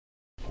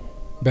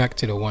back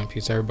to the One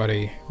Piece.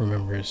 Everybody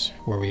remembers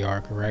where we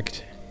are,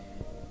 correct?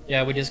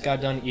 Yeah, we just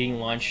got done eating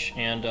lunch,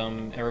 and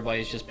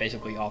everybody's just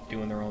basically off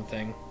doing their own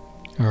thing.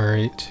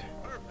 Alright.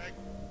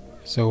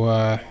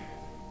 So,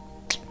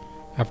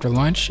 after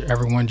lunch,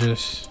 everyone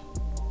just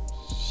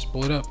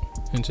split up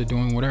into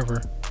doing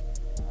whatever.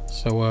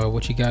 So,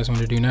 what you guys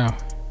want to do now?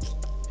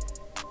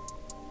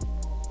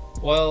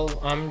 Well,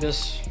 I'm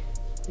just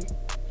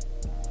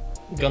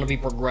gonna be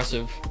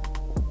progressive,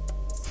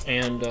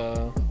 and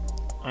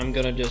I'm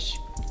gonna just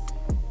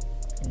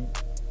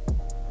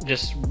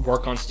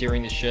work on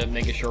steering the ship,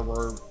 making sure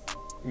I'm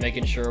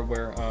making sure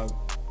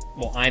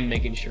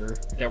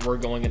that we're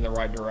going in the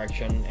right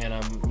direction, and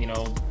I'm,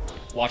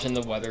 watching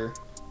the weather,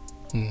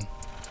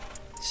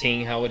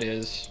 seeing how it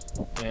is,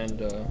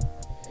 and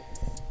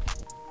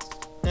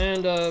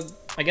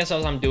I guess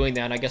as I'm doing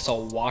that, I guess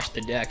I'll wash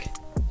the deck,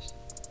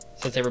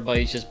 since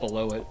everybody's just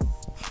below it.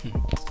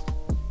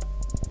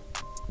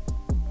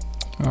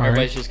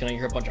 Everybody's just gonna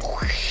hear a bunch of.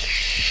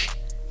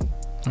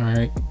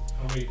 Alright.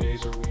 How many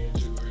days are we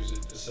into, or is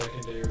it the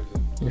second day or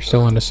the? We're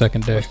still on the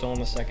second day. We're still on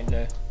the second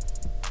day.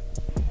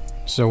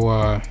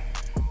 So,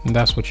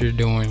 that's what you're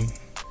doing,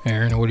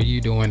 Aaron. What are you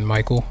doing,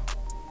 Michael?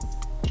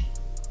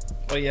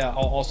 But yeah,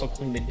 I'll also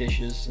clean the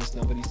dishes since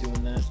nobody's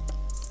doing that.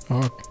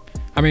 Oh,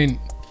 I mean,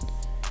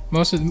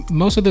 most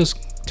of those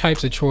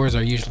types of chores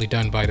are usually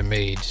done by the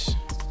maids.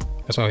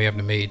 That's why we have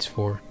the maids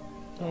for.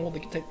 Oh, well, they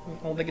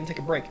can take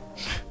a break.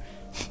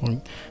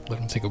 Let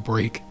them take a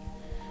break.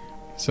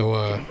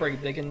 So,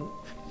 They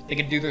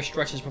can do their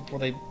stretches before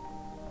they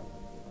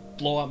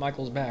blow out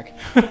Michael's back.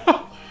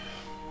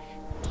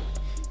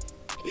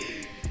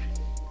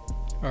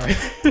 all right.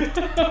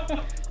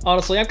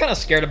 Honestly, I'm kind of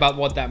scared about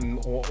what that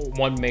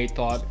one maid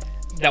thought.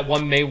 That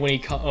one maid when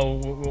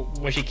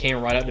she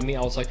came right up to me,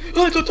 I was like,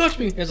 "Oh, don't touch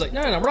me!" It's like,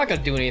 no, we're not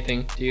gonna do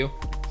anything to you.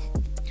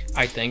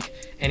 I think.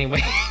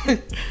 Anyway.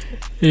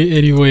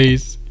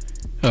 Anyways,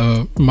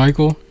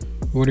 Michael,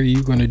 what are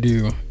you gonna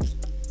do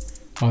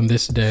on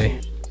this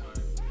day?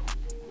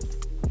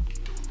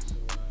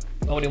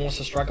 Nobody wants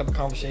to strike up a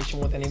conversation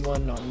with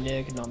anyone. Not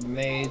Nick, not the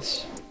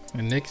maids.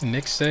 And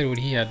Nick said what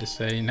he had to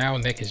say. Now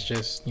Nick is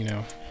just,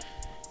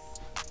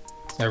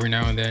 every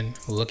now and then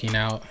looking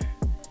out,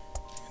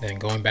 then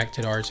going back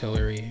to the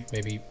artillery.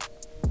 Maybe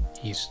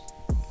he's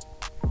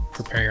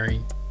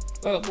preparing.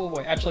 Oh,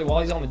 wait. Actually,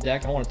 while he's on the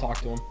deck, I want to talk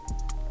to him.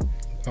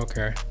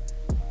 Okay.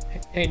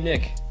 Hey,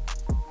 Nick.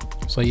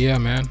 So yeah,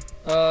 man.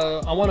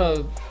 I want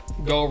to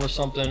go over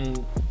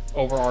something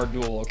over our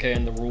duel, okay,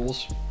 and the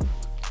rules.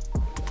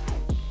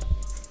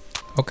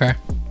 Okay.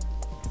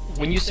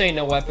 When you say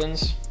no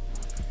weapons,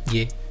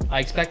 Yeah. I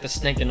expect the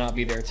snake to not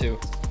be there too.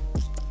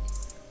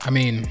 I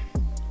mean,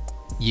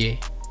 yeah.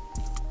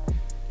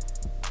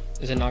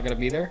 Is it not gonna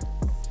be there?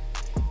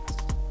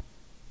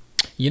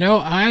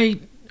 I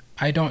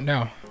don't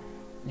know.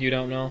 You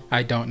don't know?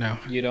 I don't know.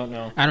 You don't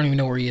know. I don't even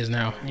know where he is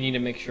now. You need to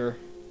make sure.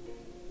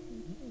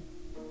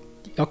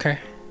 Okay.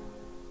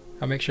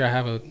 I'll make sure I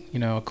have a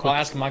quick I'll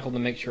ask Michael to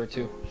make sure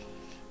too.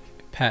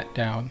 pat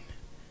down.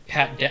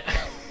 Pat down.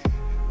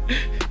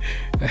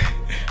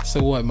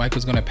 So what?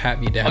 Michael's gonna pat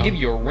me down. I'll give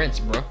you a rinse,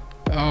 bro.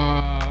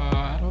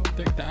 I don't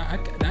think that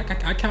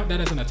I count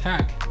that as an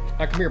attack.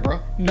 Now come here,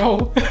 bro.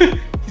 No.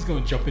 He's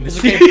gonna jump in the It's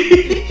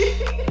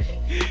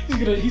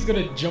okay. he's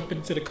gonna jump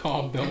into the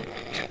calm belt.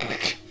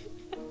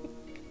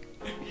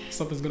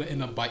 Something's gonna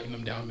end up biting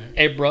him down there.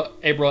 Hey, bro.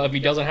 If he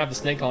doesn't have the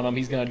snake on him,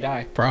 he's gonna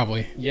die.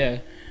 Probably. Yeah.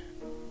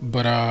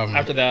 But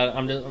After that,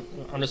 I'm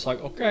just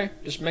like, okay,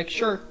 just make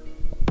sure.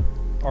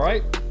 All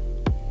right.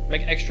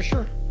 Make extra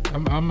sure.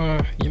 I'm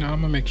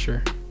gonna make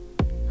sure.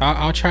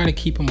 I'll try to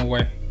keep him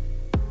away.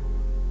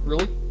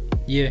 Really?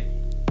 Yeah.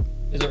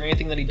 Is there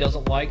anything that he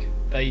doesn't like,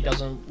 that he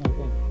doesn't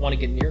want to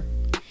get near?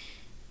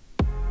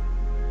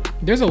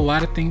 There's a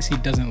lot of things he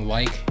doesn't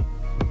like,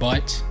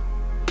 but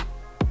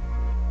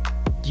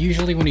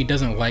usually when he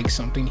doesn't like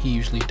something, he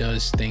usually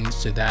does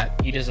things to that.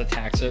 He just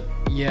attacks it.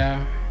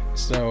 Yeah.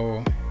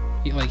 So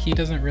he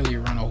doesn't really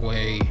run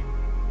away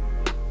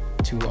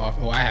too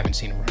often. Well, I haven't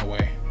seen him run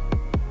away.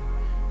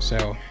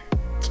 So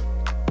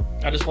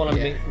I just want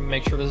to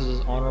make sure this is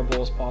as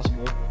honorable as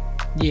possible.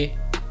 yeah.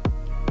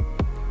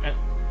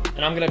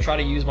 And I'm going to try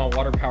to use my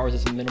water powers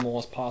as minimal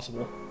as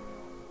possible.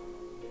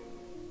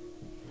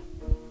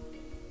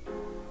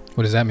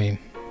 What does that mean?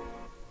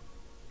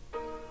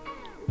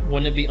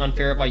 Wouldn't it be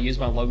unfair if I used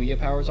my Logia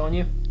powers on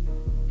you?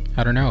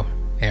 I don't know,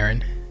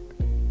 Aaron.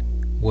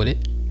 Would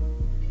it?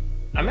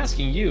 I'm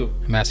asking you.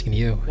 I'm asking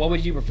you. What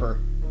would you prefer?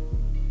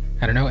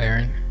 I don't know,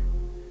 Aaron.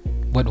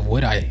 What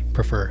would I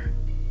prefer?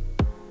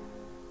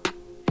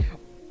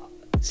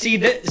 See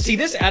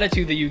this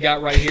attitude that you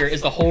got right here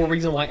is the whole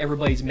reason why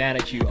everybody's mad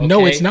at you. Okay?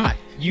 No, it's not.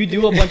 You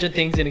do a bunch of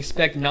things and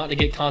expect not to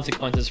get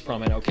consequences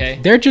from it. Okay.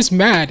 They're just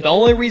mad. The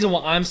only reason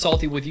why I'm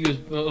salty with you is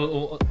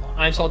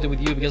I'm salty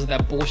with you because of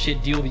that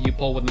bullshit deal that you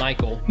pulled with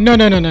Michael. No. You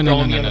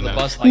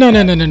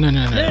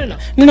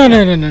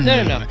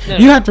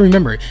have to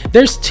remember,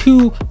 there's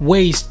two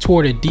ways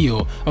toward a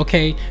deal.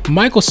 Okay,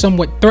 Michael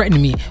somewhat threatened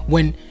me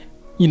when,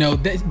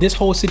 this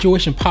whole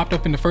situation popped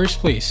up in the first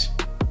place.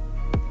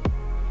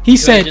 He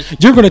said,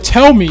 "You're gonna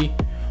tell me,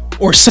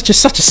 or such a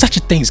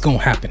thing's gonna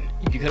happen."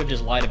 You could have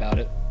just lied about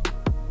it.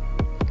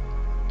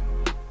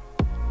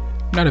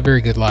 Not a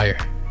very good liar.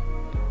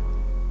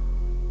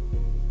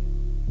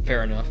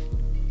 Fair enough.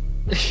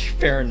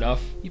 Fair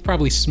enough. You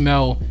probably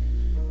smell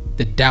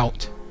the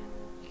doubt.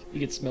 You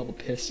could smell the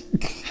piss.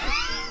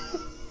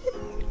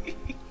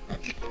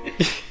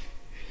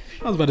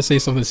 I was about to say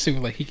something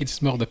soon, like he could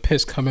smell the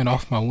piss coming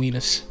off my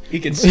weenus.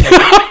 He could smell.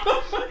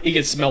 He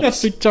could smell.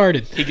 That's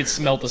retarded. He could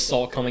smell the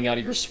salt coming out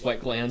of your sweat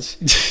glands.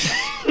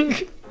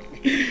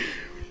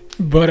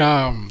 But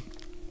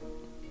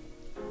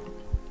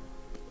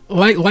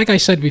like I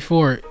said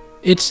before,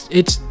 it's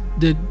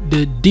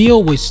the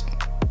deal was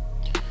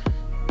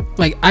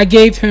like I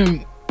gave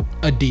him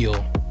a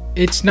deal.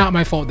 It's not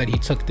my fault that he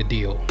took the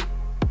deal.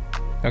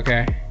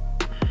 Okay?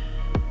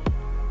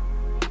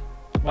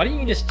 Why didn't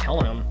you just tell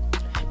him?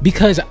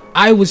 Because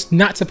I was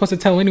not supposed to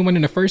tell anyone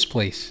in the first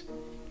place.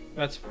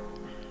 That's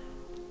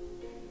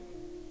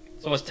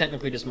so it's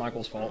technically just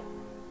Michael's fault.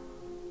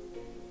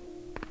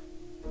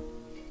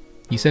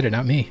 You said it,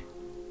 not me.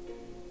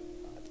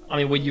 I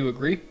mean, would you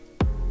agree?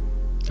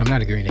 I'm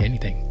not agreeing to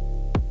anything.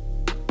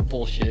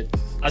 Bullshit.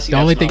 I see The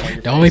only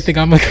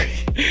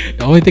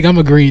thing I'm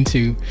agreeing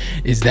to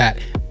is that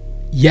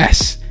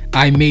yes,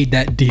 I made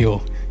that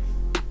deal.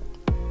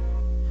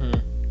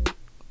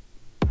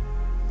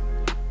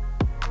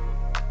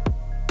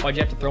 Why'd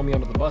you have to throw me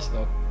under the bus,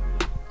 though?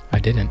 I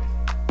didn't.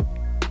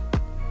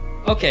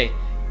 Okay,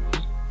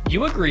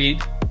 you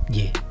agreed.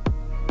 Yeah.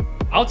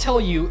 I'll tell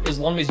you as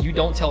long as you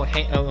don't tell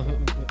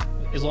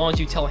as long as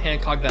you tell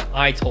Hancock that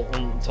I told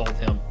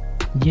him.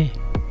 Yeah.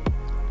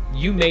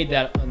 You made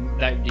that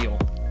deal.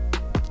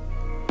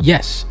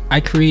 Yes,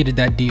 I created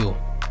that deal.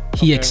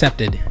 He Okay.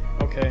 accepted.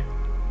 Okay.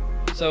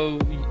 So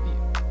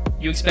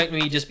you expect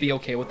me to just be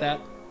okay with that?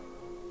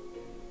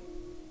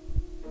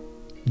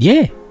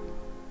 Yeah.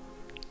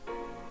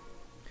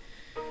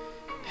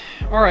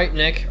 All right,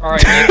 Nick. I'll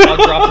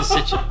drop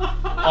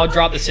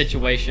the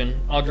situation.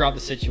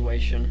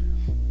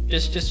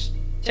 Just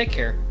take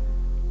care.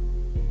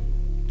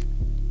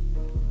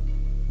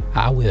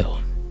 I will.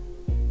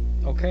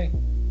 Okay.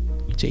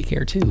 You take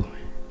care too.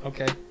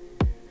 Okay.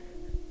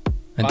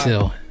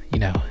 Until,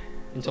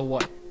 Until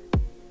what?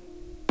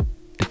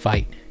 the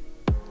fight.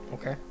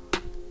 Okay.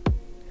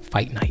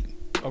 Fight night.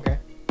 Okay.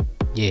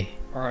 Yeah.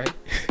 All right.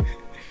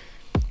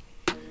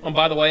 Oh,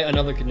 by the way,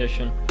 another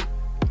condition.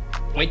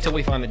 Wait till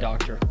we find the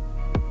doctor.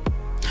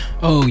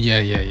 Oh,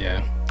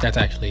 yeah. That's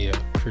actually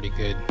pretty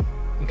good.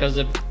 Because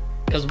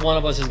one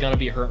of us is gonna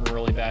be hurting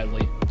really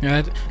badly.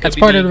 Yeah, that's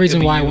part of the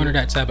reason why I wanted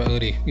that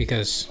Sabaody,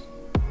 because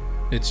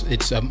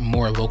it's a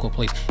more local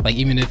place. Like,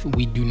 even if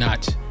we do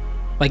not,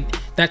 like,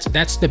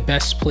 that's the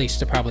best place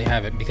to probably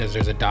have it, because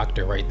there's a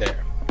doctor right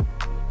there.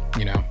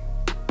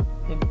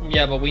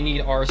 Yeah, but we need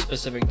our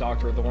specific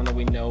doctor, the one that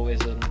we know is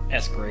an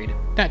S grade.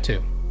 That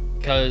too.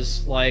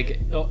 Because,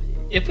 like,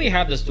 if we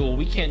have this duel,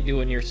 we can't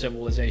do it near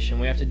civilization.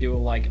 We have to do it,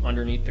 like,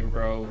 underneath the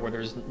grove where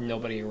there's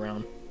nobody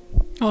around.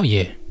 Oh,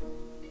 yeah.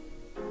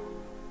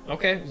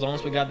 Okay, as long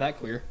as we got that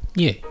clear.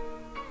 Yeah.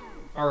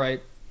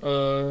 Alright.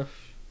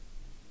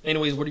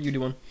 Anyways, what are you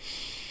doing?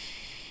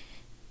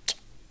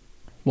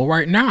 Well,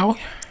 right now,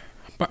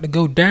 I'm about to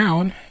go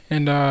down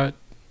and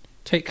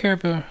take care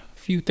of a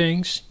few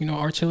things,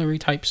 artillery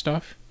type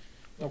stuff.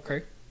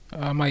 Okay.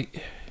 I might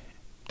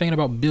thinking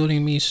about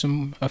building me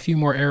a few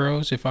more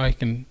arrows if I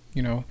can,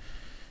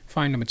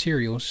 find the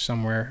materials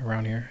somewhere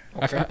around here.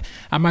 Okay.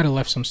 I might have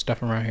left some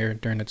stuff around here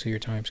during the 2-year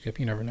time skip.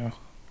 You never know.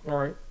 All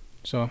right.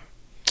 So,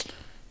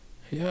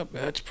 yep,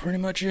 that's pretty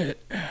much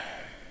it.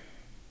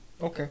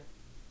 Okay.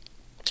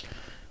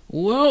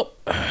 Well,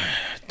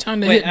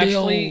 time to Wait, hit the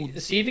actually,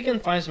 see if you can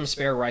find some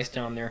spare rice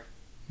down there.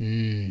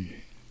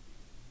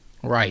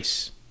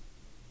 Rice.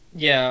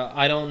 Yeah,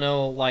 I don't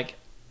know, like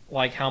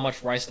how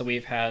much rice that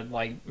we've had,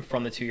 like,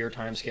 from the 2-year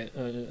time skip,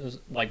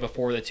 like,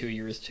 before the 2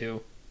 years,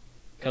 too.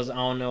 Because I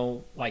don't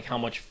know, like, how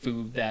much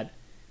food that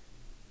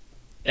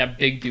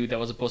big dude that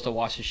was supposed to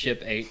watch the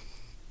ship ate.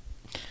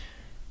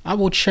 I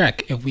will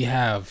check if we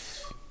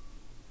have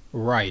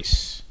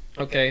rice.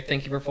 Okay,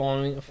 thank you for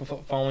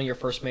following your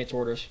first mate's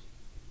orders.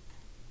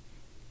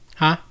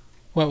 Huh?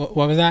 What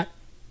was that?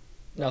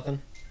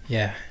 Nothing.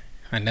 Yeah,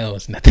 I know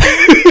it's nothing.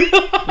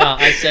 No,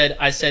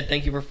 I said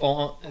thank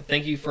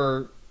you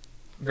for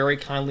very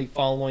kindly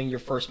following your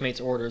first mate's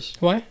orders.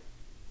 What?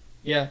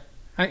 Yeah.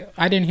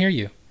 I didn't hear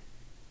you.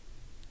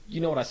 You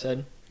know what I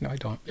said. No, I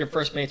don't. Your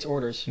first mate's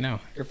orders. No.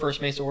 Your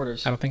first mate's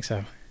orders. I don't think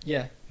so.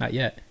 Yeah. Not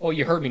yet. Oh,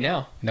 you heard me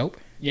now. Nope.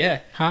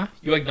 Yeah. Huh?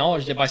 You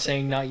acknowledged it by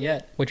saying not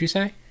yet. What'd you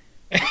say?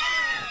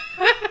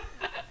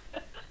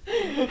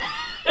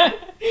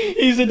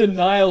 He's in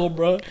denial,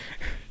 bro.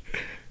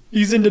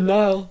 He's in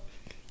denial.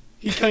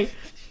 He can't.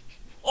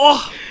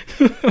 Oh!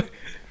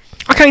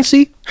 I can't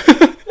see.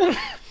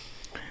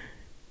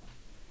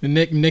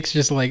 Nick's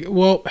just like,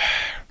 well,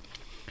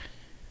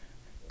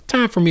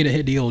 time for me to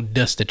hit the old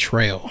dusty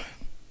trail.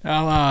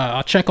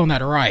 I'll check on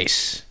that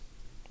rice.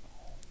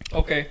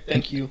 Okay,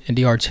 thank you. In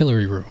the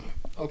artillery room.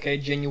 Okay,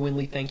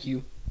 genuinely thank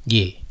you.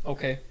 Yeah.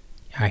 Okay.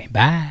 All right,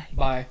 bye.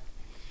 Bye.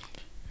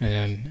 And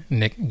then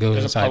Nick goes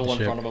There's a inside puddle the in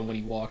ship. front of him when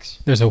he walks.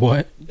 There's a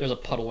what? There's a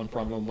puddle in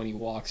front of him when he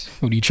walks.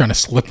 What are you trying to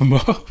slip him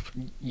up?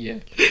 Yeah.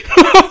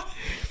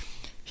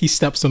 He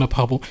steps on a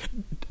puddle.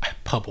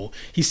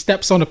 He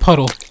steps on a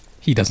puddle.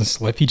 He doesn't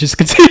slip. He just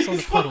continues on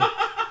the puddle.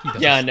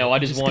 Yeah, I know. I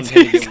just wanted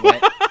him to get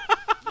wet.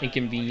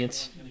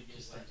 Inconvenience.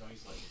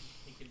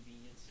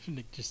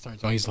 Nick just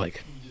turns on. He's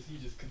like. He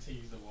just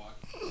continues to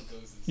walk.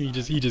 He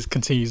just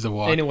continues to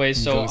walk. Anyway,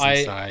 so goes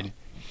inside.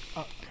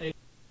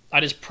 I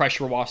just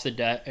pressure wash the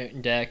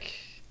deck,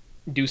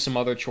 do some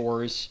other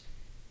chores.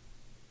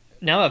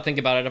 Now that I think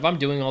about it, if I'm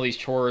doing all these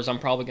chores, I'm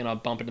probably gonna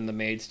bump it in the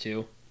maids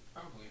too.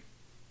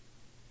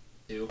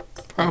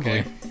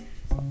 Probably.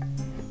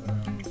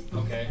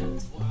 Okay.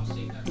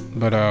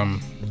 But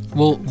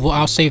well,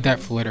 I'll save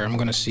that for later. I'm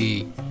gonna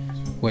see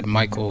what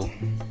Michael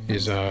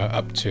is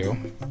up to.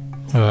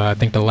 I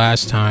think the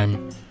last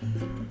time,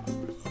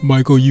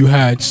 Michael, you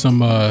had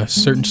some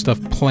certain stuff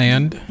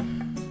planned.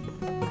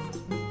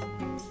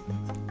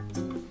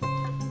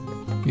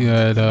 You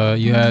had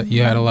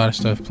a lot of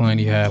stuff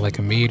planned. You had like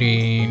a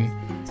meeting,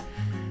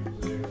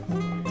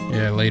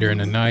 later in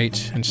the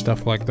night and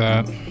stuff like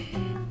that,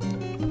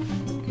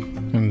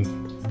 and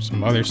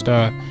some other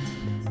stuff.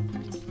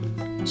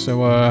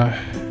 So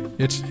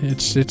it's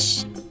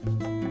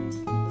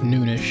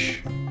noonish.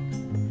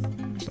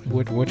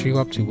 What you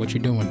up to? What you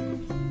doing?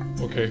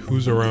 Okay,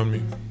 who's around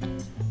me?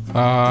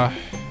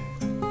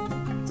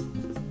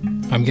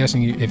 I'm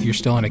guessing if you're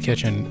still in the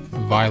kitchen,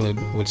 Violet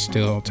would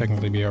still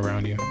technically be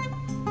around you.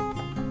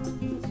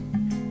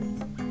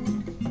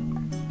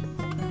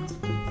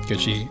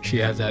 Cause she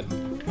has that.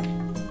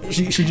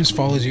 She just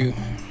follows you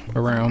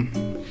around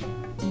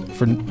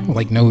for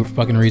like no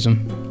fucking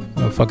reason.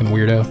 A fucking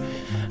weirdo.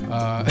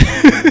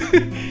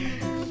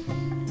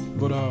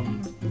 But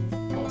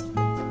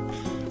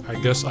I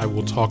guess I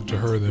will talk to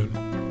her then.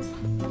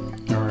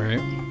 All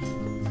right.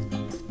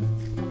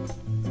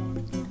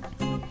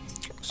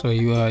 So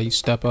you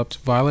step up to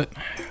Violet.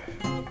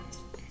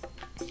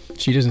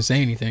 She doesn't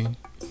say anything.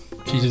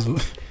 She's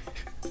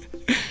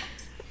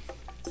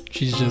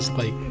just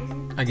like,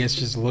 I guess,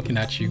 just looking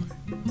at you.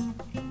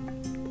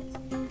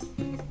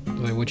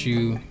 Like, what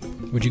you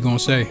gonna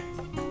say?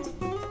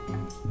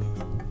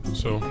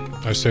 So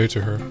I say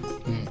to her,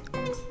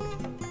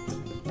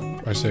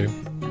 I say,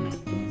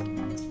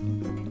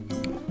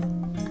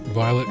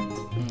 Violet,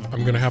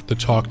 I'm gonna have to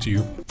talk to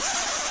you.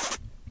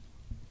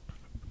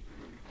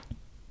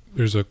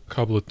 There's a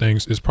couple of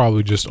things. It's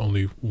probably just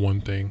only one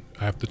thing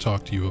I have to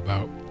talk to you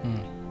about.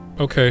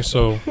 Okay,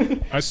 so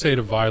I say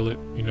to Violet,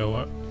 you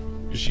know,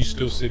 is she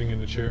still sitting in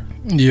the chair?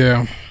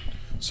 Yeah.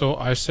 So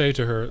I say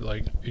to her,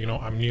 like, you know,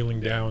 I'm kneeling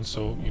down,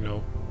 so, you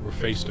know, we're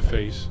face to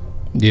face.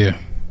 Yeah.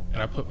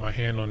 And I put my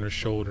hand on her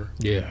shoulder.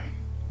 Yeah.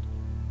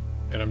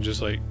 And I'm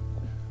just like,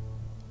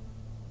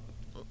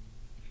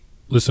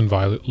 listen,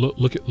 Violet,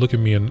 look at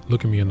me in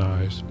the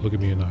eyes. Look at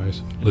me in the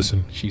eyes.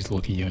 Listen. She's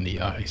looking you in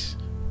the eyes.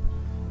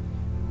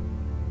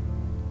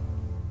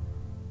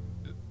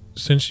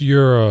 Since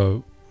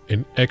you're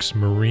an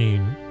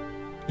ex-Marine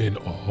in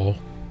all,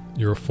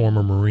 you're a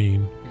former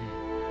Marine,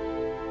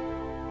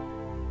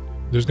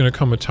 there's going to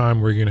come a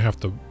time where you're going to have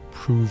to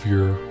prove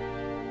your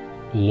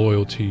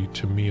loyalty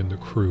to me and the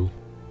crew.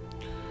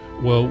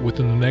 Well,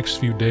 within the next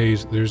few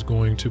days, there's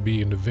going to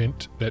be an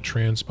event that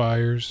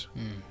transpires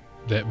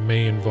that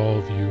may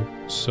involve you.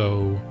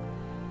 So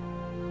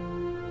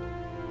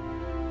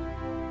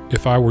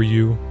if I were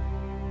you,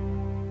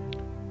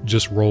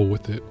 just roll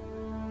with it.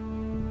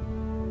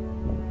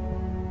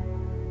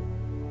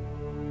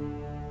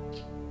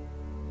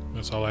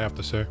 That's all I have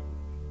to say.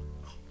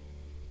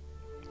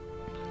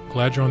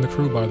 Glad you're on the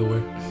crew, by the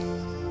way.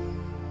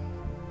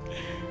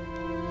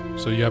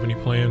 So you have any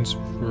plans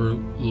for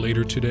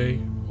later today,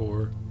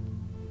 or?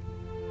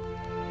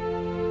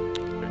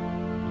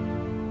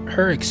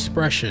 Her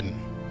expression,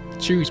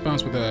 she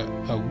responds with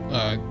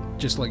a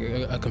just like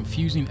a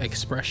confusing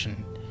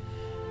expression,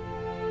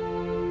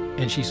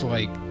 and she's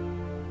like,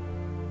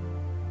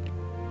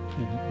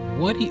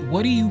 what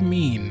do you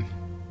mean?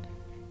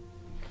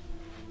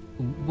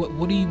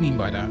 What do you mean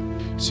by that?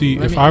 See,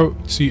 if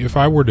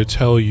I were to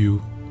tell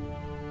you,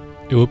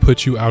 it would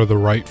put you out of the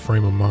right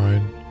frame of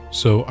mind.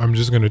 So I'm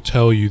just going to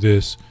tell you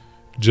this,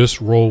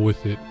 just roll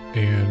with it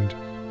and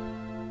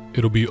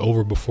it'll be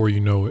over before you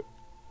know it.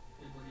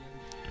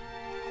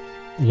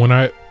 When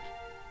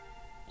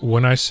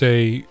I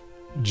say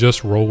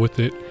just roll with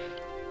it,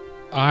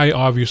 I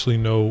obviously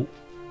know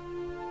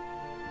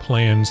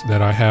plans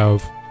that I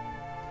have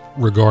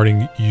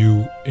regarding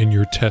you and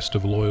your test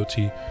of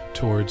loyalty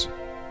towards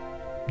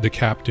the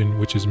captain,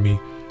 which is me,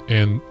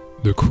 and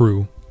the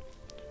crew.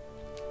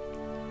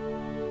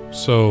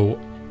 So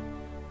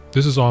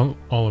this is all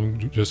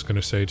I'm just going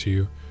to say to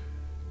you.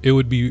 It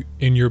would be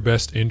in your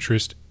best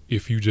interest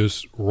if you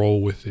just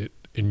roll with it,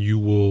 and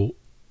you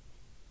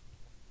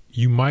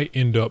might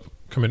end up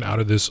coming out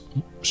of this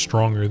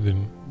stronger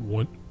than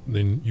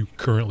you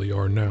currently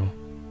are now.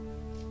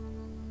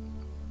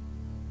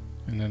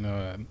 And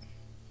then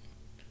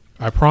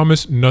I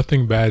promise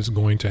nothing bad's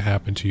going to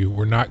happen to you.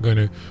 We're not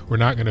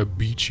gonna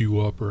beat you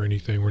up or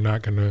anything. We're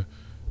not gonna,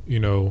 you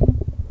know,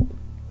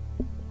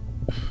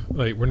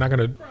 like we're not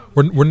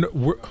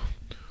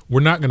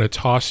gonna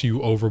toss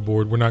you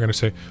overboard. We're not gonna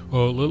say,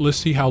 oh, let's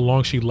see how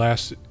long she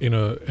lasts in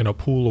a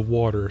pool of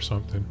water or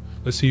something.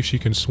 Let's see if she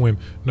can swim.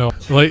 No,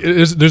 like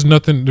there's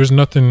nothing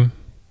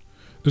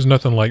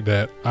like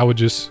that.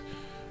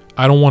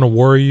 I don't want to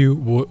worry you,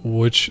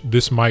 which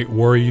this might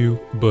worry you,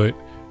 but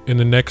in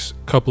the next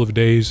couple of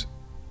days,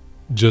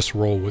 just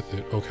roll with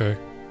it, okay?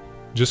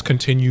 Just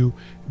continue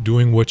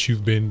doing what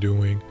you've been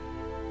doing,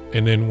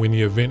 and then when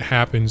the event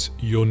happens,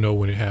 you'll know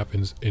when it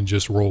happens, and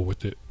just roll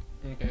with it.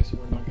 Okay, so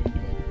we're not gonna do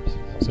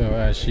it. So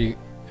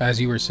as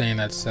you were saying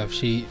that stuff,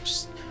 she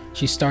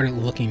started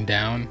looking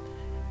down,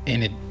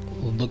 and it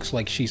looks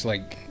like she's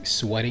like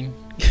sweating.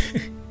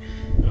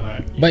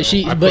 But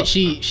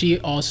she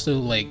also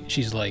like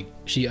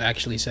she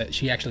actually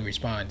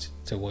responds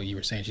to what you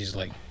were saying. She's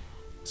like,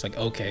 it's like,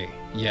 okay,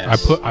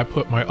 yes. I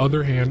put my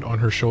other hand on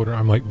her shoulder.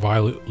 I'm like,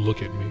 Violet,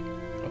 look at me.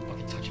 Don't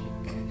fucking touch me.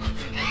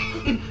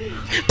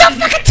 Don't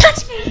fucking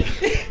touch me.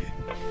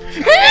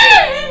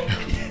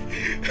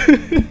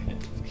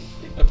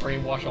 The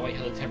brainwash only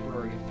has a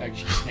temporary effect.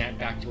 She snapped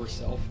back to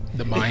herself.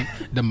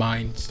 The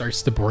mind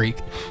starts to break.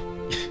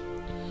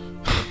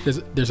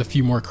 There's a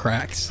few more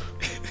cracks.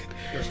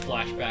 There's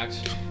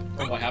flashbacks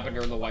from what happened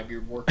during the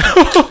Whitebeard War.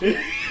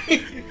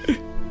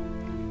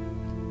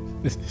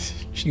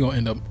 She gonna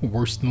end up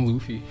worse than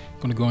Luffy.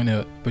 Gonna go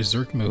into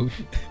berserk mode.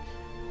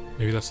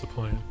 Maybe that's the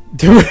plan.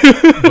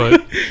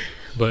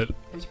 but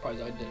I'm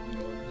surprised I didn't go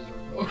into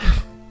berserk mode.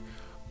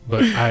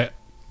 But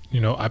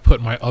I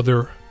put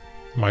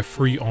my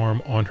free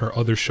arm on her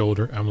other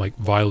shoulder. I'm like,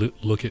 Violet,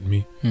 look at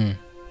me.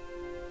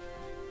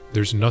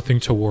 There's nothing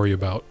to worry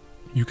about.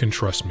 You can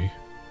trust me.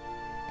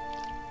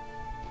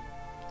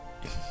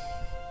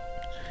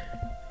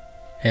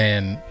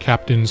 And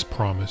Captain's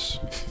promise.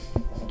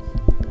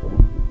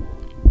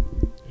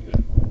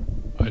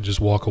 I just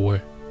walk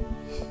away.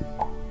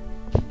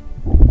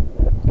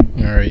 All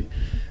right.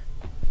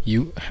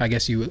 I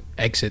guess you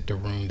exit the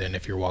room then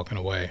if you're walking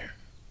away.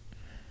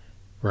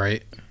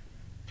 Right?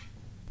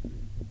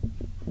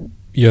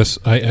 Yes,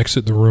 I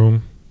exit the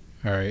room.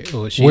 All right.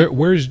 Well,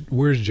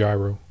 where's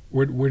Gyro?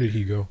 Where did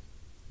he go?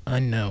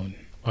 Unknown.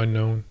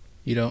 Unknown.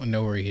 You don't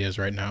know where he is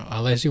right now,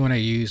 unless you want to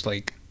use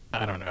like,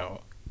 I don't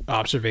know,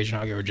 observation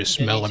hog or just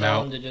smell him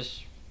out. Him to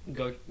just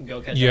go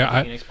catch Yeah, up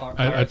with the Phoenix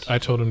Pirates? I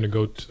told him to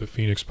go to the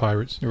Phoenix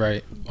Pirates.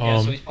 Right.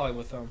 Yeah, so he's probably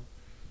with them.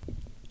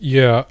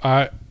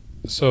 Yeah,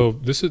 so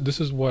this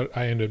is what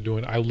I end up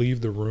doing. I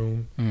leave the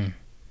room,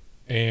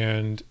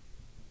 and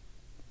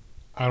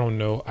I don't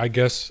know. I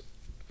guess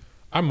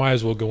I might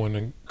as well go in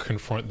and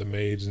confront the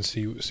maids and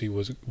see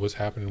what's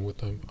happening with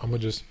them. I'm gonna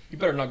just. You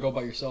better not go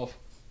by yourself.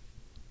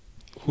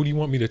 Who do you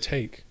want me to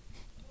take?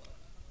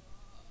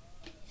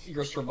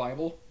 Your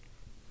survival.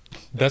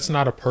 That's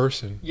not a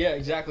person. Yeah,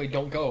 exactly.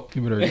 Don't go.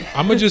 You better.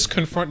 I'm gonna just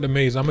confront the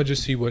maids. I'm gonna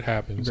just see what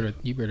happens.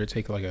 You better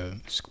take like a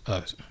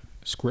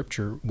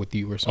scripture with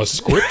you or something. A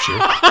scripture.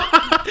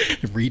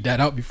 Read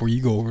that out before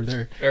you go over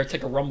there. Better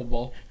take a rumble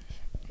ball.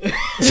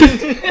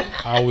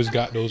 I always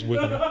got those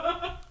with me.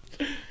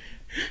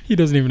 He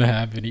doesn't even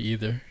have any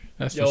either.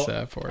 That's the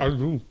sad part. I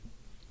do.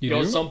 You do?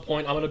 At some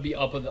point, I'm gonna be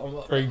up on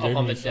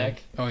the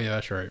deck. Oh yeah,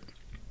 that's right.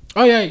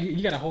 Oh yeah,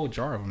 you got a whole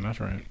jar of them. That's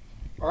right.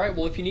 All right.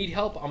 Well, if you need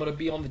help, I'm gonna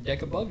be on the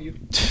deck above you.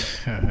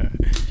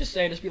 Just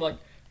saying. Just be like,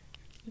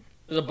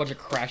 there's a bunch of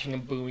crashing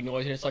and booming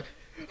noise, and it's like.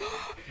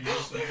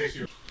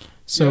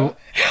 So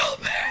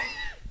help me.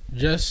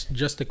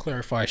 Just to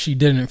clarify, she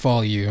didn't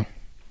follow you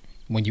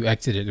when you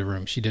exited the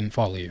room. She didn't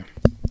follow you.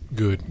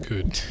 Good.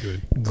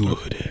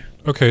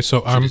 Okay, so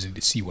she doesn't need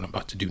to see what I'm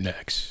about to do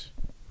next.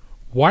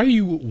 Why are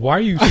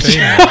you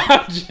saying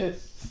that?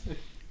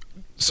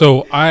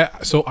 So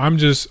I'm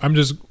just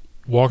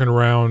walking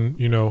around,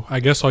 you know. I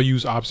guess I'll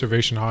use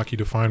observation hockey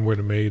to find where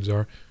the maids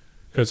are,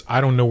 because I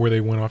don't know where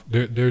they went off.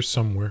 They're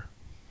somewhere.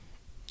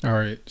 All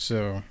right,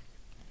 so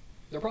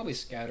they're probably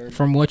scattered.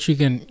 From what you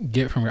can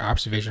get from your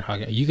observation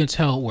hockey, you can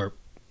tell where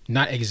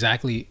not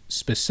exactly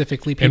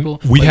specifically people.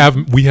 And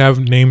we have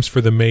names for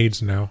the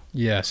maids now.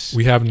 Yes,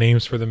 we have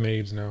names for the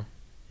maids now.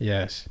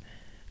 Yes,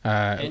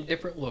 and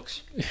different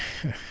looks.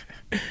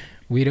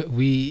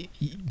 The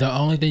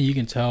only thing you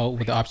can tell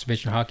with the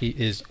observation hockey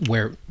is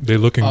where they're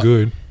looking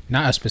good.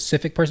 Not a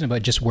specific person,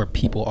 but just where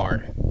people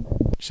are.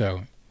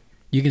 So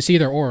you can see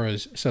their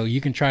auras, so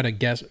you can try to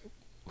guess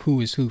who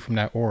is who from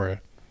that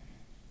aura.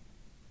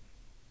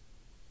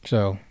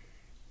 So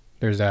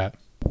there's that.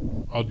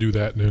 I'll do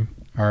that then.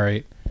 All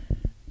right.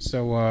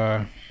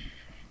 So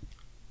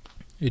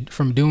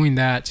from doing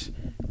that,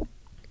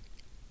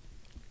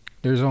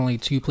 there's only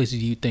two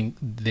places you think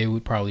they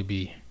would probably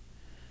be.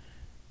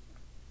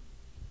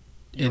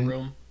 Your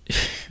room?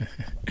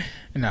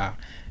 Nah.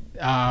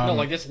 No,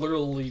 like it's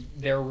literally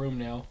their room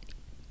now.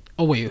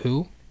 Oh wait,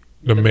 who?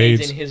 The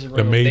maids in his room.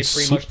 The maids.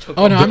 They pretty much took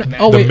wait,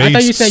 I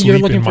thought you said you were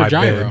looking for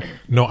Gyro.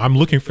 No, I'm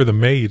looking for the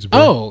maids, bro.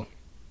 Oh.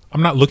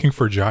 I'm not looking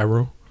for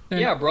Gyro.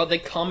 Yeah, bro, they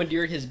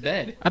commandeered his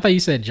bed. I thought you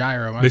said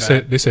gyro. My They bad.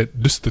 said this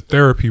is the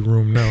therapy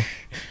room now.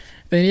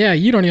 Then yeah,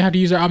 you don't even have to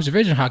use their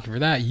observation hockey for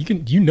that.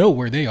 You know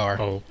where they are.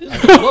 Oh,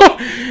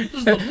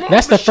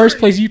 That's the first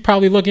place you'd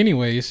probably look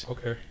anyways.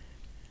 okay.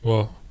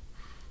 Well,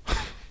 I'm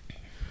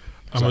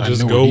So gonna I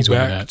just know where go he's going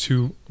back at.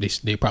 to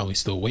They probably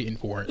still waiting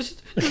for it.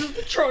 This is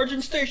the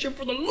charging station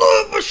for the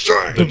love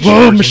machine. the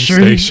bomb charging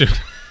machine. station.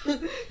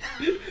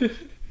 This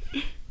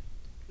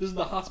is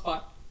the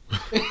hotspot.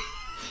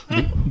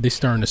 They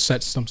starting to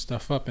set some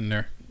stuff up in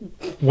there.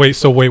 Wait.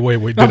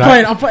 Did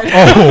I'm playing.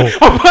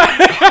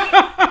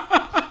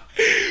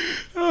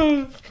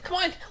 Oh, Come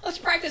on, let's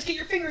practice. Get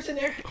your fingers in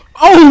there.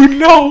 Oh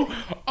no!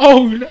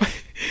 Oh no!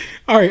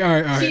 All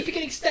right. See if you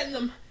can extend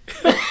them.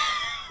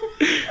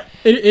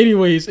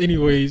 Anyways,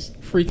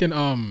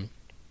 freaking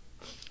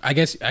I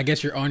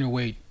guess you're on your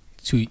way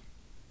to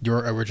your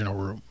original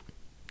room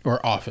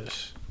or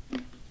office.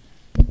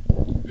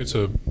 it's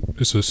a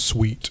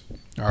suite.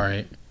 All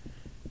right,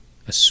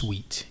 a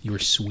suite. You're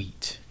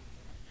sweet.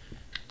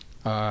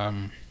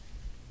 I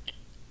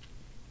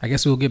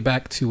guess we'll get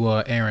back to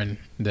Aaron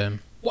then.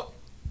 What?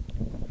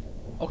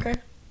 Okay.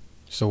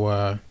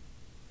 So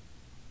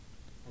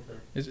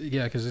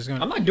yeah, because it's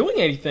gonna. I'm not doing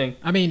anything.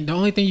 I mean, the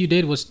only thing you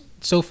did was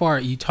so far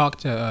you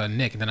talked to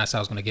Nick, and then I said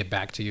I was gonna get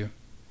back to you.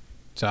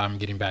 So I'm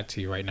getting back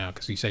to you right now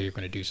because you said you're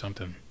gonna do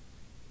something.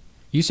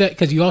 You said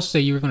because you also said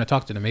you were gonna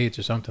talk to the maids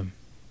or something.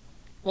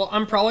 Well,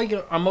 I'm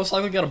most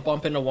likely gonna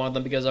bump into one of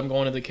them because I'm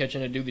going to the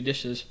kitchen to do the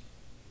dishes.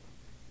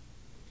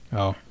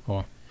 Oh,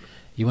 well,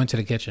 you went to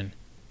the kitchen.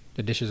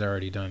 The dishes are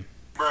already done.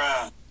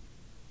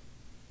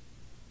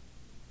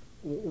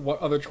 What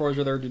other chores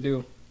are there to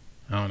do?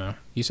 I don't know.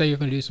 You said you're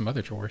gonna do some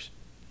other chores.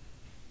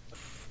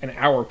 An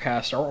hour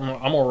passed. I'm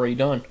already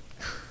done.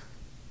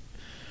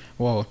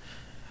 Well,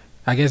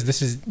 I guess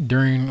this is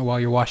while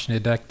you're washing the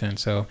deck then.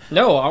 So.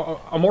 No,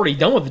 I'm already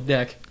done with the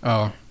deck.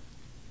 Oh.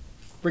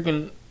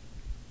 Freaking,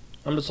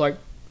 I'm just like,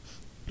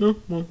 well,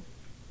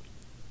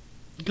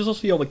 I guess I'll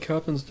see how the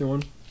captain's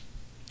doing.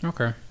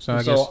 Okay. So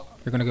I guess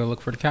you're gonna go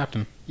look for the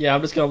captain. Yeah,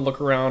 I'm just gonna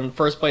look around.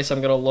 First place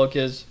I'm gonna look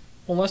is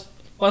last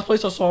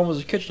place I saw him was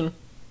the kitchen.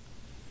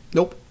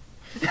 Nope.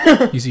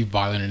 You see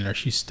Violet in there.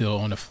 She's still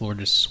on the floor,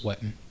 just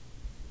sweating,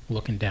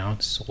 looking down,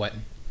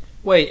 sweating.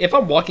 Wait, if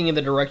I'm walking in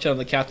the direction of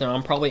the captain,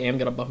 I'm probably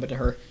gonna bump into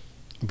her.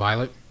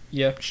 Violet.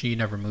 Yeah. She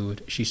never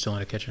moved. She's still in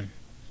the kitchen.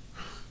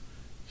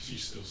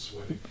 She's still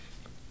sweating.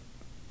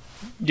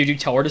 Did you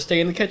tell her to stay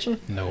in the kitchen?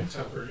 No. I didn't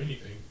tell her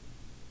anything.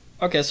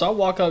 Okay, so I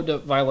walk up to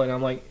Violet and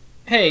I'm like,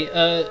 hey,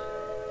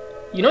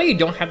 you know you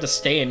don't have to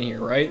stay in here,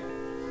 right?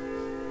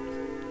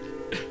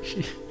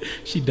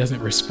 She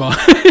doesn't respond.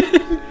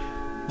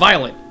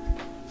 Violet.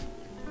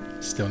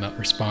 Still not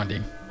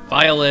responding.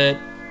 Violet.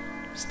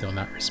 Still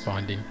not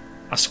responding.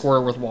 I squirt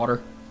her with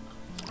water.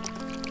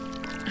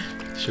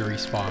 She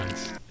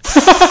responds.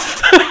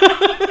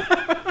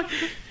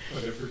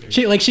 Whatever.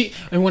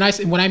 And when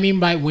I mean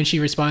by when she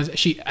responds,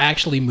 she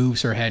actually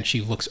moves her head and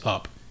she looks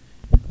up.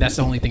 That's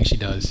the only thing she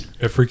does.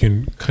 A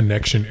freaking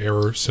connection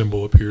error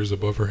symbol appears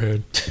above her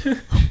head.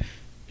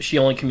 She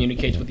only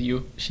communicates with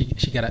you. She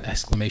got an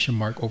exclamation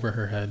mark over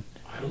her head.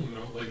 I don't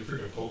know, like a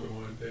freaking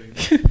Pokemon thing.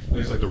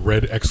 It's like the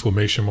red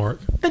exclamation mark.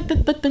 After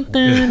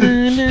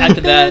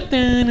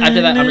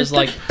that, I'm just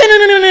like,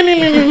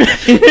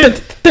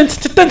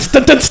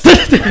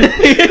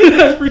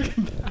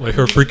 Like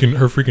her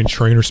freaking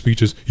trainer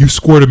speech is, "You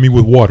squirted me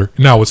with water.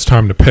 Now it's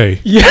time to pay."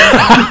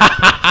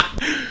 Yeah.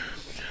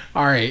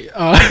 All right.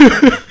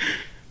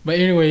 But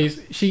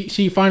anyways,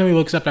 she finally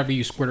looks up after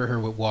you squirted her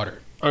with water.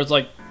 I was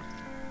like,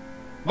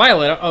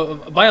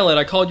 Violet,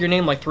 I called your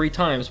name like 3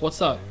 times.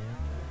 What's up?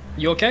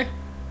 You okay?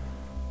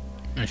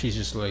 And she's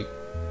just like,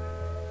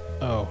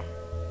 oh.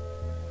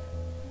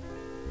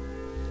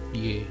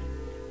 Yeah.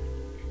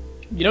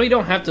 You know you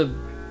don't have to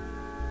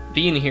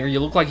be in here. You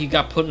look like you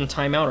got put in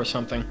timeout or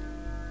something.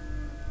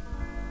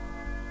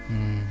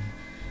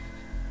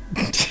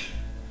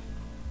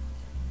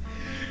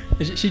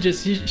 She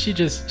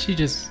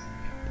just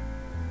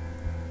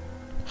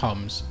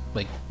hums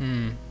like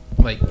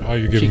like. Oh,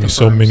 you're she giving me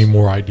so confirms. many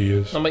more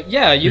ideas. I'm like,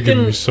 yeah, you You're giving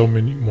me can. so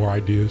many more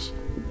ideas.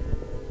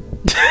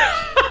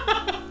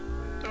 I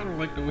don't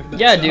like the way that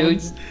Yeah,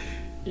 sounds.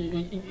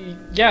 dude.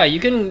 Yeah, you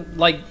can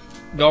like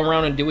go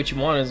around and do what you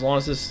want as long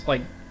as it's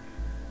like,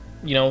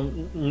 you know,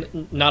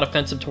 not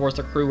offensive towards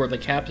the crew or the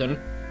captain.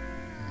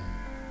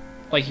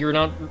 Like you're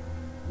not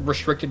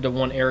restricted to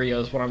one area,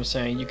 is what I'm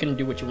saying. You can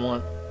do what you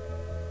want.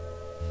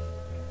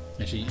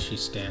 And she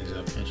stands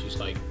up and she's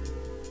like,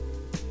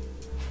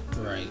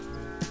 right.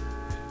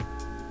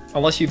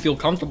 Unless you feel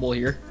comfortable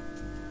here.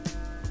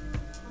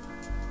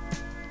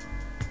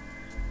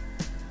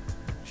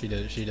 She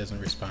doesn't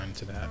respond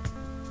to that.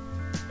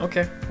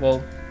 Okay,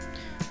 well,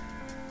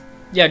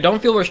 yeah,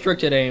 don't feel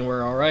restricted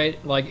anywhere,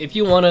 alright? Like, if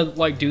you want to,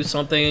 like, do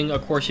something,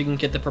 of course you can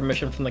get the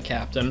permission from the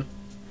captain.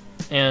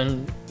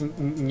 And,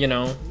 you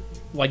know,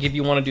 like, if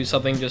you want to do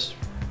something, just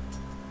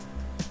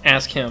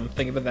ask him.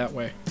 Think of it that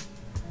way.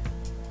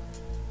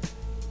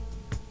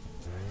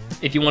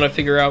 If you want to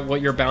figure out what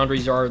your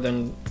boundaries are,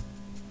 then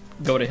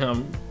go to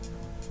him.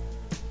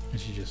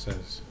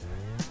 says,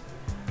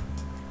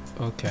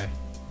 okay.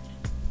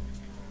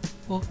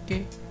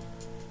 Okay.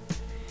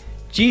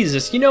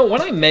 Jesus, you know,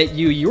 when I met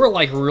you, you were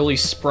like really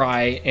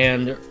spry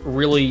and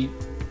really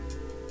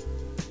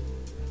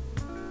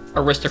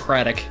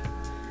aristocratic.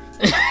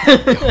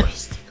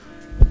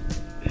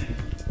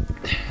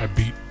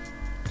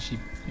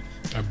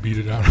 I beat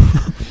it out of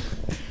her.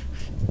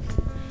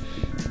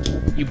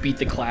 You beat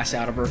the class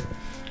out of her.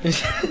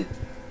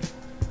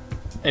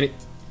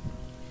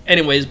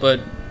 Anyways, but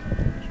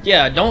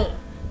yeah, don't.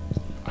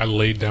 I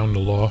laid down the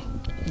law.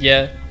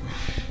 Yeah,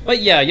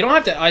 but yeah, you don't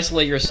have to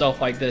isolate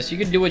yourself like this. You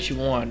can do what you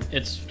want.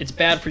 It's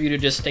bad for you to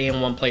just stay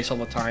in one place all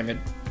the time. It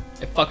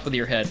fucks with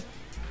your head.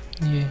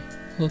 Yeah.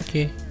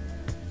 Okay.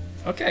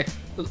 Okay.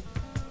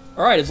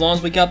 All right. As long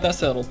as we got that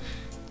settled.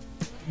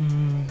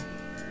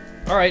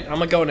 All right. I'm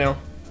gonna go now.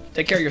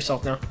 Take care of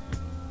yourself now.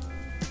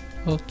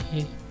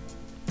 Okay.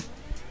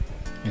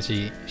 And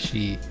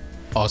she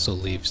also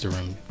leaves the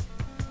room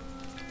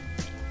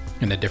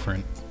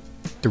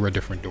through a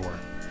different door.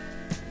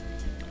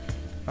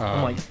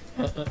 I'm like,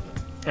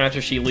 after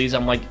she leaves,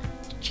 I'm like,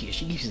 gee,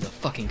 she gives you the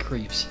fucking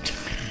creeps.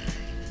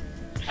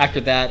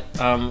 After that,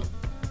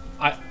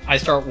 I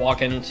start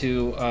walking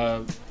to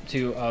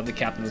the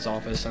captain's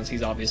office since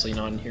he's obviously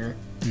not in here,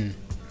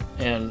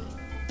 and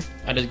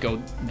I just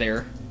go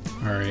there.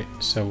 All right,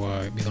 so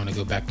we're gonna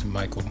go back to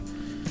Michael.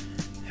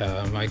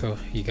 Michael,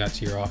 you got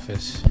to your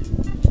office.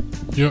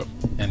 Yep.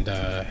 And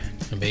the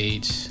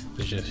maids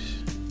was just,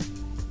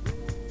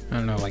 I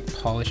don't know, like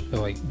polish.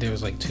 Like there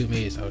was like two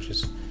maids.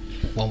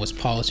 One was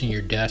polishing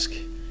your desk,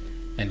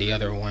 and the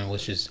other one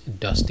was just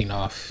dusting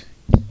off.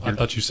 I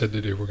thought you said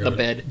that they were the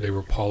bed. They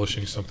were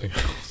polishing something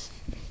else.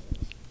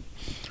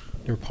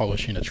 They were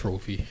polishing a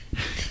trophy.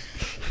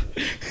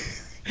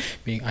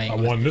 I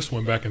won this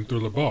one back in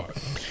Thriller Bar.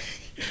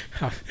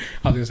 I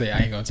was gonna say I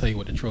ain't gonna tell you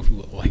what the trophy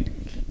looked like.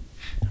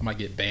 I might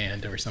get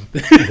banned or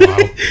something. Wow.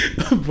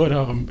 But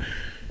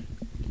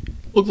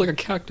Looks like a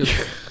cactus.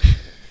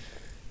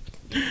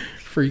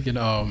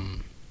 freaking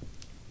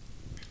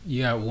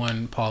you got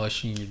one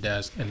polishing your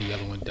desk and the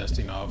other one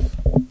dusting off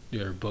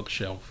your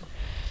bookshelf.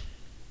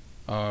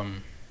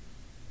 And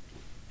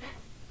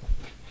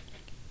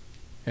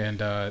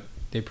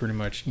they pretty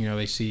much,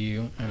 they see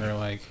you and they're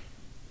like,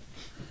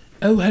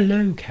 "Oh,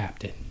 hello,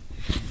 Captain."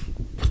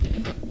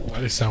 Why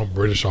do they sound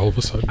British all of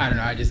a sudden? I don't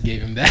know. I just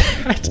gave him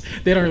that.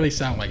 They don't really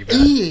sound like that.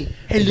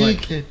 Hello,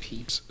 But-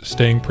 Captain.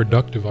 Staying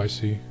productive, I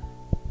see.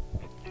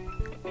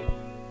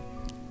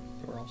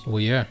 Well,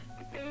 yeah.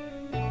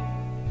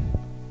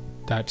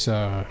 That's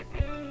our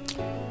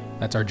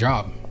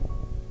job.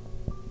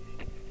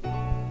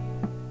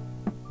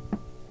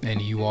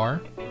 And you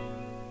are?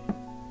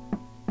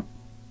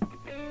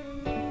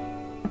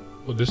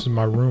 Well, this is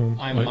my room.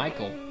 I'm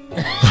Michael.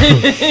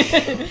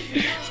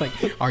 It's like,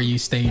 are you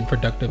staying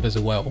productive as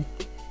well?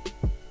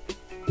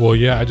 Well,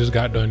 yeah, I just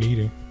got done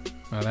eating.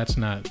 Well, that's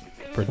not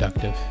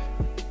productive.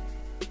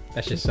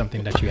 That's just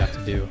something that you have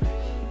to do.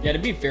 Yeah, to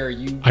be fair,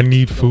 I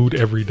need food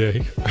every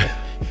day.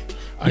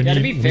 We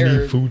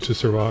need food to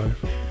survive.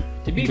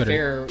 To be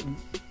fair,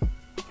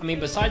 I mean,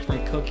 besides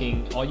from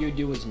cooking, all you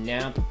do is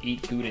nap,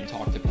 eat food, and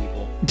talk to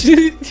people.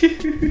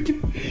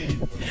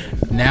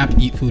 Nap,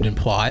 eat food, and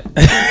plot.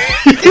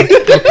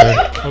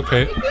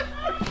 Okay.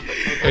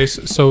 Okay,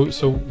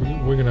 so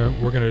we're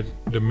gonna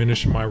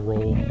diminish my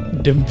role.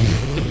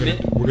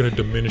 We're gonna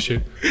diminish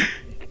it.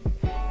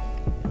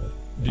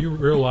 Do you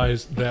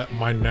realize that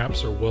my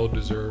naps are well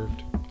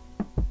deserved?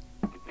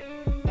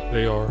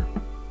 They are.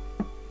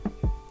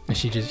 And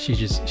she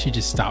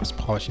just stops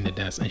polishing the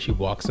desk and she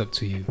walks up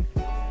to you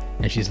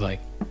and she's like,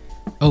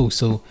 "Oh,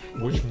 so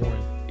Which one?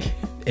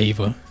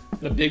 Ava."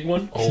 The big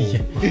one?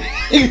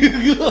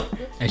 Oh.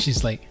 And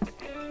she's like,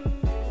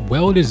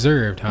 "Well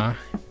deserved, huh?"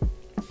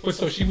 But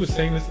so she was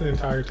saying this the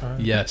entire time?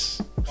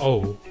 Yes.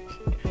 Oh.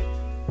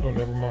 Oh,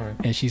 never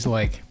mind. And she's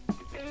like,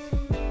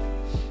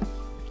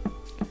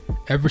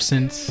 "Ever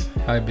since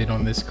I've been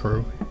on this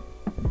crew,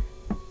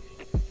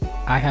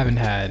 I haven't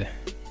had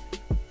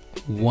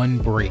one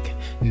break,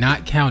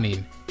 not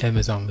counting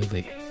Amazon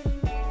Lily.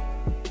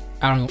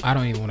 I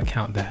don't even want to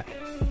count that."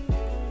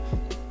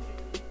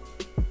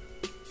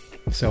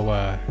 So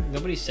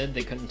Nobody said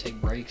they couldn't take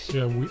breaks.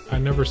 Yeah, I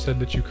never said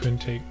that you couldn't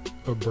take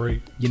a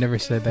break. you never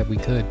said that we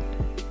could.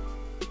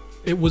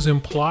 It was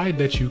implied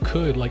that you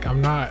could. Like,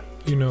 I'm not,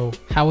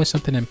 How is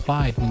something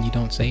implied when you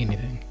don't say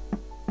anything?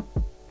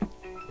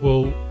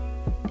 Well,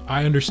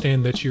 I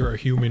understand that you're a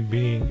human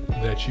being,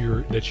 that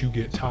you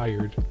get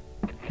tired.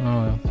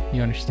 Oh,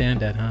 you understand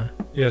that, huh?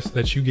 Yes,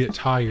 that you get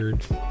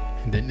tired.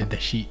 And then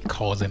she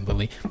calls in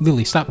Lily.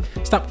 "Lily, stop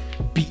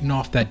beating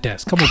off that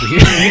desk. Come over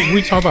here."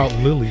 We talk about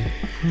Lily.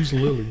 Who's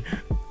Lily?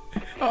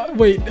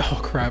 Wait. Oh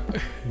crap.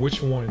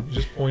 Which one?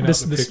 Just point out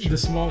the picture. The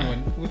small one.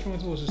 Which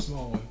one was the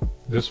small one?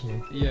 This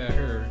one. Yeah,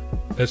 her.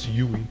 That's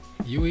Yui.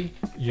 Yui?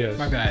 Yes.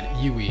 My bad.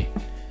 Yui.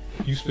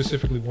 You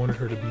specifically wanted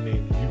her to be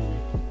named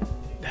Yui.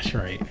 That's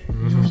right.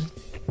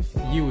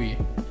 Mm-hmm. Yui.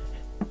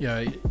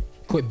 Yeah.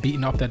 Quit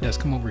beating off that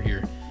desk. Come over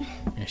here.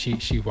 And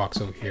she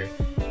walks over here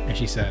and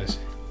she says,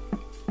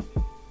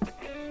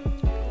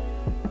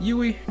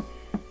 Yui,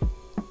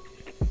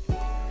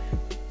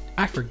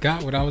 I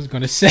forgot what I was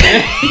gonna say.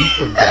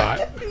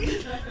 Forgot.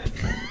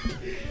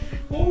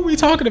 What were we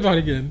talking about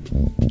again?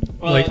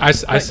 Like I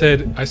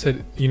said,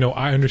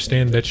 I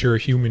understand that you're a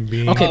human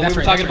being. Okay, we that's were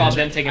right. talking that's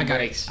about right. them taking I got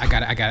breaks. It. I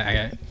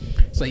got it.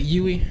 It's like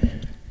Yui.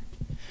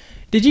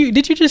 Did you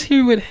just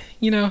hear what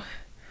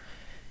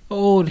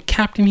old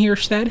Captain here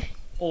said?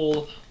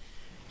 Old.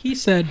 He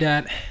said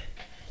that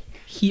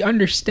he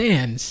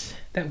understands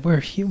that we're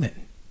human.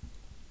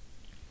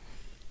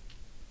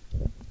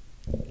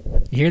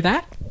 You hear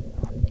that?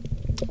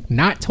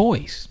 Not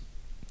toys.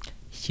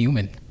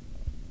 Human.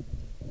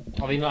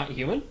 Are they not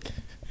human?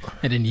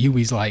 And then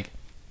Yui's like,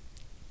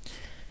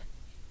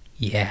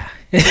 yeah,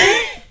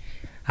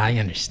 I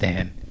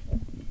understand.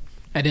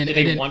 And then, Do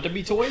they want to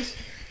be toys?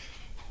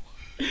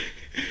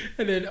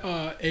 And then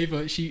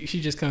Ava, she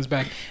just comes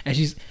back and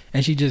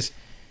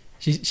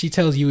she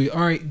tells Yui,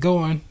 all right, go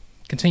on,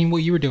 continue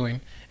what you were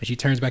doing. And she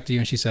turns back to you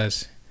and she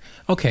says,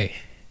 okay,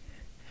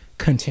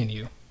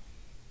 continue.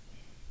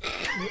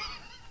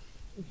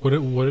 What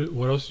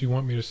else do you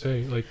want me to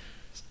say? Like,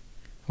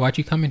 Why'd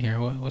you come in here?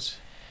 What's?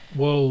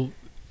 well,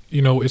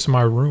 it's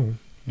my room.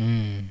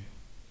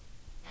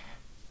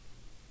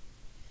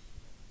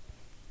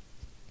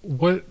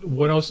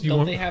 What else do you Don't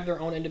want? they have their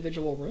own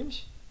individual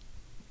rooms?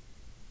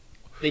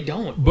 They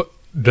don't. But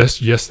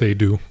yes, they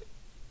do.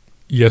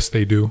 Yes,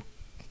 they do.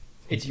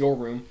 It's your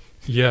room.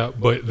 Yeah,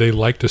 but they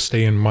like to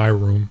stay in my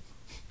room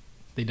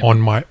They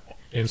never,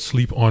 and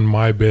sleep on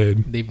my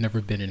bed. they've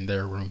never been in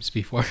their rooms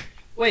before.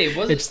 Wait,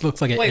 was It it? just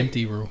looks like an wait.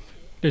 empty room.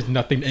 There's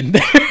nothing in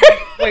there.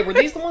 Wait, were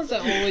these the ones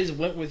that always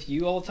went with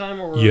you all the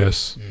time, or?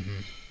 Yes.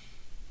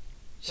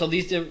 So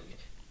these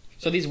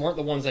weren't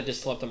the ones that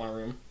just slept in my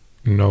room.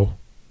 No.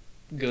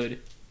 Good.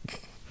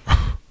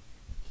 I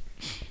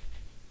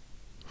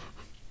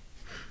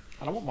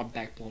don't want my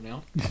back blown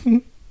out.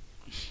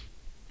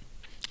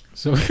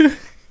 So,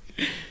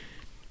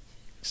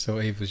 so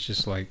Ava's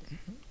just like,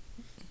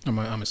 I'm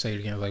gonna say it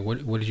again. Like,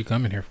 what did you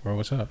come in here for?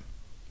 What's up?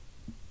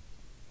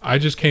 I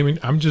just came in.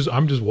 I'm just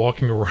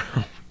walking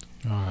around.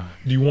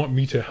 Do you want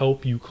me to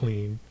help you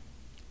clean?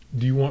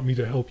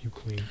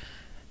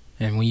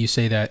 And when you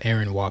say that,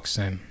 Aaron walks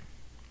in.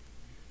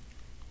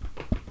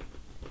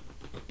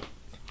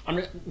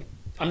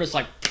 I'm just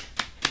like,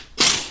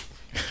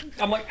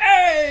 I'm like,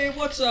 hey,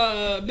 what's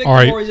Big All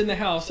right. Boy's in the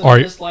house, and All I'm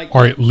right, just like,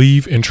 all right,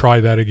 leave and try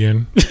that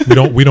again. We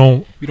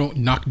don't We don't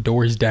knock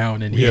doors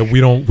down and yeah,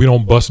 we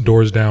don't bust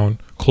doors down.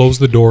 Close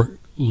the door,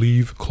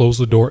 leave, close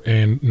the door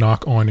and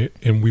knock on it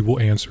and we will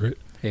answer it.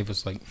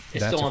 Ava's like,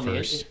 it's that's still a on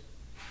first.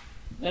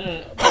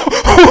 No.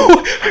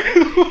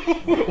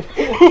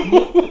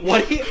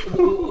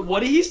 What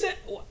did he say?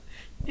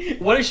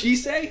 What did she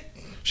say?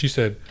 She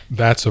said,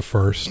 "That's a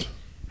first."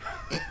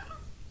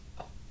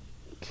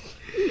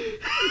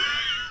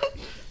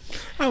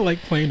 I like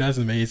playing as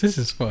a maze. This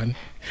is fun.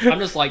 I'm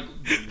just like,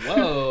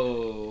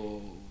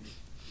 whoa.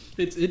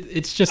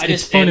 It's just I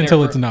it's just fun stand there until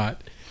for- it's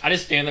not. I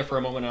just stand there for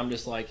a moment and I'm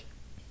just like,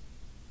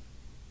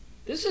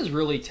 this is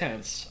really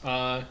tense.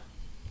 I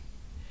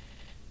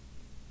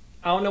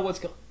don't know what's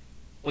going.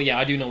 Well, yeah,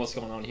 I do know what's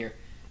going on here.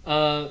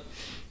 I'm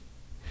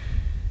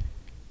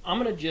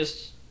gonna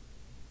just.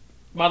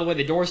 By the way,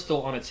 the door's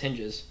still on its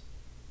hinges.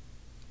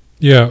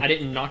 Yeah. I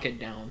didn't knock it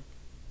down.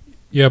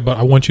 Yeah, but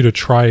I want you to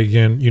try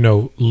again,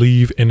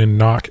 leave and then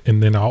knock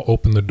and then I'll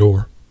open the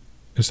door.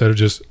 Instead of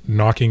just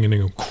knocking and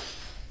then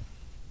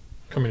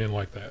coming in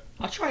like that.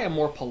 I'll try a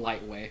more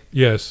polite way.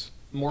 Yes.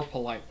 More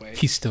polite way.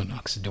 He still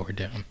knocks the door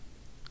down.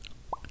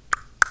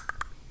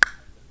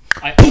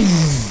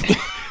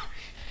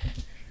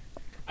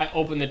 I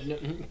open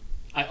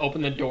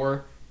the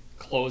door,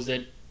 close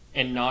it,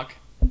 and knock.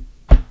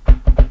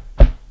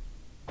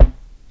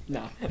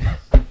 No.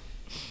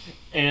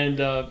 And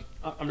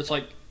I'm just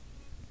like,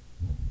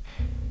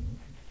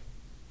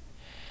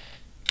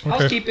 Okay.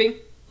 housekeeping.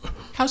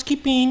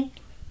 Housekeeping.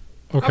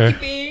 Okay.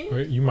 Housekeeping.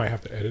 Wait, you might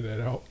have to edit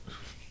that out.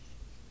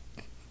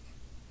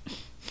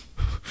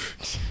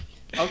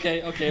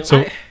 Okay.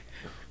 So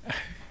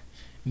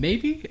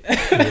Maybe.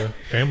 yeah,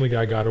 Family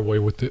Guy got away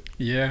with it.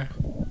 Yeah.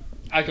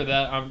 After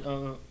that,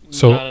 I'm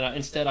So- no.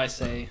 Instead, I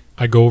say,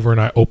 I go over and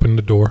I open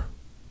the door.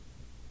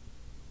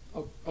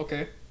 oh,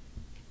 okay.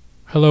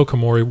 Hello,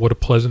 Kamori. What a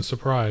pleasant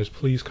surprise.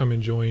 Please come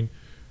and join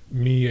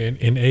me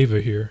and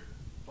Ava here.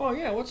 Oh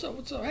yeah, what's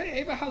up? Hey,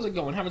 Ava, how's it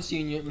going? Haven't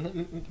seen you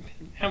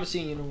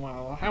in a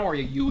while. How are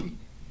you, Yui?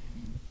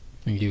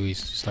 And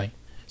Yui's just like,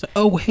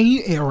 oh,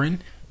 hey,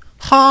 Aaron.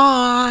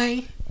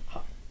 Hi.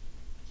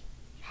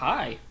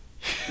 Hi.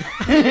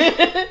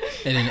 And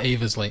then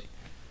Ava's like,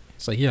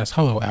 it's like, yes,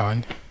 hello,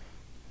 Aaron.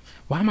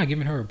 Why am I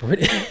giving her a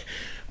Brit?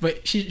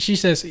 But she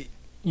says,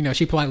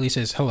 she politely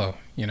says hello,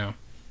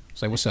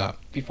 It's like, what's up?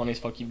 It'd be funny as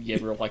fuck if you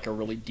gave her like a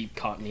really deep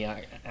Cockney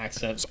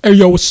accent. Hey,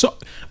 yo, what's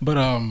up? But,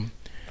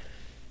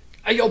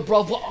 Hey, yo,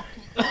 brother.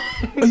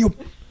 hey, yo.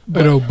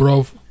 Hello,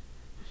 bro.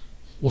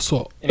 What's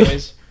up?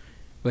 Anyways,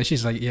 But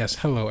she's like, yes,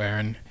 hello,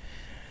 Aaron.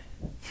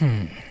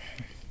 And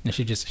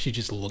she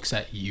just looks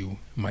at you,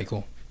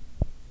 Michael.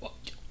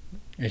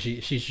 And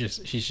she's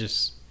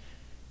just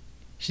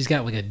she's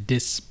got like a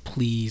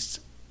displeased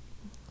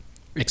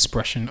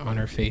expression on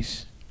her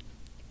face.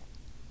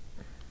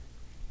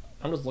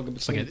 I'm just looking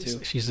It's like between the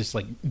two. she's just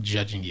like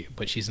judging you,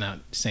 but she's not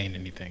saying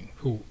anything.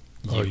 Who?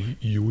 You.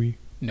 Yui.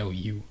 No,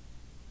 you.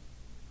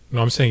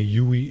 No, I'm saying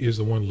Yui is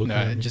the one looking No,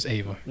 at me. just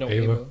Ava. No,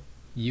 Ava. Ava.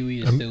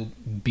 Yui is still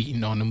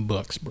beating on them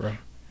bucks, bro.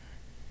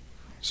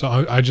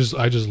 So I just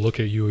look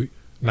at Yui,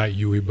 not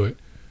Yui, but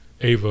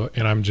Ava,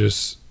 and I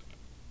just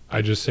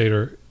say to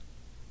her,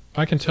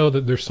 I can tell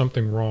that there's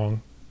something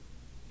wrong.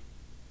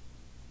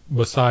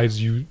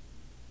 Besides you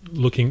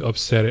looking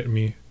upset at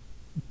me,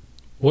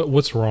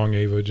 what's wrong,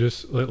 Ava?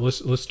 Just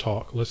let's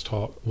talk. Let's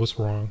talk. What's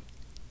wrong?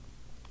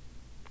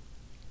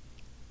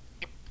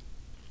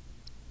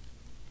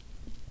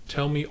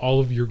 Tell me all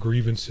of your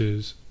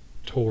grievances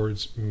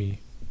towards me.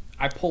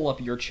 I pull up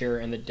your chair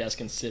and the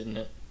desk and sit in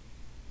it.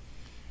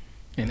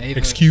 And Ava,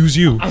 Excuse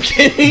you. I'm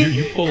kidding.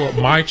 You pull up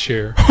my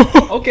chair.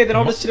 Okay, then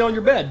I'll just sit on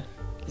your bed.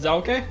 Is that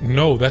okay?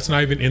 No, that's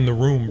not even in the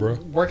room, bro.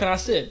 Where can I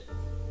sit?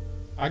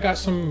 I got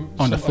some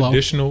the floor.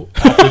 additional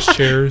office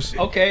chairs.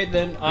 Okay,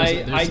 then I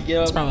it's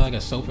give. probably like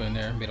a sofa in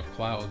there made of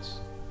clouds.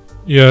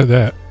 Yeah,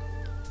 that.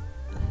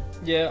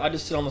 Yeah, I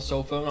just sit on the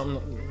sofa.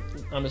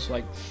 I'm just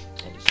like,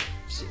 I'll just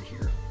sit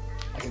here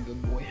like a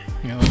good boy.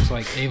 You know, it's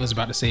like Ava's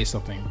about to say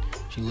something.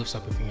 She lifts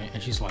up her finger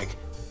and she's like,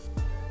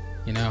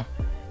 you know,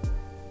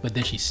 but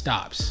then she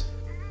stops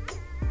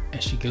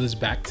and she goes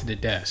back to the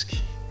desk,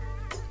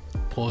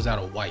 pulls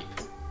out a wipe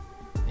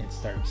and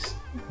starts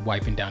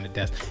wiping down the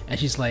desk. And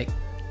she's like,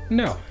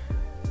 no.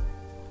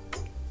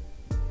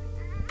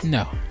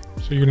 So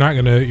you're not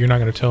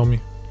gonna tell me?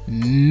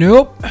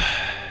 Nope.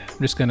 I'm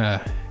just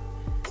gonna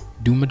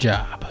do my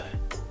job.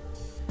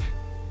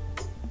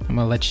 I'm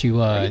gonna let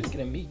you Are you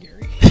looking at me, Gary?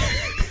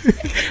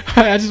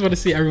 I just want to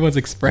see everyone's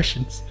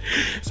expressions.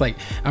 It's like,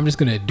 I'm just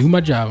gonna do my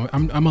job.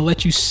 I'm gonna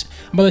let you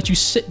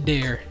sit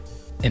there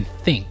and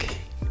think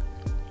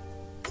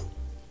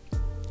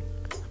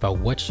about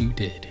what you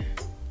did.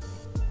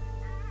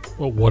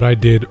 Well, what I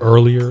did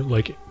earlier,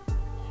 like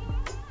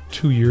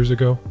 2 years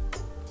ago.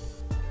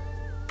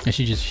 And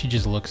she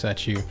just looks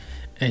at you,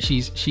 and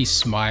she's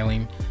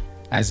smiling,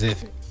 as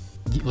if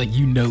like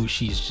you know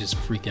she's just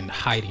freaking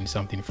hiding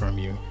something from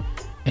you,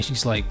 and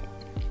she's like,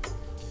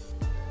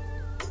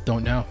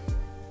 don't know,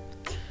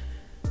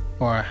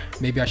 or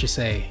maybe I should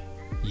say,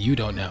 you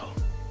don't know,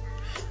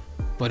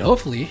 but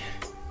hopefully.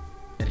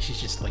 And she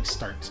just like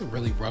starts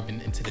really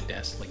rubbing into the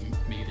desk, like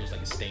maybe there's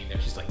like a stain there.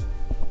 She's like,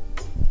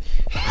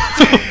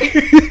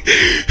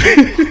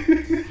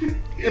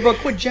 Yeah, bro,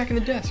 quit jacking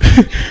the desk.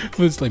 but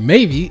it's like,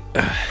 maybe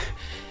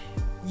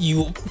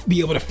you'll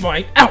be able to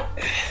find out,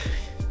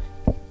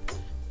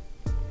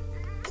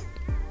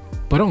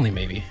 but only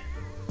maybe.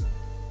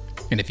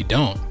 And if you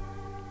don't,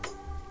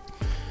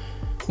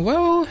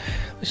 well,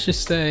 let's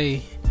just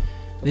say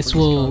this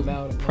will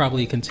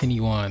probably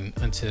continue on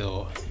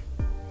until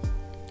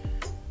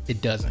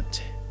it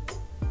doesn't.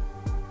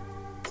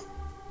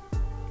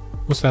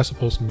 What's that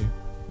supposed to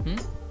mean?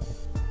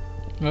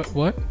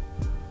 What?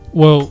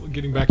 Well,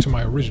 getting back to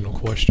my original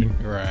question.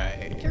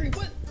 Right. Gary,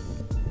 what?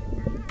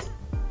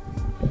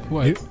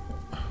 What?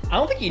 I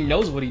don't think he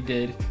knows what he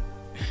did.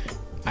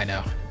 I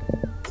know.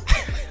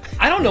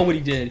 I don't know what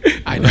he did.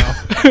 I know.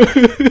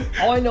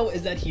 All I know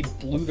is that he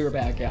blew their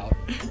back out.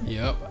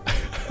 Yep.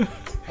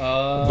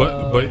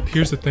 But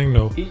here's the thing,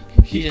 though.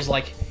 He's just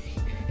like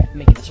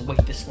making us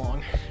wait this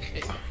long,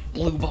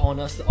 blue balling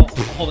us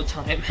all the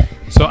time.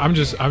 So I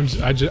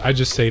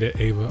just say to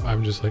Ava,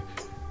 I'm just like,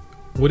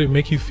 would it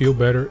make you feel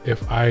better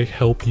if I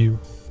help you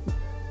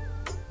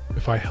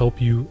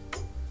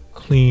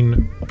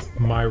clean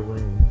my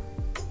room?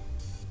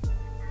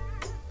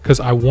 Because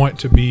I want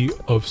to be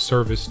of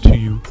service to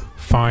you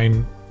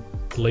fine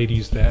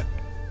ladies that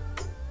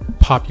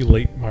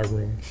populate my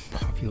room.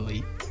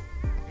 Populate.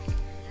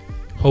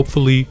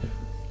 Hopefully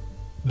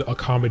the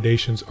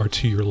accommodations are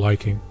to your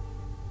liking.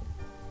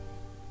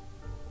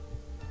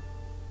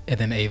 And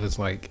then Ava's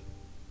like,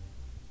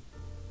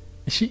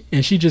 she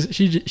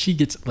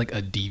gets like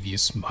a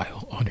devious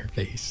smile on her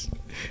face,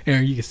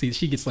 and you can see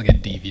she gets like a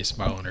devious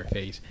smile on her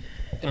face.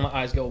 And my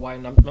eyes go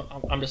wide, and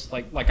I'm just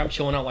like I'm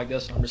chilling out like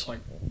this. And I'm just like,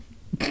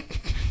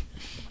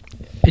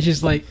 It's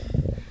just like,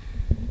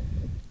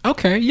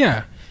 okay,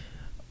 yeah,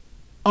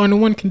 on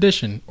one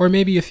condition, or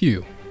maybe a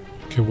few.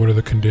 Okay, what are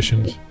the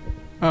conditions?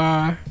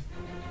 And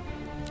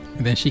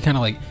then she kind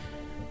of like,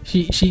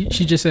 she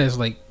just says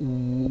like,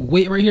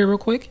 wait right here real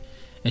quick,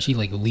 and she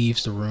like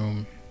leaves the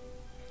room,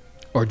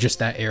 or just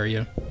that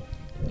area,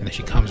 and then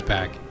she comes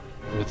back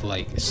with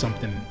like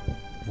something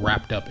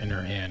wrapped up in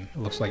her hand. It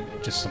looks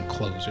like just some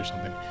clothes or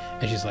something,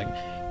 and she's like,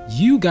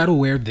 you gotta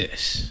wear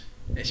this,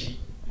 and she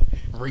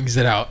brings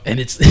it out, and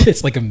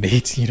it's like a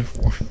maid's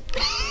uniform.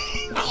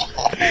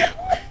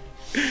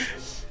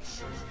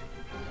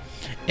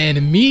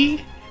 And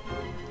me,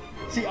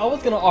 see, I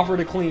was gonna offer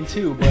to clean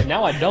too, but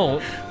now I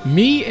don't.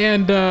 Me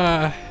and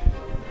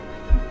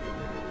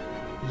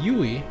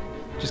Yui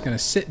just gonna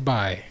sit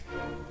by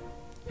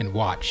and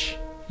watch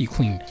you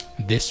clean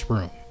this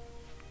room.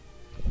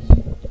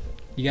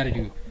 You gotta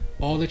do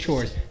all the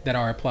chores that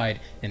are applied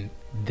in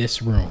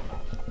this room.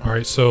 All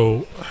right,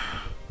 so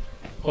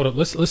hold up.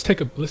 Let's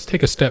take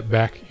a step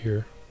back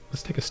here.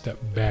 Let's take a step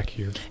back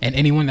here. And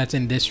anyone that's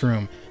in this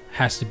room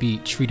has to be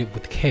treated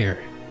with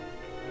care.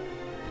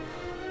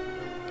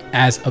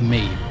 As a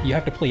maid, you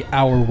have to play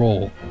our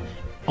role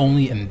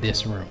only in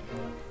this room.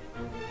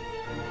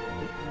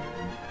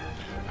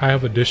 I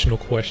have additional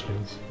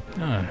questions.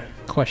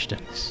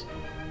 Questions.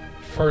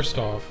 First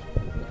off,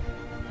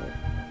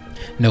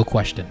 no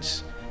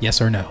questions.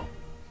 Yes or no?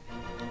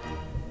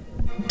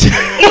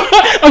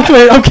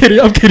 I'm kidding.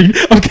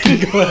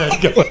 Go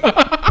ahead.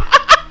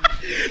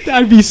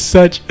 That'd be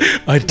such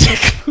a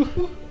dick.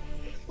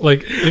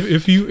 like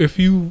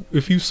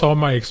if you saw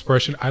my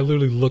expression, I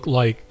literally look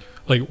like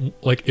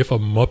if a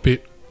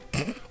Muppet,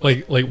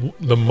 like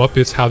the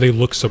Muppets, how they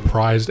look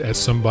surprised at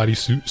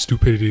somebody's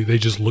stupidity. They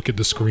just look at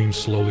the screen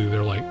slowly.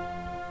 They're like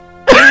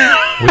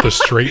with a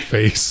straight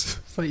face.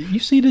 It's like, you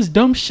see this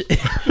dumb shit.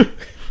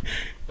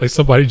 Like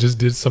somebody just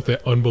did something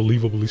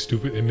unbelievably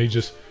stupid and they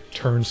just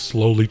turn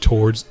slowly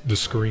towards the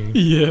screen.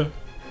 Yeah.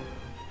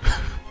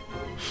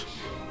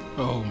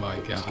 Oh my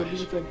gosh.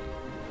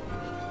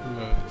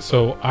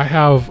 So I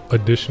have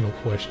additional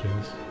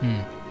questions.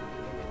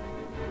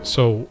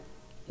 So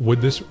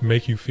would this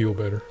make you feel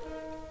better?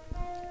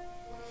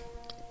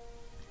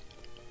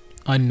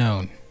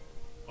 Unknown.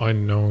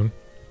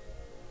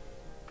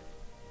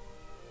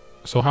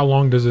 So how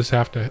long does this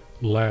have to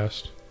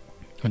last?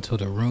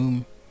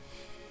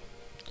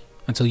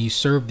 Until you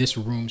serve this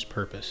room's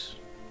purpose.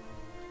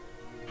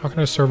 How can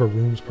I serve a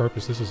room's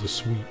purpose? This is a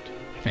suite.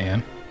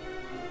 Man.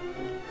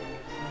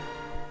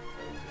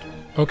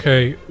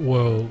 Okay,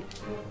 well,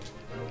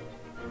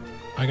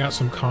 I got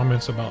some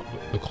comments about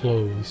the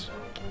clothes.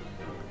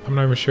 I'm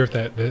not even sure if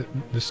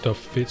this stuff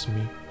fits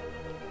me.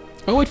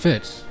 Oh, it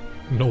fits.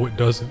 No, it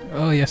doesn't.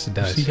 Oh, yes, it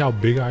does. You see how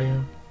big I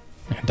am?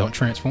 Don't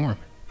transform.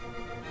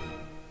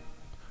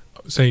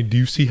 I'm saying, do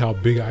you see how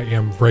big I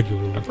am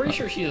regularly? I'm pretty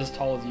sure she's as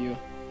tall as you.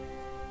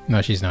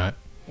 No, she's not.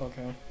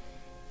 Okay.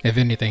 If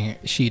anything,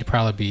 she'd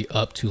probably be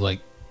up to like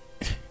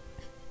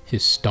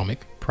his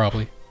stomach,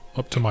 probably.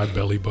 Up to my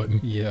belly button.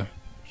 Yeah.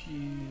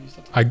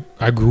 Jeez,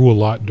 I grew a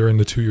lot during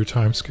the 2-year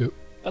time skip.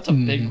 That's a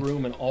big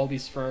room, and all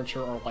these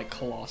furniture are like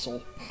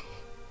colossal.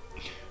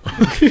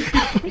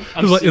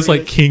 It's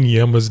like King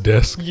Yema's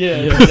desk. Yeah,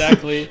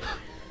 exactly.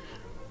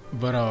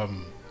 But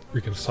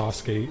Freaking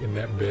Sasuke in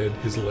that bed,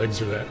 his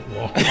legs are that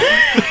long.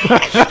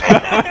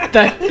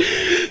 that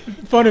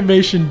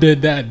Funimation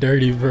did that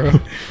dirty, bro.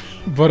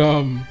 But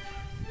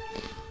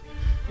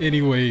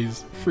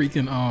anyways,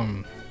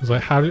 freaking It's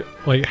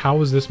like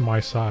how is this my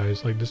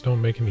size? Like this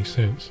don't make any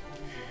sense.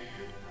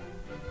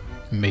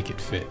 Make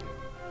it fit.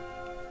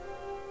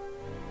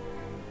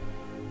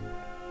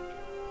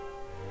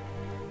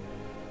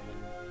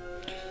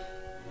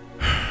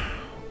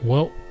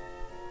 Well,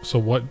 so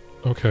what?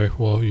 Okay,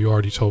 well, you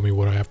already told me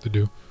what I have to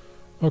do.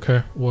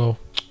 Okay, well,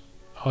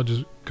 I'll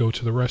just go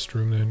to the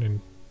restroom then, and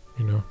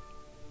you know.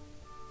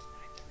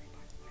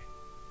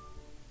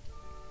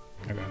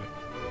 I got it.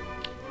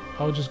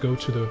 I'll just go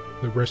to the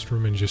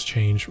restroom and just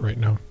change right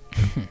now.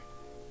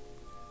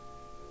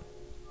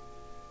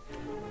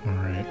 All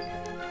right.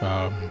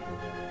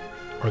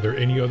 Are there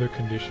any other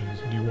conditions?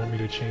 Do you want me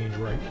to change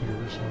right here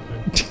or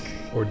something?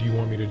 Or do you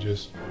want me to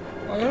just...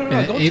 Oh, no,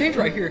 don't change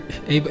right here.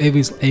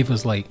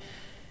 Ava's like,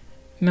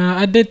 nah,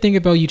 I did think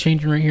about you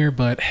changing right here,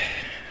 but...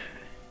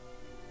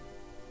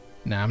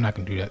 Nah, I'm not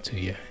going to do that to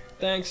you.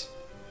 Thanks.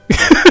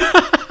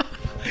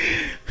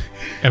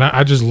 And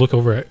I just look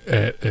over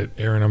at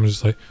Aaron. I'm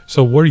just like,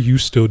 so what are you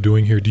still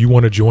doing here? Do you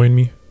want to join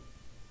me?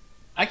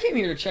 I came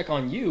here to check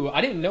on you. I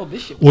didn't know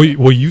this shit. Well,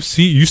 you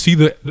see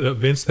the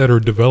events that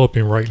are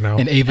developing right now.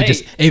 And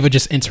Ava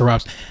just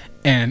interrupts,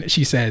 and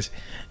she says,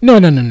 No.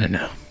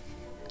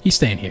 He's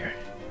staying here.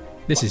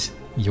 This is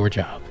your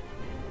job.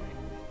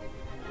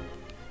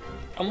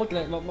 I'm looking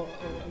at my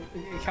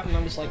Captain.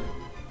 I'm just like.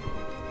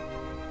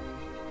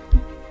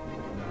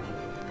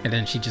 And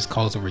then she just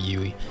calls over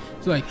Yui.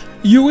 She's like,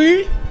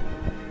 Yui.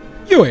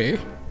 All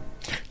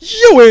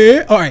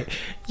right,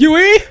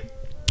 Yui,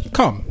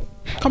 come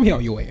here,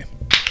 Yui.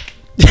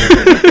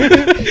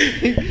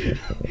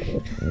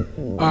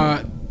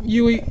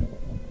 Yui,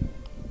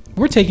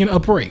 we're taking a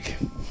break.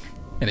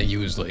 And then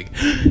Yui's like,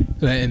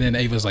 and then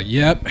Ava's like,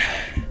 yep,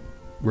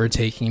 we're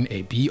taking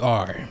a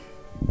BAK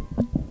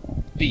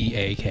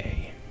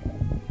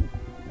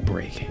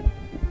break.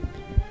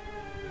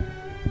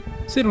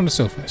 Sit on the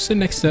sofa. Sit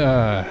next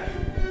to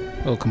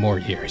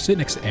Komori here. Sit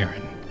next to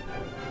Aaron.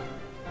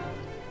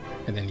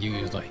 And then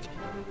Yui's like,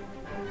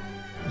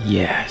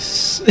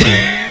 yes.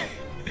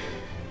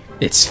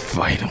 It's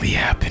finally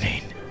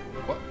happening.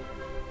 What?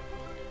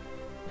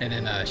 And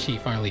then she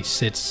finally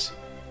sits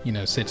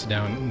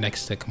down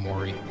next to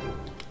Komori.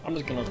 I'm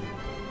just gonna.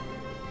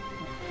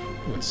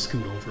 Would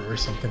scoot over or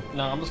something.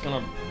 No, I'm just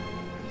gonna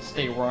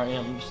stay where I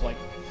am. Just like.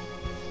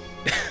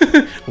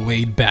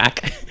 Laid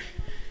back.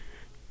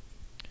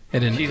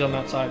 And then she's on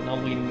that side, and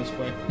I'm leaning this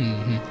way.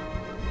 Mm-hmm.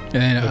 And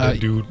then that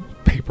dude,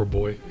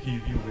 Paperboy. He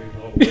laid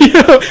all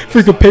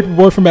freaking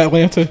Paperboy from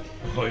Atlanta.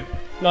 What?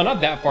 No,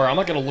 not that far. I'm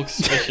not gonna look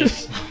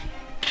suspicious.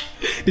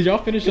 Did y'all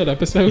finish that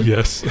episode?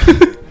 Yes.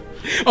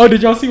 Oh,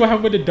 did y'all see what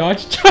happened with the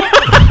Dodge truck?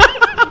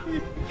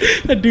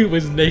 That dude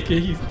was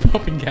naked. He's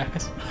pumping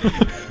gas.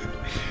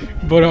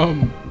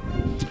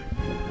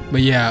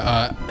 But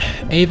yeah,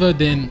 Ava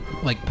then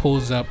like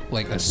pulls up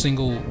like one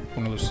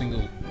of those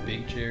single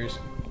big chairs,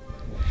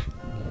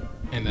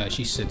 and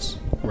she sits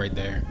right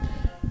there,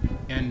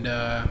 and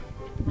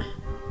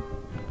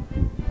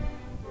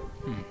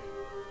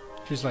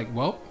she's like,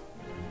 "Well,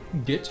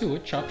 get to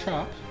it, chop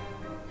chop."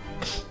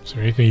 Is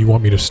there anything you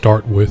want me to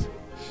start with?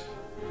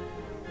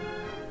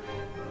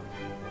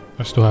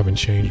 I still haven't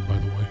changed, by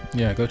the way.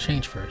 Yeah, go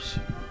change first.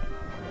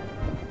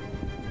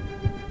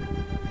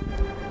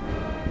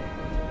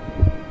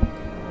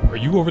 Are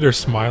you over there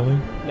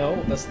smiling?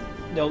 No, this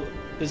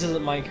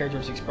isn't my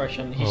character's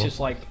expression. He's just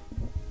like.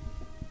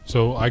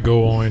 So I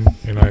go on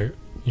and I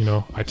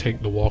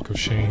take the walk of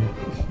shame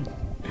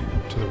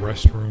to the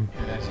restroom.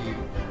 And as you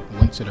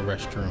went to the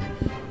restroom,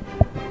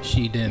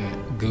 she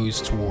then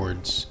goes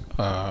towards,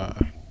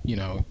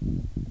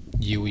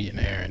 Yui and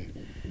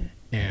Aaron,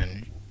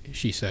 and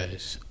she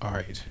says, "All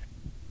right,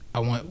 I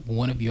want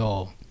one of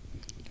y'all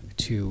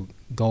to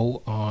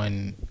go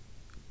on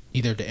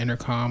either the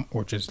intercom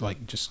or just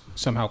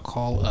somehow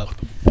call up."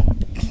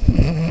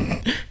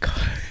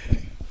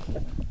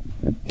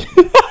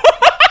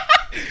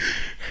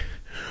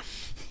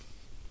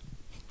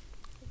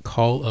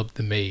 Call up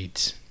the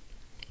maids,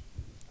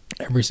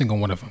 every single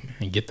one of them,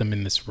 and get them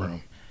in this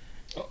room.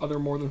 Are there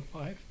more than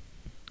 5?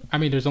 I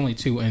mean, there's only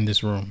 2 in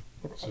this room.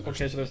 So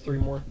there's 3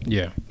 more.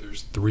 Yeah.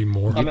 There's 3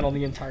 more. I meant on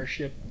the entire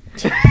ship.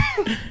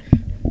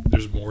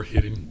 There's more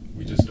hidden.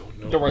 We just don't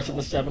know. The rest of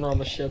the 7 are on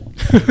the ship.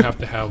 You have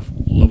to have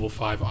level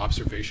 5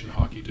 observation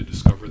hockey to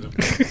discover them.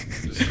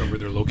 Discover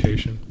their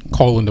location.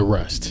 Calling the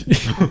rest.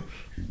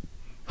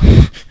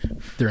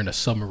 They're in a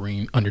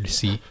submarine under the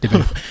sea.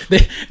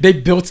 They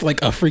built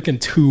like a freaking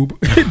tube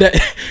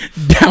that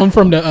down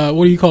from the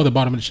what do you call the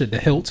bottom of the ship? The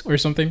hilt or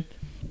something.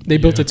 They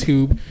built a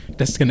tube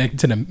that's connected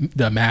to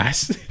the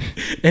mast,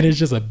 and it's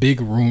just a big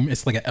room.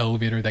 It's like an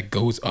elevator that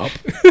goes up.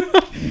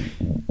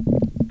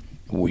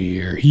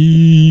 We're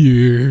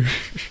here,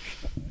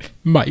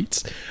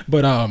 mites.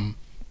 But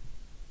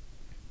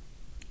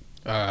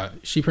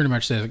she pretty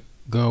much says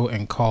go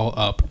and call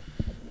up,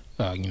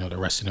 the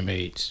rest of the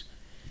maids.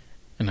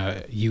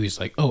 And Yui's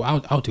like, "Oh,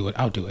 I'll do it."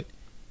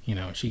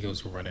 She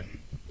goes running.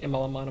 In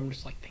my mind, I'm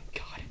just like, thank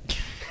God.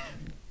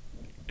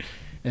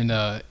 And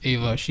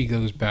Ava, she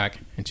goes back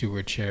into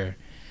her chair,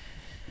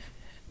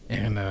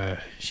 and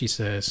she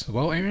says,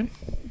 "Well, Aaron,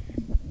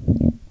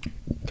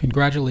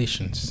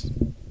 congratulations.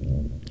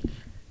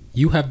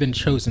 You have been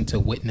chosen to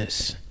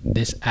witness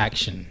this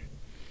action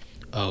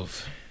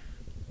of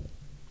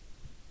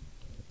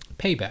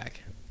payback."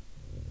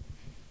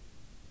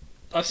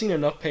 I've seen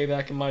enough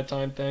payback in my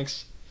time,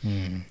 thanks.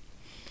 I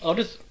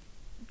was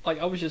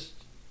just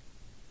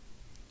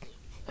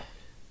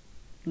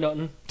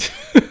nothing.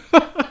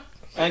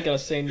 I ain't gonna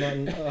say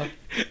nothing.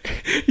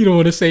 You don't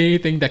want to say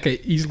anything that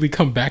could easily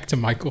come back to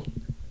Michael.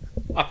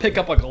 I pick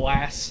up a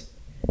glass.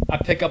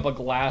 Off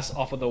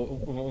of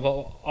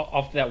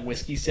that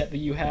whiskey set that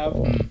you have,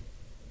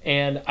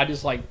 and I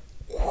just like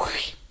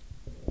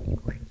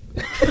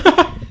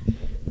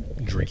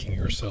drinking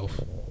yourself.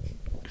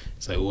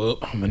 It's like, well,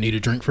 I'm gonna need a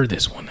drink for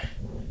this one.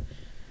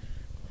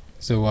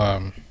 So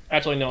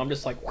actually no, I'm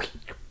just like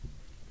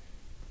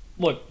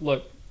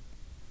look.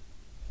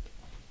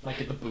 I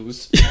get the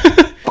booze.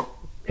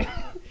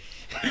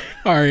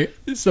 All right,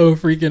 so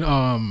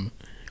freaking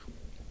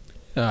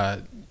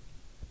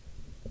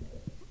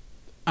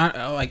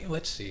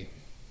let's see.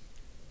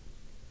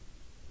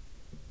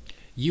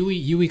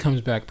 Yui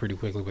comes back pretty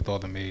quickly with all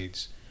the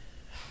maids,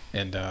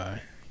 and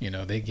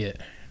they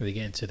get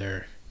into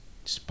their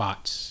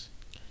spots.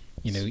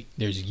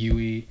 There's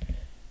Yui.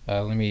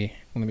 Let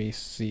me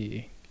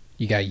see.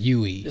 You got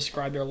Yui.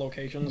 Describe their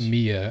locations.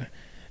 Mia.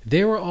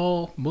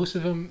 Most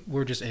of them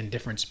were just in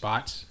different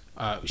spots.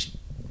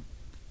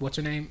 What's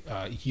her name?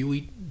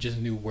 Yui just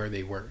knew where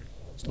they were,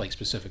 like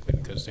specifically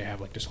because they have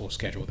like this whole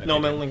schedule. No, I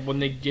mean like when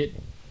they get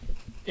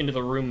into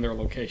the room, their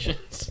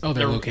locations. Oh,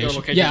 their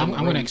locations. Yeah, I'm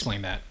going to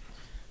explain that.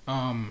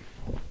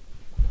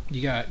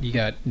 You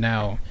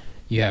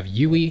have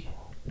Yui,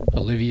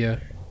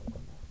 Olivia,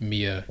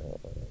 Mia,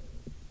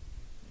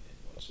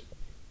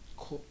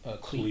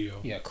 Cleo.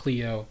 Yeah,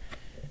 Cleo,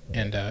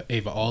 and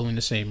Ava, all in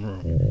the same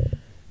room.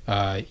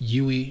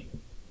 Yui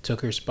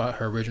took her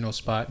original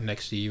spot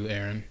next to you,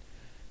 Aaron.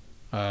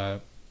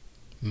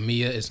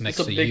 Mia is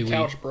next to Yui. It's a big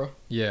couch, bro.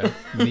 Yeah,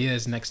 Mia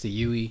is next to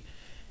Yui,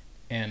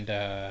 and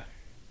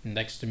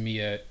next to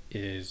Mia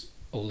is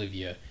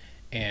Olivia,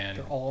 and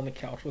they're all on the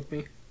couch with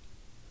me.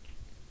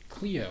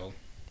 Cleo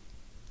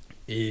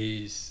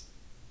is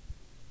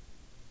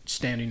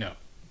standing up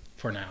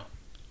for now.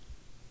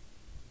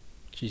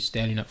 She's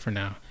standing up for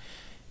now.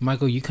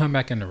 Michael, you come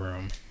back in the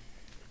room,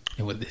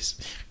 and with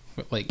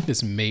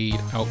this maid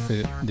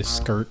outfit, this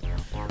skirt,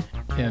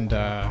 and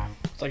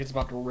it's like it's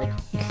about to rip.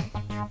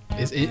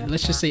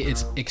 Let's just say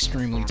it's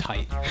extremely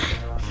tight.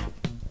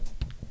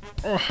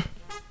 Oh,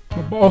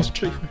 my balls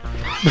chafing.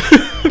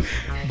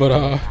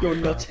 But Your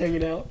nuts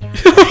hanging out.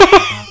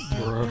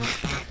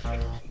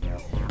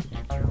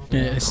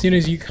 yeah, as soon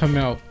as you come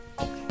out,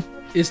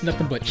 it's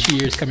nothing but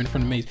cheers coming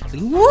from the maze. It's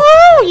like, woo,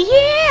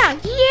 yeah,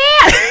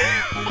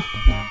 yeah.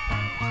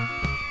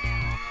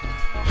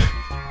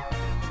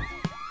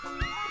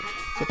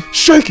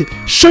 Shake it,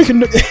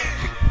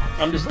 nigga.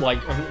 I'm just like.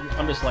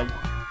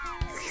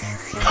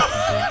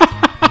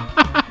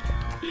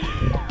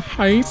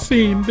 I ain't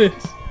seen this.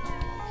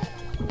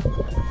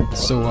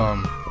 So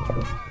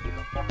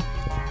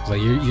it's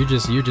like you're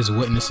just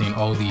witnessing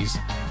all these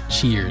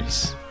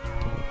cheers.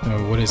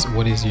 What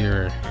is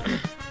your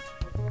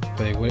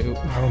like? What,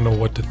 I don't know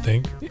what to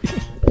think.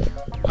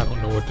 I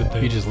don't know what to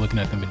think. you're just looking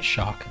at them in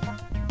shock.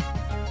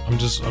 I'm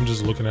just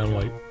looking at him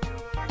like,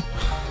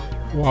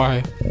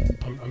 Why?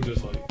 I'm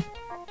just like,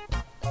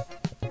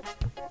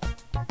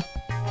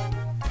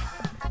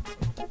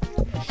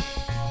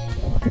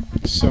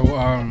 So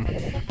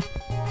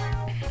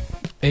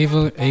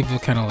Ava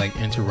kind of like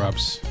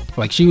interrupts.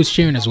 Like she was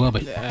cheering as well,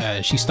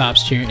 but she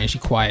stops cheering and she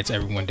quiets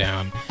everyone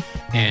down,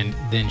 and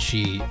then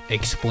she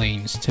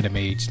explains to the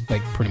maids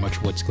like pretty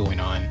much what's going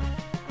on.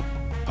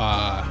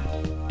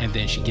 And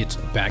then she gets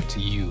back to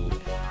you,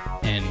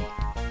 and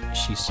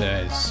she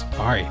says,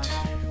 "All right.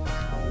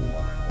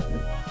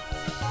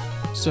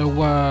 So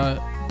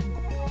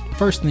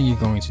first thing you're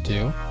going to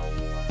do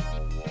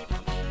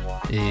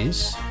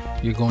is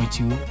you're going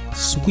to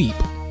sweep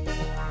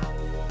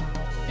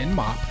and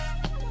mop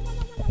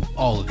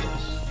all of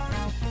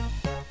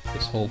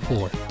this whole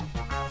floor.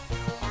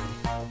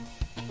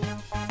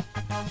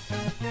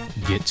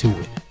 Get to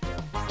it."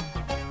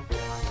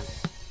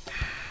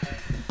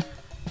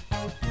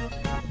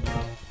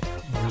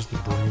 where's the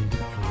broom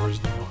and where's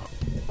the mop?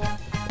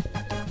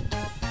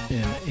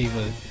 And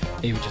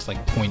Ava just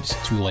like points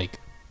to like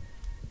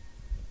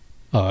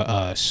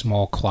a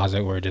small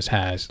closet where it just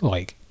has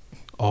like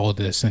all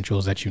the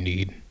essentials that you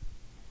need.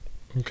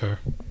 Okay.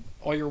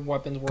 All your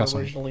weapons were Got some.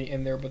 originally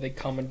in there, but they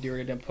commandeered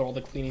it and put all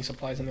the cleaning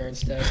supplies in there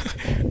instead.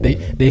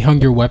 They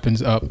hung your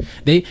weapons up.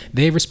 They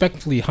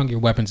respectfully hung your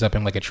weapons up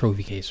in like a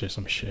trophy case or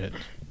some shit.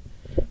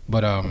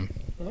 But Well,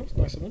 that was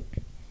nice of them.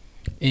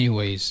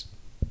 anyways,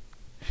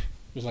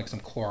 there's like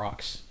some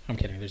Clorox. I'm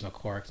kidding. There's no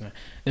Clorox in there.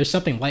 There's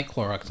something like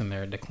Clorox in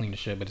there to clean the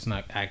shit, but it's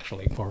not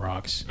actually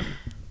Clorox.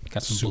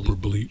 Got some Super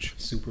bleach.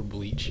 super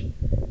bleach.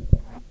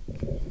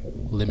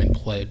 Lemon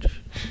pledge.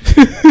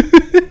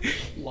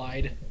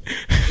 Lied.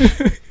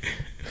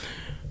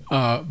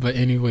 But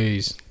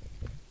anyways,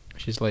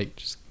 she's like,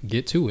 just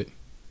get to it.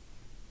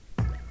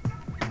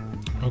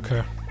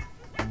 Okay.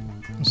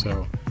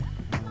 So,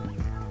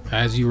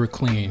 as you were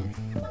cleaning,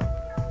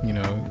 you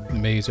know, the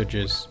maids are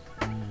just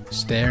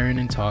staring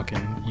and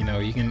talking. You know,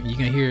 you can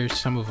hear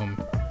some of them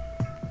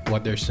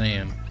what they're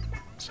saying.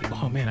 It's like,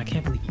 oh man, I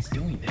can't believe he's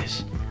doing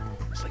this.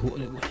 It's like,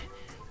 what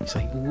it's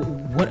like,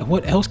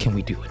 what else can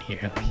we do in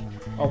here? Like,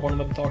 Are one of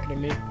them talking to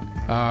me?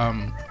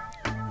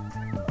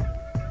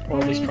 Or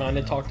at least trying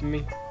to talk to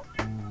me?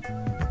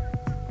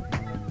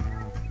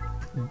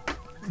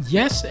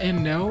 yes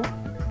and no.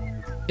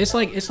 It's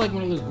like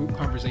one of those group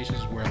conversations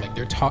where like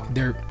they're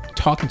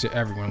talking to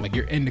everyone. Like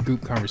you're in the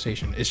group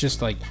conversation. It's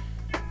just like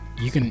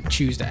you can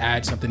choose to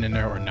add something in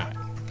there or not.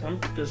 I'm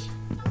just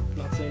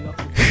not saying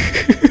nothing.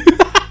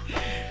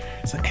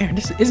 It's like, Aaron,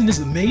 isn't this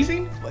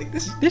amazing? Like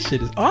this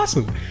shit is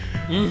awesome.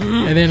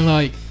 Mm-hmm. And then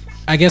like,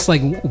 I guess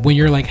like when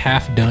you're like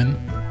half done,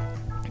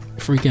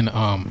 freaking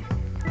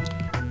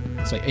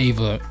it's like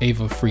Ava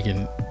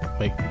freaking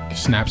like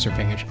snaps her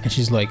fingers and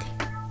she's like,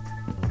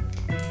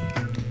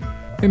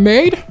 "Hey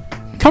maid,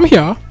 come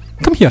here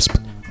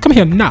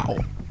now."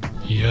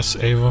 Yes,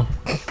 Ava.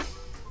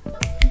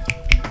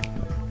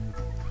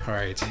 All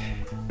right.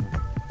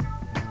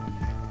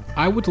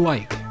 I would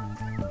like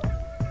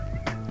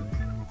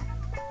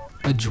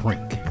a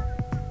drink.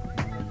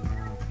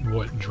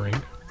 What drink?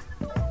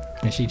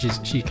 And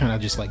she kind of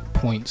just like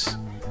points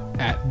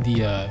at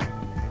the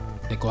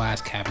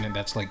glass cabinet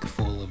that's like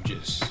full of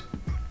just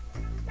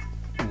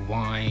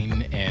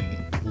wine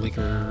and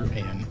liquor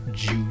and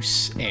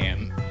juice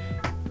and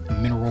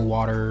mineral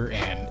water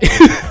and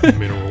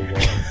Mineral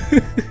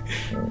water.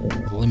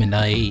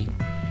 lemonade.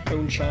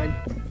 Moonshine.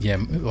 Yeah,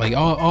 like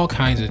all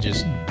kinds of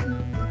just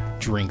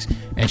drinks.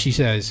 And she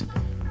says,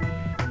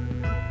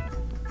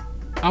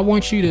 "I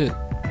want you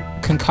to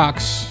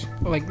concoct,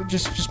 like,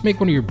 just make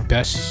one of your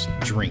best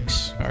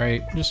drinks, all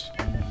right? Just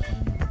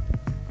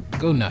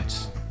go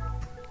nuts."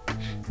 I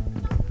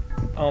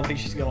don't think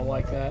she's gonna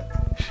like that.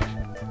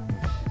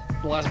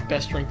 The last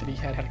best drink that he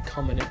had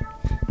cum in it.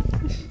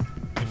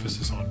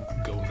 Emphasis on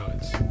go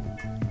nuts.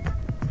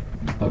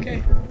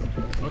 Okay.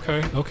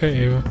 Okay,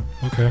 Ava.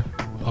 Okay.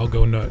 I'll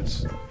go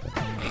nuts.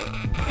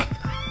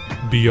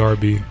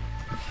 BRB.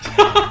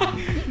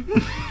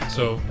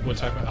 So, what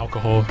type of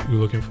alcohol you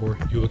looking for?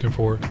 You looking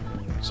for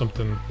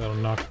something that'll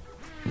knock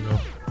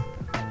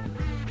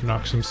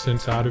some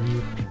sense out of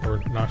you,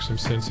 or knock some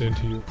sense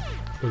into you?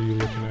 What are you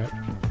looking at?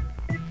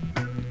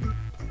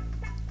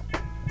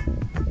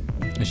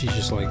 And she's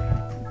just like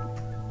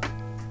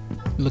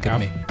Look at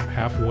me.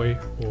 Halfway,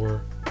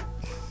 or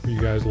are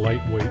you guys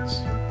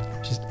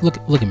lightweights? Just look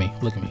at me.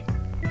 Look at me.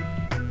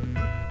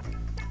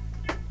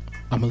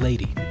 I'm a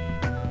lady.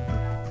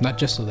 Not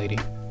just a lady.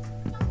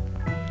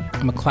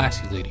 I'm a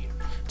classy lady.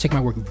 I take my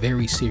work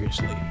very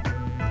seriously.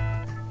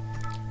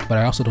 But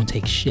I also don't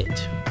take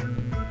shit.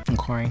 I'm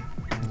crying.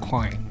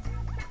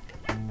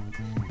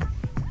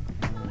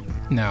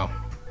 Now,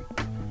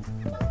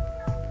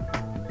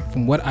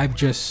 from what I've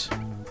just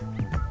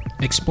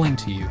explained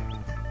to you,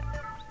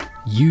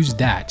 use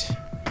that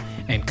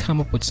and come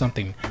up with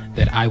something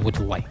that I would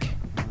like.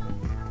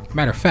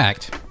 Matter of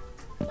fact,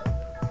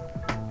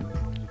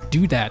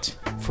 do that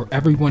for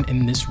everyone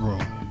in this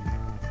room,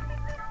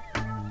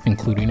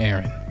 including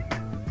Aaron.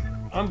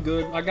 I'm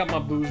good. I got my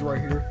booze right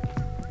here.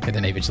 And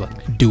then David's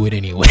like, do it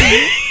anyway.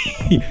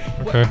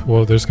 Okay,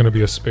 well, there's going to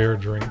be a spare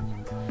drink.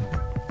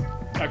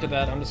 After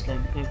that,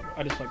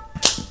 I just like...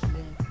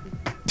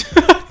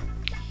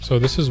 So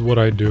this is what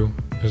I do.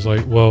 Is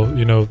like, well,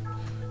 you know,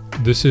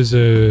 this is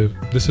a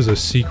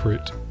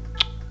secret.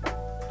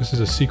 This is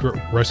a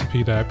secret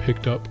recipe that I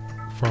picked up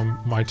from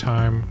my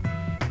time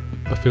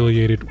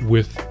affiliated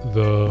with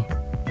the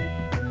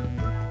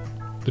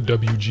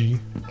WG.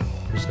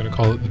 I'm just gonna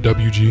call it the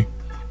WG.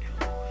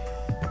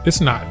 It's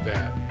not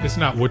that. It's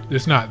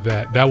not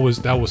that. That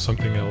was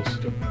something else.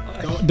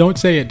 Don't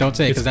say it. Don't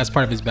say it, because that's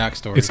part of his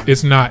backstory.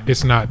 It's not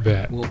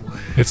that. Well,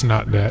 It's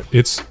not that.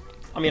 It's.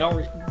 I mean,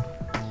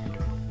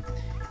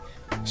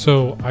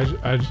 So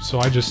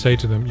I just say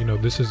to them, you know,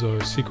 this is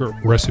a secret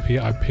recipe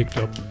I picked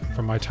up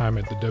from my time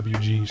at the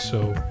WG.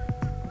 So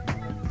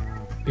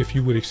if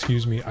you would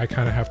excuse me, I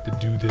kind of have to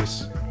do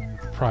this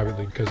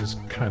privately because it's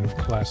kind of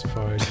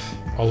classified.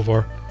 All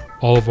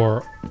of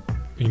our,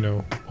 you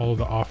know, all of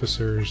the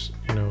officers,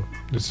 you know,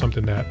 it's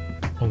something that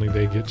only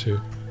they get to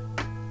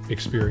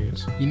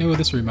experience. you know what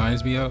this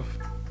reminds me of?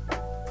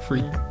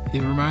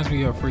 It reminds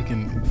me of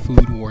freaking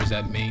Food Wars,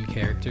 that main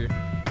character.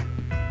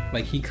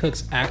 Like, he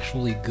cooks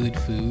actually good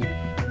food,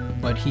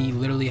 but he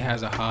literally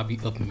has a hobby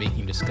of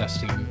making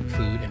disgusting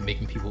food and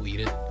making people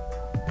eat it.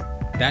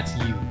 That's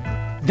you.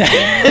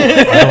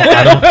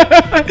 I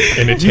don't,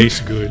 and it tastes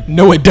good.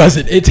 No, it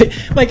doesn't.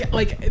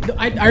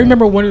 I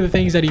remember one of the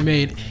things that he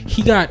made.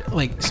 He got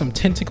like some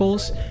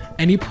tentacles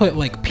and he put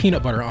like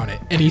peanut butter on it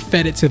and he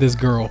fed it to this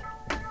girl.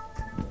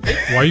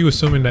 Why are you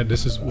assuming that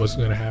this is what's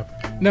gonna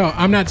happen? No,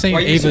 I'm not saying Why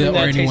are you Ava assuming or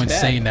that it tastes anyone bad?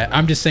 saying that.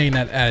 I'm just saying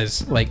that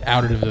as like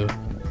out of the,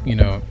 you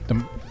know,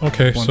 the.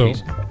 Okay, One so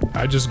Piece.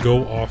 I just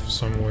go off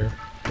somewhere,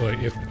 like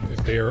if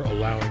they are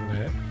allowing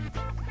that.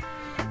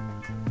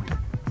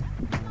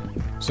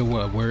 So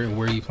what? Where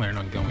are you planning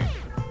on going?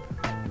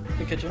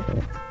 the kitchen.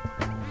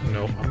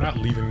 No, I'm not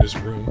leaving this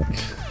room.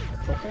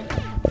 Okay.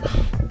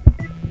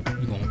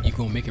 You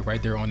gonna make it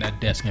right there on that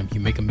desk, and if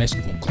you make a mess,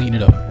 you gonna clean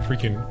it up.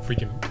 Freaking.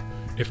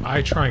 If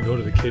I try and go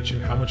to the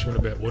kitchen, how much you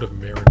want to bet? What if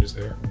Marin is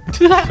there?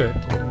 Say,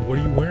 what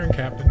are you wearing,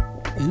 Captain?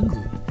 Ooh,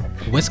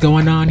 what's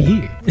going on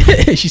here?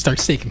 She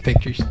starts taking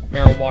pictures.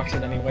 Meryl walks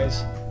in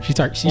anyways. She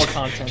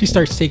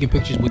starts taking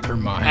pictures with her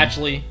mind.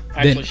 Actually,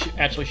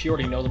 she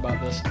already knows about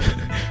this.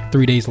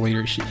 3 days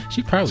later, she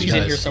probably She's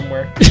does. in here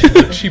somewhere.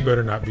 She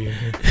better not be in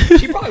here.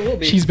 She probably will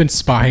be. She's been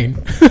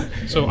spying.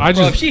 So I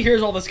Bro, if just she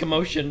hears all this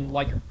commotion,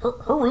 like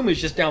her room is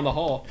just down the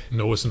hall.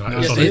 no, it's not. No,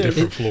 It's yes, on a it is.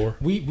 different floor.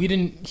 We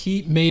didn't.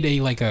 He made a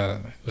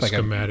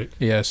Schematic.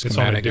 Yeah, It's on a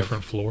schematic of-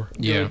 different floor.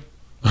 Yeah.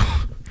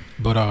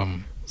 But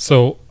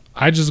So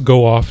I just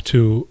go off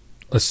to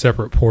a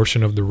separate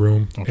portion of the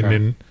room, Okay. and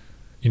then,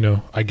 you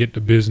know, I get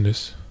to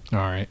business. all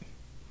right.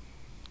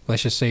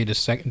 Let's just say the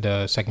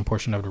second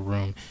portion of the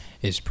room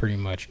is pretty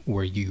much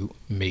where you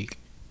make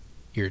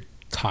your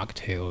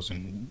cocktails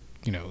and,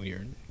 you know,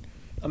 your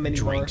A mini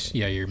drinks. bar.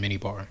 Yeah, your mini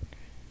bar.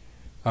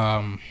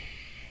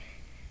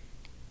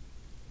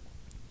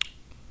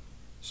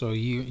 So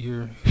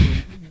you're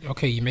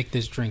okay. You make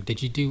this drink.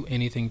 Did you do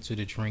anything to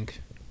the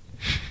drink?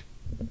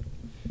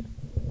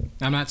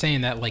 I'm not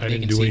saying that like I they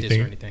didn't can do see this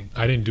or anything.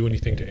 I didn't do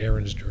anything to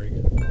Aaron's drink.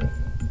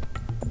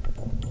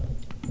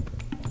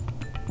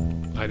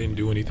 I didn't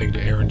do anything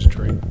to Aaron's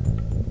drink.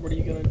 What are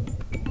you gonna?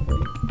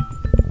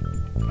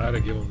 I had to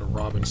give him the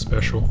Robin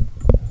special,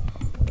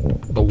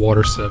 the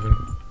Water 7.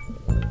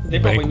 They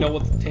probably Banquet. know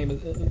what the tame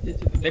is.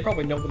 They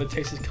probably know what the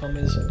taste of cum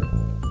is.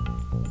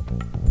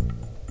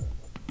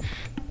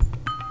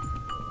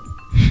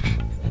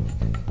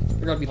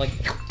 They're gonna be like,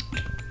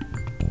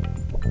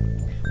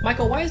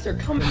 Michael, why is there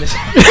cum in this?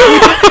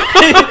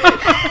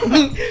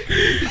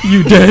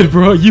 You dead,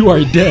 bro. You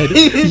are dead.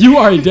 You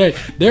are dead.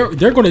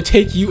 They're gonna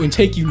take you and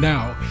take you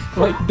now.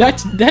 Like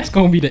that's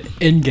gonna be the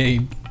end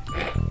game.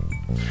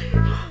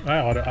 I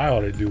ought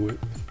to do it.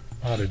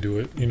 I ought to do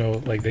it. You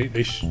know, like they You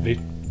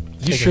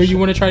taking sure you sh-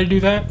 want to try to do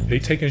that? They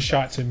taking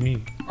shots at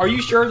me. Are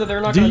you sure that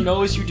they're not Do gonna you-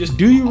 notice you just?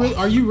 Do you?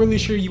 Are you really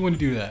sure you want to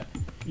do that?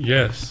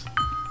 Yes.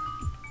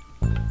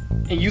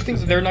 And you think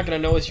that they're not gonna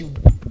notice you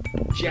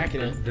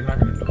jacking it They're not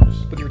gonna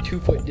notice. with your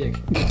 2-foot dick?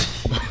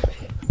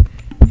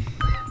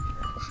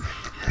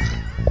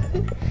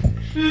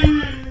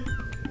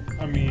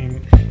 I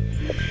mean,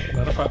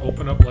 not if I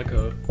open up like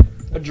a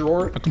A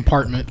drawer? A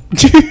compartment.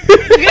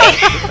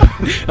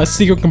 A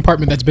secret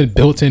compartment that's been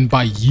built in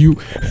by you.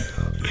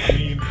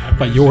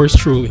 By yours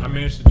truly. I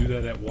managed to do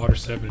that at Water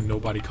 7 and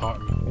nobody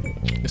caught me.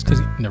 It's because...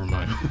 Never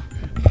mind.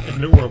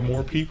 And there were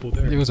more people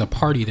there. There was a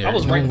party there. I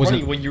was right in front of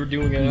you when you were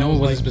doing it. No one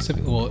wasn't like,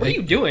 specific. Well, what are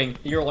you doing?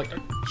 You're like,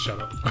 Shut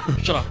up.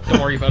 shut up. Don't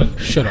worry about it.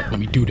 Shut up. Let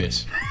me do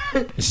this.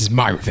 This is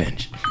my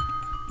revenge.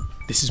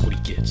 This is what he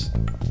gets.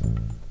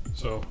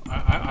 So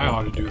I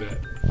ought to do that.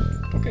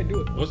 Okay, do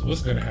it.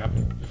 What's gonna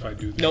happen if I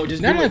do this? No,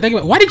 just Now do that I it. think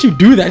about, why did you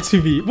do that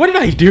to me? What did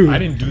I do? I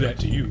didn't do that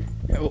to you.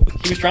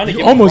 He was trying to You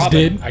give almost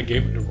Robin. did. I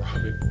gave it to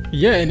Robin.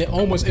 Yeah, and it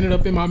almost ended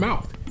up in my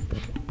mouth.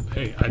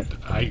 Hey,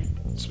 I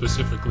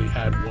specifically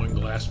had one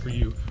glass for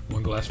you,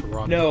 one glass for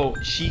Robin. No,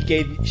 she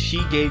gave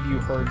you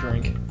her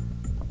drink.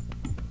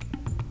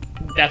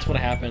 That's what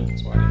happened.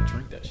 That's why I didn't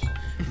drink that shit.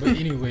 But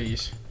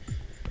anyways.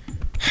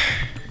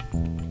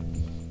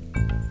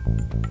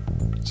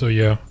 So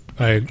yeah,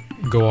 I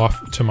go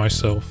off to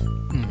myself,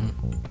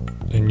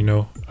 and you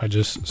know, I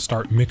just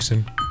start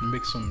mixing.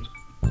 Mix some...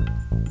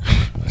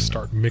 I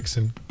start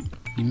mixing.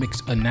 You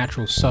mix a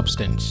natural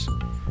substance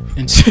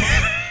into,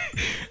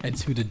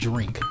 into the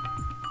drink.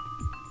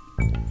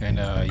 And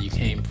you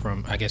came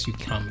from... I guess you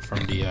come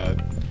from the...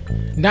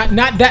 Not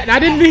that... I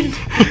didn't mean...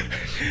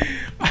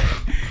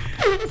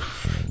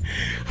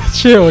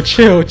 Chill.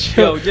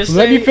 Yo, just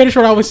Let say- me finish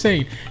what I was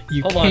saying.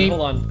 You Hold came...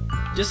 on.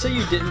 Just say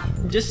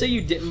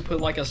you didn't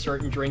put like a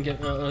certain drink,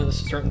 a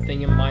certain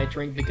thing in my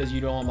drink because you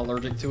know I'm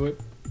allergic to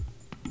it,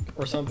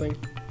 or something.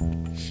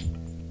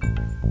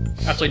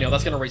 Actually, no,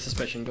 that's gonna raise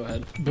suspicion. Go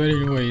ahead. But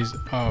anyways,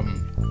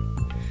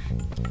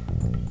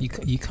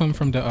 you come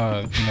from the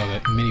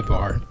the mini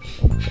bar,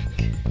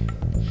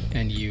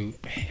 and you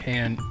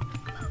hand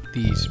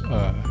these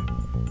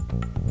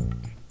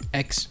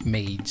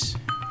ex-maids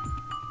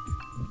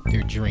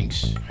their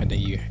drinks, and then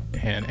you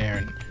hand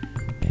Aaron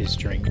his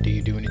drink. Do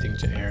you do anything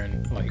to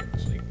Aaron? Like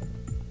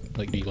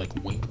do you like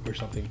wink or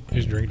something?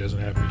 His drink doesn't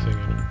have anything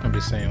in it. I'm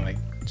just saying, like,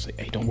 it's like,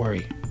 hey, don't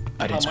worry,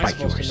 I didn't How am I spike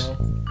supposed yours. to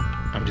know?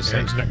 I'm just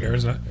saying.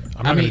 Aaron's not.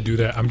 I'm not gonna do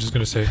that. I'm just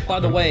gonna say.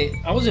 By the way,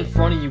 I was in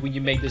front of you when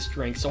you made this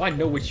drink, so I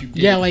know what you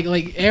did. Yeah, like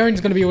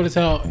Aaron's gonna be able to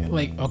tell,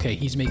 like, okay,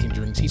 he's making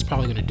drinks. He's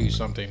probably gonna do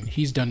something.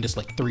 He's done this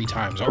like 3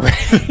 times already.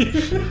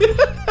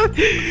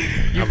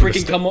 You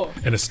freaking come up.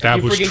 An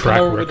established You freaking track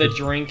come over record. with a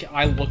drink.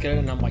 I look at it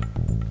and I'm like,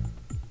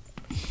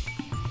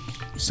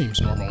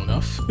 Seems normal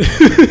enough.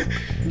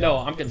 no,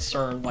 I'm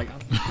concerned. Like,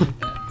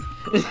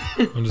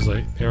 I'm just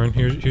like, Aaron,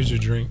 here's your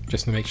drink.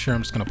 Just to make sure,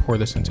 I'm just gonna pour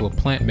this into a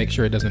plant. Make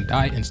sure it doesn't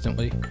die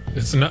instantly.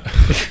 It's not.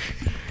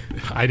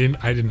 I did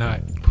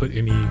not put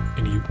any.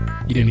 You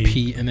didn't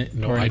pee in it?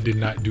 No, or I anything? did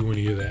not do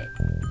any of that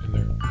in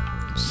there.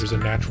 There's a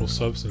natural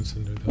substance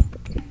in there though.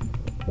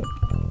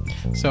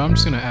 So I'm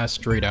just gonna ask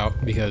straight out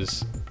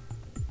because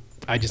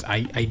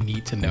I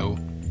need to know.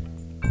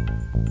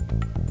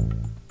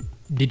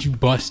 Did you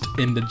bust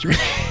in the drink?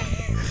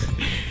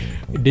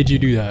 Did you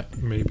do that?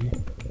 Maybe.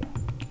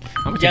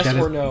 I'm Yes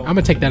or no? I'm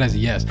gonna take that as a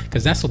yes,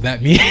 because that's what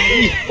that means.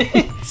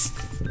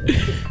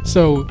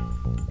 So,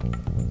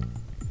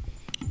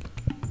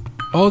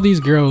 all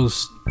these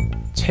girls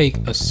take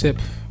a sip,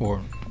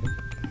 or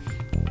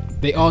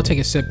they all take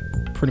a sip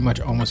pretty much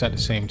almost at the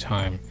same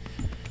time.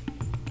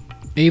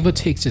 Ava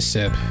takes a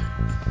sip.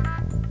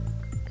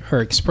 Her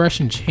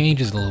expression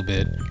changes a little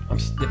bit,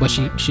 but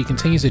she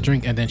continues to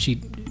drink, and then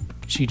she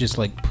just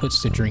like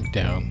puts the drink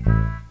down.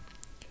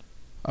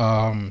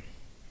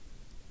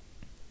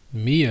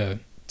 Mia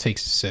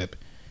takes a sip,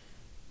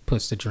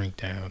 puts the drink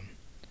down.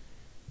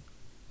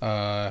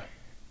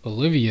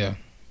 Olivia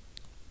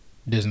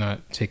does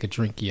not take a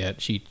drink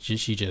yet. She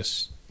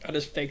just I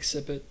just fake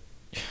sip it.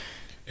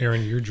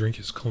 Aaron, your drink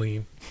is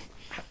clean.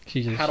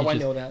 How do I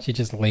know that? She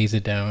just lays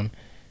it down.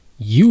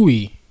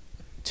 Yui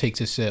takes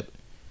a sip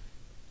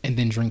and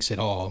then drinks it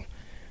all.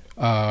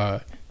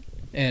 And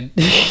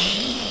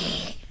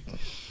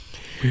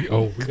We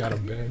got a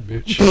bad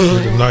bitch for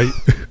the night.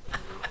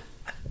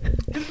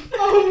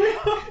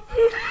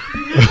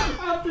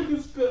 I think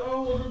it's spit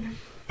all over me.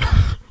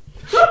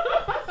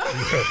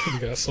 We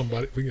got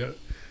somebody. We got.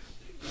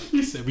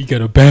 He said we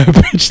got a bad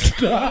bitch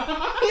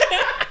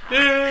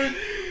tonight.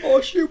 Oh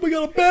shoot, we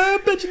got a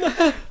bad bitch in the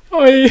house.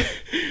 Oh yeah.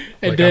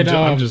 And Like, then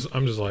I'm just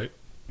like.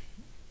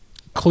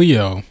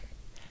 Cleo,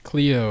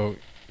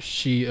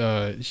 she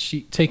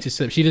takes a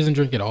sip. She doesn't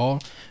drink it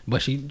all,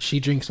 but she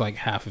drinks like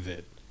half of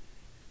it.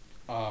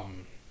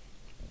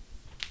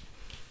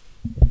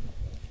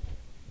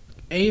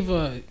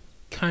 Ava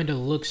kind of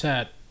looks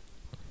at,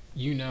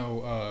 Yui,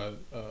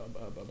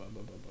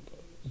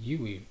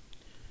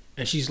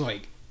 and she's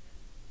like,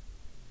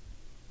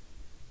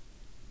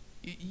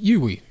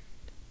 Yui,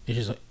 and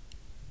she's like,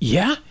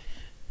 yeah,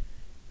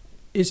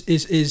 is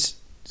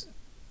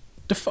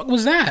the fuck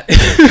was that?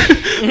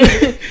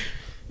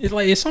 It's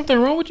like, is something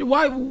wrong with you?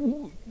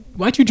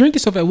 Why'd you drink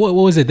yourself? What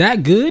was it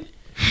that good?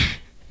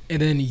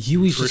 And then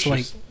Yui's just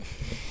like,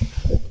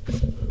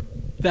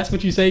 that's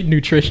what you say,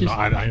 nutritious. No,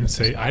 I didn't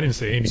say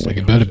anything. It's like,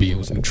 it better be. It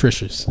was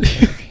nutritious.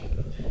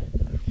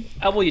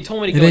 Well, you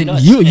told me to And go then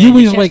nuts. you and you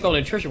was can't like- spell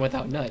nutrition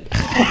without nut.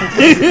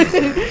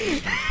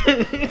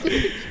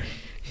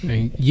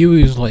 And you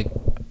was like,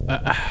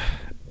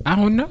 I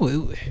don't know.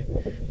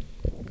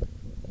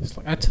 It's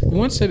like I took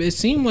one sip. It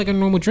seemed like a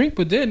normal drink,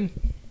 but then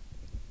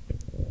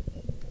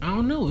I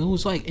don't know. It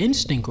was like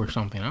instinct or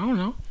something. I don't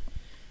know.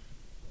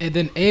 And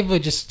then Ava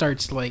just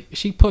starts like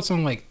she puts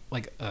on like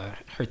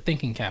her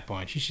thinking cap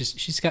on.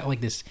 She's got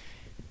like this,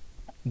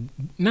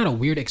 not a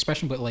weird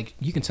expression, but like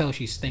you can tell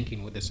she's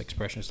thinking with this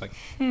expression. It's like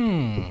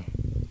you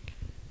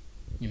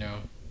know.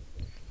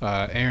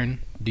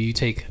 Aaron, do you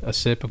take a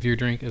sip of your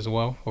drink as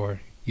well,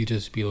 or you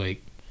just be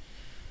like?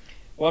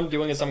 What I'm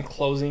doing is I'm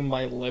closing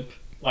my lip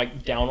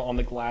like down on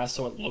the glass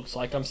so it looks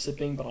like I'm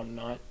sipping, but I'm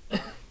not.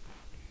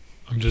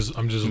 I'm just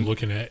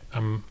looking at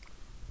I'm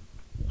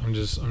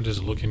just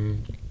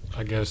looking,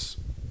 I guess,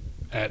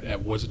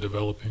 at what's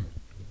developing.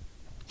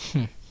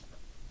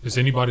 Is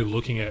anybody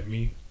looking at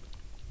me?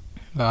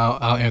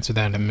 I'll answer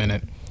that in a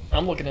minute.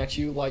 I'm looking at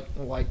you like.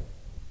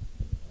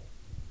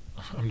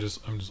 I'm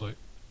just like.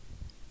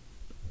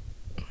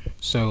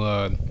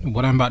 So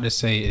what I'm about to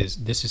say is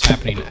this is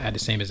happening at the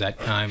same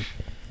exact time.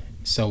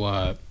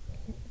 So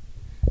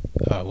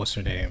what's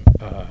her name?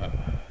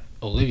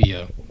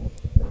 Olivia.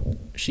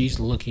 She's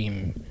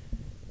looking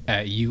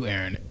at you,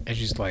 Aaron, and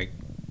she's like,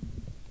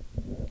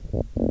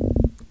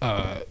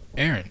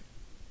 Aaron,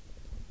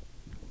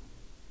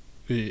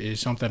 is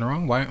something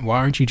wrong? Why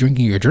aren't you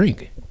drinking your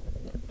drink?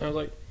 I was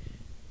like,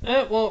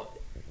 well,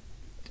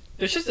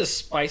 there's just this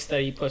spice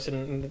that he puts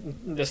in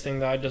this thing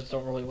that I just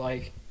don't really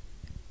like.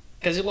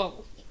 Because it,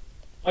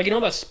 like, you know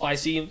that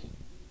spicy,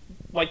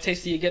 like,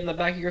 taste that you get in the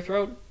back of your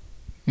throat?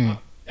 I'm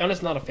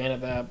just not a fan of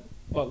that.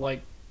 But,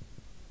 like,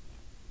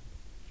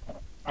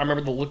 I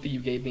remember the look that you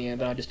gave me, and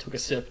then I just took a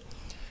sip.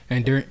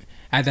 And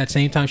at that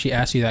same time, she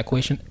asked you that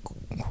question.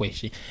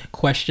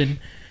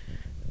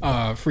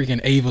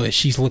 Freaking Ava,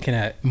 she's looking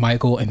at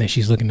Michael, and then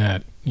she's looking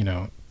at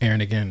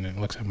Aaron again,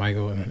 and looks at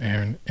Michael and then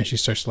Aaron, and she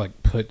starts to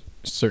like put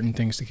certain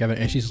things together,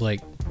 and she's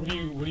like, What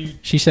do you?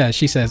 She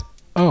says,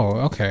 oh,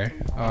 okay.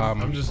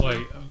 I'm just like.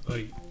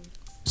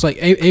 It's like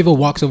Ava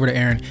walks over to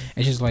Aaron,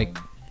 and she's like,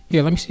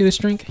 here, let me see this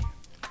drink.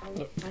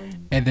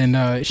 And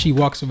then she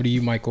walks over to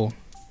you, Michael,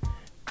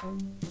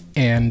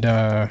 and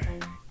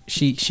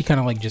she kind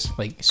of like just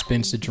like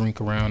spins the drink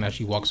around as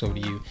she walks over to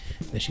you.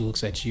 Then she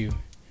looks at you,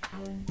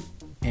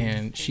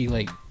 and she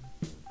like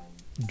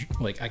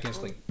I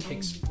guess like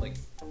kicks like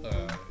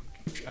a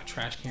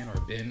trash can or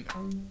a bin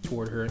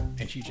toward her,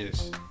 and she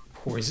just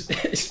pours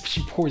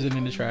it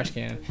in the trash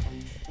can,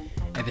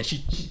 and then she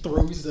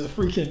throws the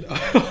freaking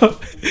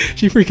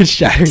she freaking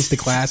shatters the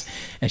glass,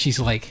 and she's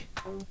like,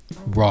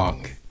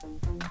 wrong,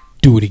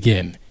 do it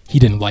again, he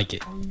didn't like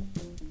it.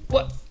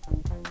 What?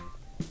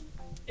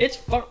 It's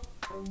fun.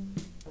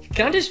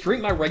 Can I just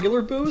drink my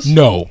regular booze?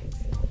 No.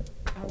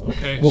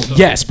 Okay. Well,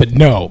 yes, but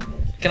no.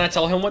 Can I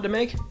tell him what to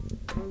make?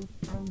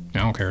 I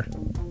don't care.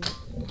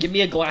 Give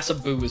me a glass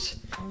of booze.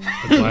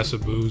 A glass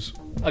of booze.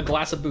 A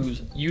glass of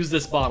booze. Use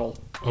this bottle.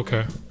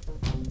 Okay.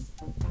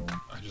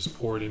 I just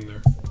pour it in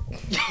there.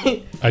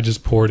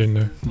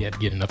 You had to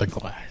get another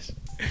glass.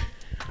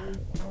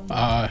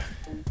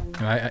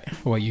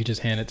 You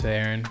just hand it to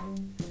Aaron.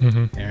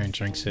 Mm-hmm. Aaron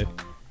drinks it.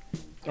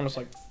 I'm just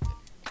like,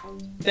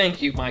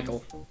 thank you,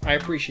 Michael. I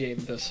appreciate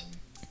this.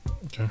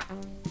 Okay.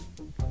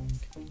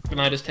 And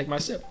I just take my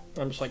sip.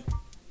 I'm just like,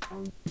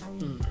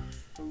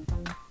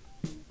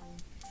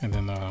 And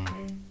then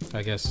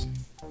I guess.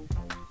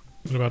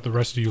 What about the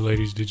rest of you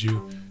ladies? Did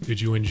you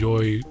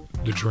enjoy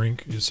the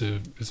drink? It's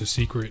a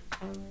secret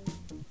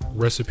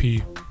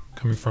recipe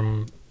coming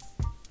from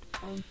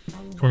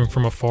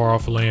a far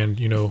off land,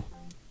 the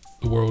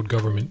world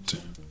government.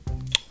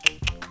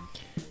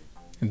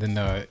 And then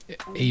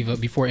Ava,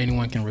 before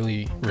anyone can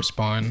really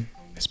respond,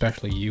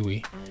 especially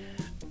Yui,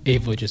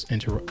 Ava just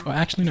interrupt. Oh,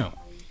 actually no.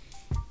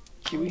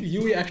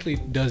 Yui actually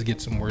does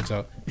get some words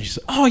out. And she's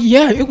like, oh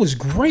yeah, it was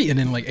great. And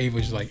then like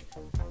Ava's like,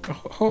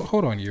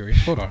 hold on, Yui,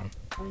 hold on.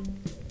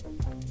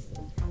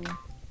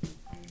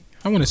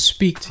 I want to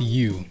speak to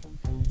you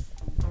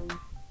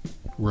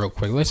real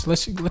quick. Let's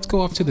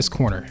go off to this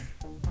corner.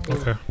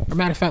 Okay. Or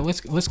matter of fact,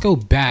 let's go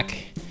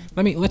back.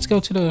 Let's go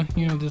to the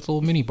this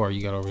little mini bar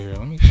you got over here.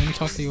 Let me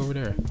talk to you over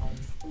there.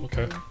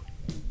 Okay.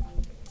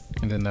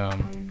 And then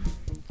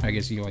I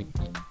guess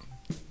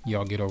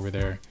y'all get over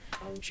there.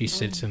 She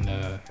sits in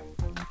the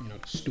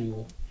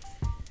stool,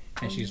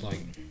 and she's like,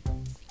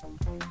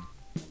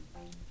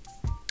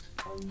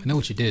 I know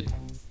what you did.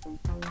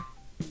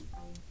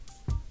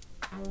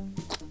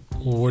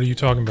 Well, what are you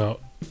talking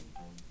about?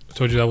 I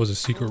told you that was a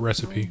secret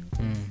recipe.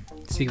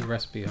 Secret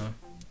recipe, huh?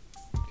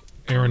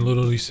 Aaron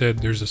literally said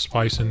there's a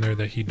spice in there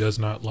that he does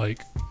not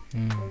like.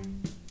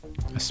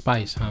 A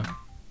spice, huh?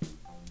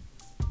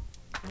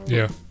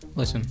 Yeah.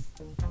 Listen.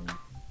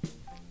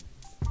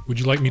 Would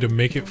you like me to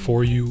make it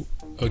for you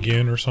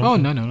again or something? Oh,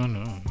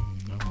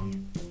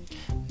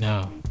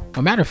 no.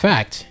 A matter of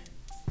fact,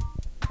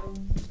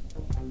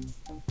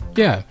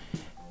 yeah.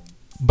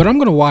 But I'm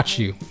going to watch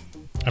you.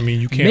 I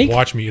mean, you can't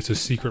watch me. It's a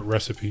secret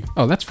recipe.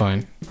 Oh, that's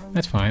fine.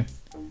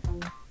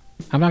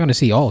 I'm not going to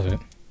see all of it.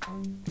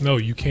 No,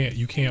 you can't.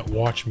 You can't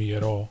watch me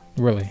at all.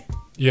 Really?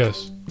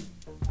 Yes.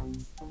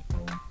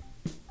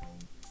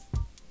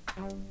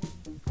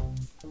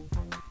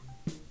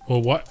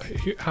 Well, what?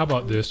 How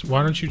about this?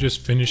 Why don't you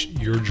just finish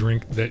your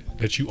drink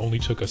that you only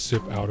took a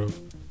sip out of?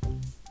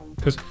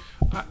 Because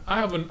I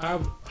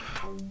have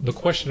the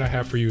question I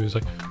have for you is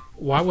like,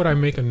 why would I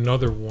make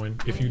another one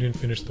if you didn't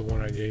finish the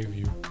one I gave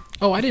you?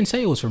 Oh, I didn't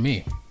say it was for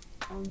me.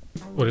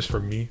 What is for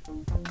me?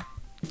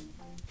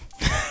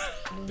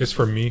 It's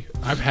for me.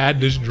 I've had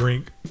this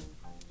drink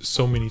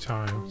so many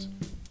times.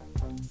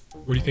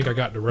 Where do you think I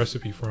got the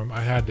recipe from?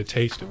 I had to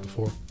taste it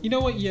before. You know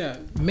what? Yeah.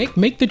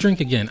 Make the drink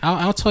again.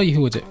 I'll tell you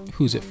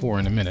who's it for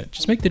in a minute.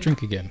 Just make the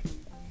drink again.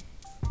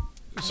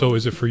 So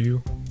is it for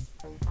you?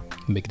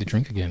 Make the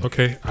drink again.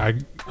 Okay,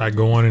 I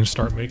go on and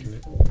start making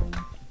it.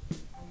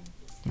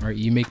 All right,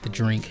 you make the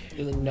drink.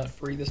 Is it nut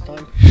free this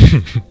time?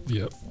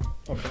 Yep.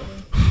 Okay.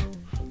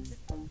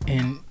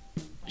 And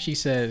she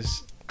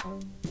says,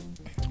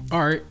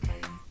 all right,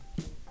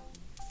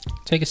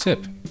 take a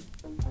sip.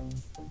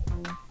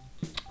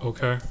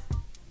 Okay.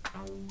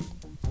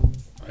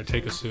 I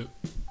take a sip.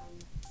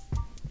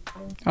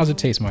 How's it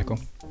taste, Michael?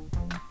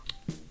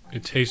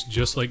 It tastes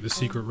just like the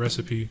secret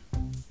recipe.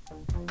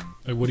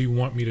 Like, what do you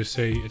want me to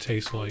say it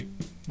tastes like?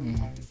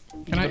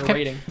 Give it a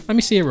rating. Let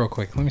me see it real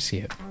quick. Let me see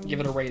it. Give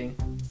it a rating.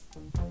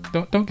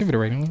 Don't give it a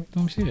rating.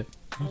 Let me see it.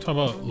 You talking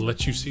about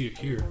let you see it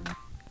here?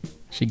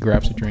 She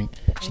grabs a drink.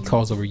 She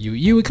calls over Yui.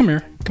 Yui, come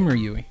here. Come here,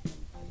 Yui.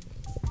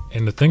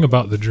 And the thing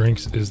about the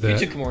drinks is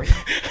that You took more.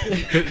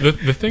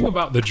 the thing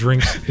about the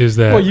drinks is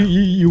that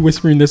you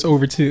whispering this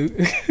over too.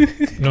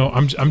 no,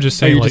 I'm just Are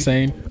saying you like just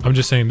saying? I'm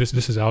just saying this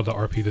is out the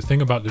RP. The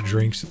thing about the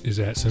drinks is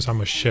that since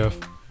I'm a chef,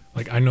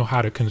 like I know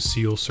how to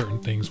conceal certain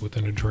things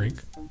within a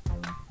drink.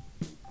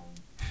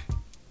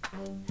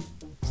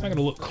 It's not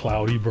gonna look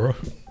cloudy, bro.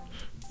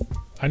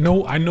 I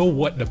know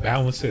what to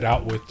balance it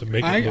out with to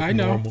make it look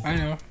normal. I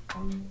know.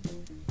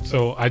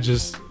 So I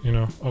just,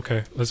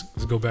 okay, let's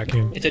go back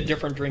in. It's a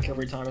different drink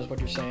every time, is what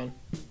you're saying.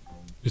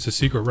 It's a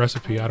secret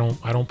recipe. I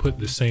don't put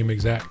the same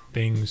exact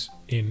things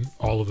in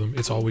all of them.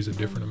 It's always a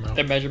different amount.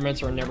 The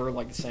measurements are never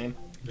like the same.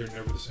 They're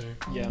never the same.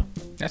 Yeah.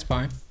 That's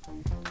fine.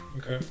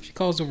 Okay. She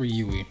calls over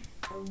Yui.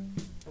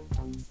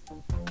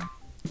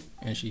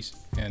 And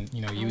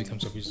Yui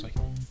comes over. She's like,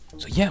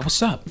 so yeah,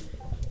 what's up?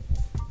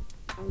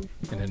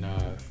 And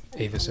then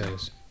Ava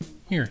says,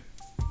 here.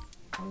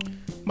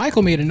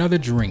 Michael made another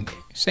drink.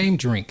 Same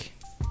drink.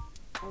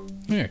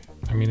 Here.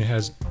 I mean, it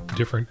has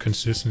different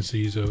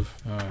consistencies of...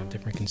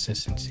 different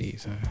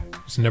consistencies.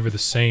 It's never the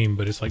same,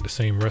 but it's like the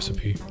same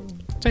recipe.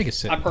 Take a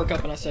sip. I perk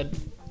up and I said,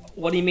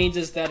 what he means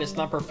is that it's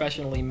not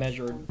professionally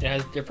measured. It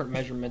has different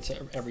measurements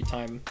every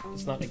time.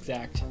 It's not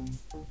exact.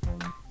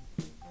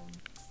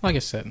 Like I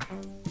said.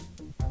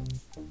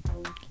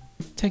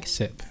 Take a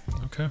sip.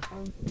 Okay.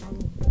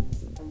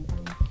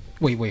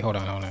 Wait, hold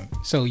on.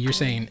 So you're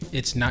saying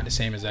it's not the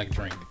same exact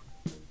drink?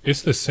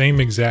 It's the same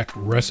exact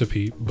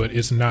recipe, but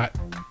it's not,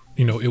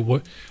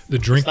 the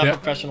drink It's not that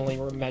professionally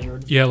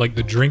measured. yeah, like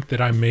the drink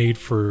that I made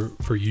for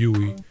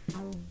Yui,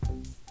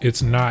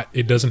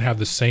 it doesn't have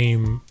the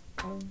same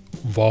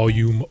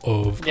volume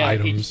of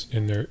items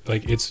in there.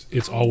 Like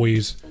it's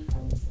always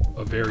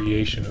a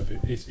variation of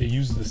it. It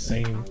uses the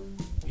same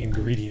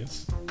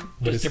ingredients,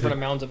 but Just it's different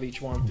amounts of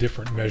each one.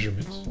 different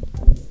measurements.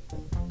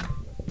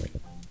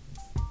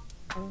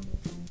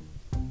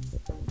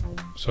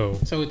 So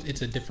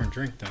it's a different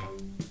drink then.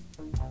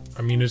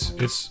 I mean,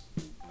 it's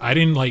I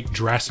didn't like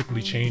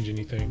drastically change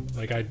anything.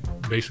 Like I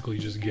basically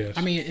just guessed.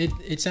 I mean,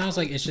 it sounds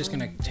like it's just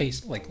gonna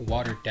taste like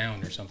watered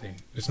down or something.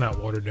 It's not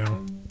watered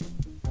down.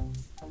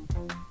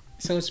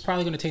 So it's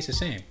probably gonna taste the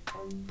same.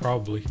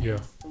 Probably, yeah.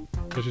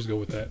 Let's just go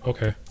with that.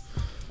 Okay.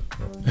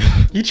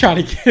 You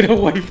trying to get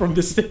away from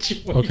the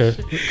situation. Okay.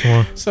 Come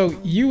on. So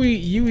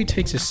Yui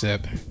takes a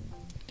sip,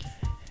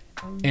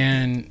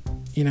 and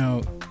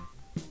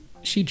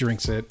she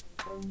drinks it.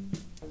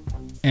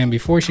 And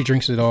before she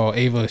drinks it all,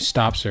 Ava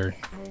stops her.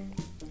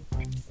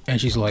 And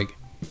she's like,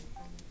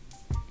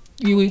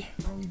 Yui,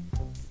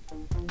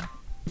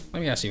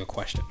 let me ask you a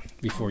question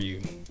before you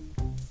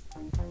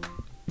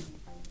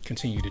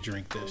continue to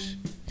drink this.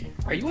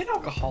 Are you an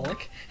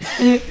alcoholic?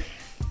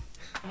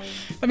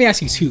 Let me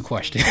ask you two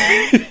questions.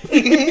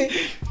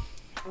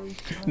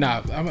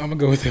 Nah, I'm gonna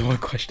go with the one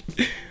question.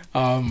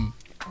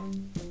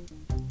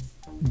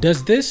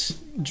 Does this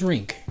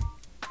drink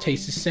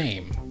taste the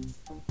same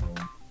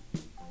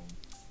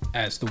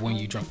as the one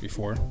you drank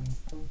before?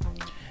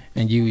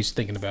 And Yui's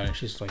thinking about it.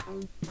 She's like,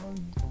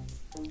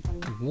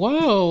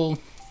 well,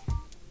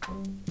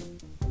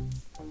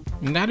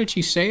 now that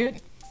you say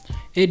it,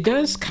 it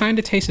does kind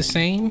of taste the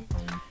same,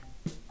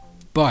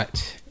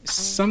 but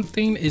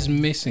something is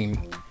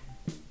missing.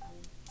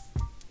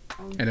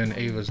 And then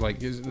Ava's like,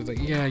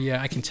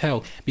 yeah, I can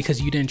tell, because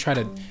you didn't try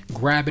to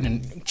grab it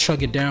and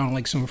chug it down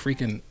like some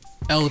freaking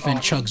elephant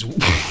chugs,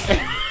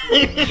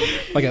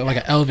 like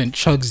an elephant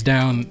chugs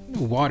down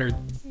water,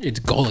 its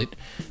gullet,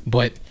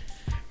 but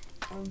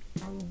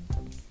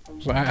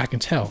so I can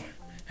tell.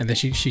 And then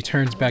she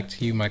turns back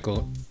to you,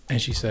 Michael,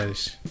 and she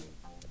says,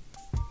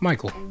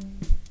 Michael. I'm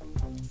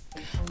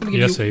gonna give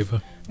Yes, you,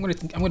 Ava.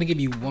 I'm gonna give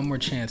you one more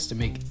chance to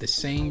make the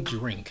same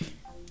drink.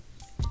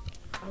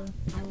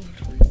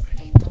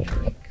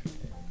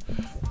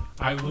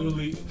 I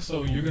literally.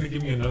 So you're gonna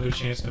give me another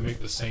chance to make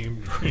the same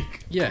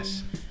drink?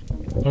 Yes.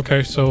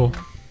 Okay, so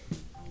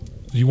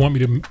you want me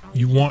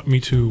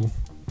to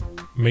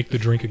make the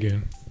drink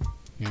again?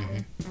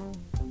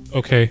 Mm-hmm.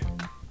 Okay,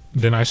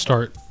 then I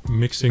start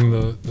mixing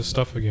the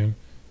stuff again.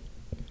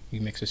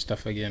 You mix the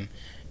stuff again.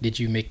 Did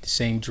you make the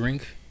same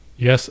drink?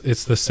 Yes,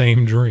 it's the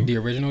same drink. The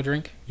original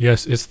drink?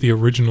 Yes, it's the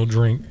original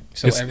drink.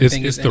 So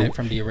everything is in it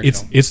from the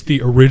original. It's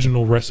the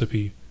original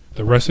recipe.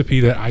 The recipe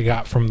that I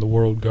got from the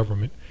world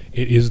government.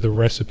 It is the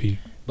recipe.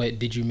 But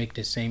did you make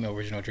the same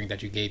original drink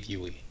that you gave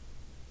Yui?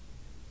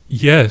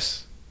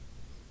 Yes.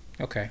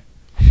 Okay.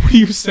 What do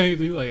you say?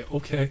 You're like,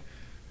 okay.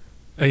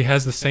 It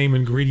has the same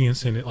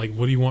ingredients in it. Like,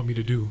 what do you want me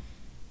to do?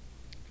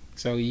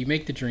 So you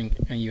make the drink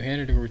and you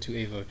hand it over to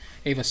Ava.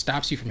 Ava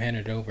stops you from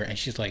handing it over and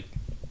she's like,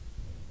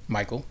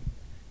 Michael,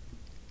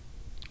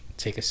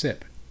 take a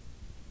sip.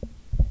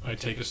 I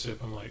take a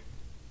sip. I'm like,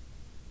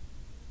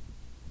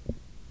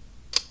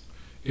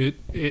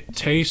 it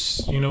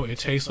tastes, it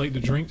tastes like the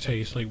drink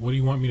tastes. Like, what do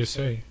you want me to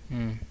say?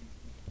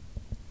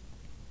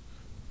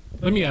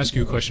 Let me ask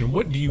you a question.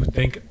 What do you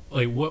think,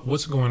 like,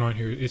 what's going on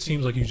here? It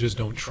seems like you just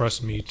don't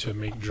trust me to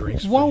make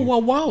drinks. Whoa, for you. whoa,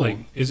 whoa. Like,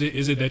 is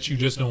it that you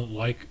just don't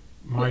like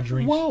my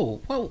drinks?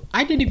 Whoa.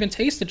 I didn't even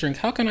taste the drink.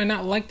 How can I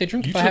not like the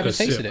drink if I haven't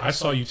tasted it? I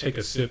saw you take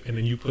a sip and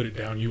then you put it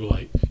down. You were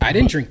like, I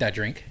didn't drink that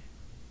drink.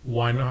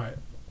 Why not?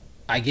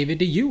 I gave it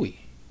to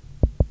Yui.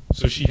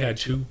 So she had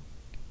two?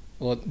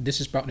 Well,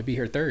 this is about to be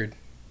her third.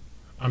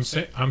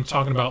 I'm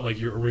talking about like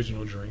your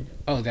original drink.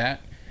 Oh,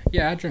 that?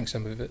 Yeah, I drank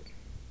some of it.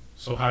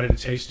 So how did it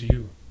taste to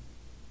you?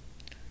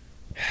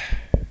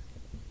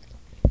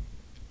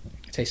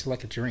 It tasted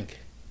like a drink.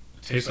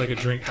 Tastes like a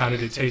drink. How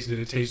did it taste? Did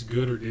it taste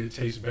good or did it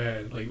taste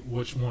bad? Like,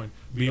 which one?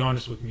 Be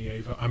honest with me,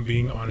 Ava. I'm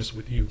being honest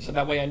with you. So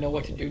that way I know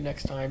what to do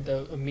next time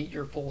to meet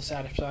your full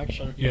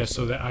satisfaction. Yeah,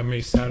 so that I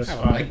may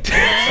satisfy. like so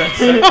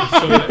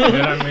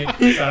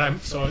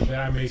that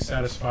I may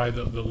satisfy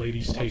the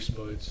ladies' taste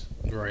buds.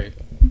 Right.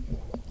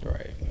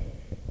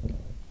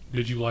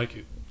 Did you like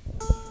it?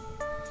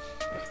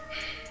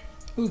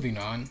 Moving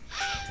on.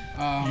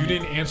 You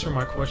didn't answer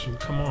my question.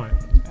 Come on.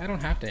 I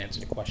don't have to answer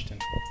the question.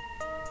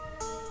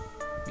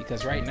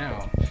 Because right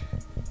now,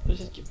 Let's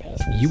just get past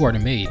this. you are the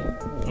maid,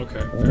 Okay,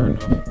 fair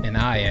enough. and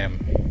I am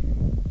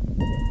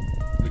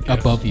The guest.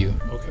 above you.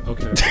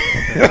 Okay.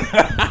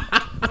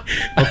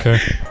 Okay.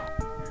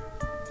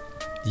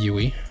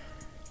 Yui,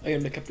 I gotta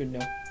make up your no.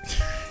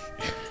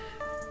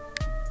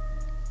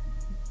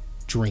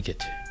 drink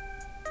it.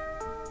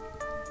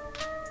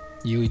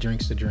 Yui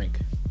drinks the drink.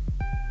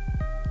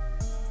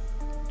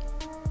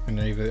 And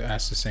then Eva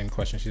asks the same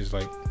question. She's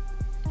like,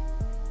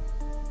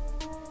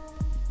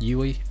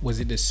 Yui, was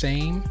it the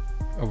same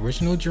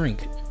original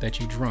drink that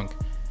you drunk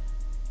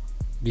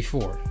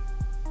before?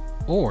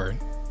 Or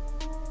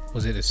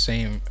was it the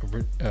same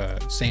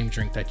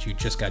drink that you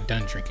just got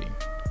done drinking?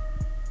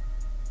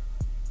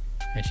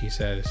 And she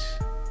says,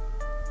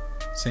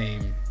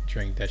 same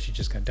drink that she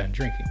just got done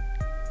drinking.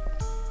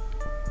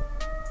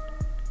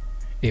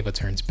 Ava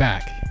turns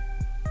back.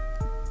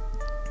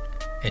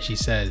 And she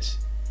says,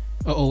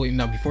 wait,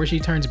 no, before she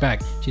turns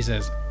back, she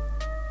says,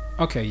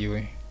 okay,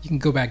 Yui, you can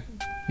go back,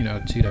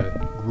 to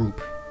the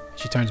group.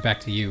 She turns back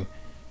to you.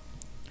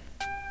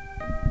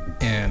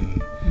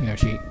 And,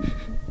 she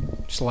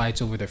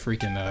slides over the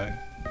freaking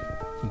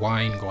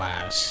wine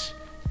glass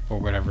or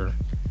whatever.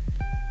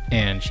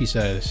 And she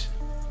says,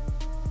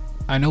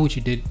 I know what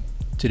you did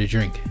to the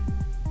drink.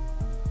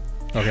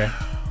 Okay?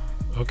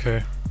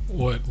 Okay.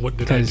 What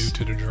did I do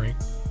to the drink?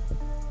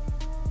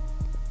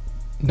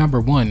 Number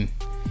one,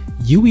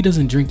 Yui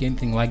doesn't drink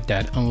anything like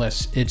that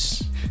unless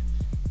it's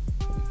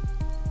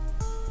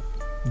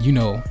you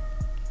know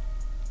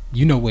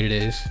what it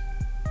is.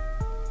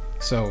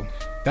 So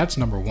that's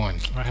number one.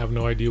 I have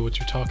no idea what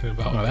you're talking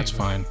about. No, that's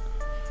fine.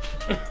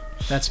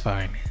 That's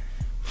fine.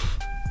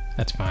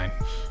 That's fine.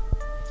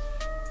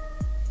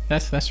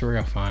 That's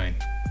real fine.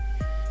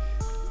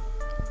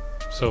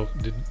 So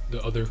did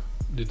the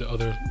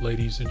other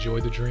ladies enjoy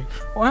the drink?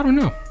 Well, I don't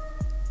know.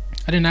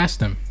 I didn't ask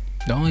them.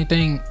 The only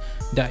thing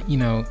that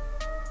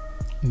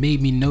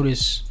made me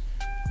notice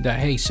that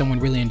hey, someone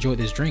really enjoyed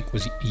this drink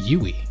was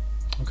Yui.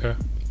 Okay.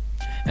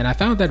 And I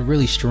found that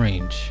really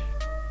strange.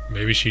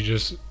 Maybe she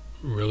just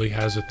really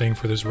has a thing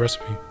for this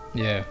recipe.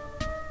 Yeah.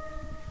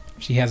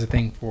 She has a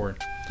thing for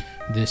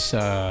this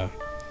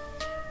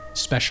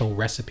special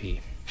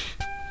recipe.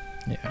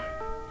 Yeah.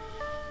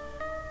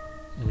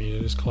 I mean,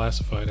 it is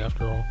classified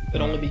after all.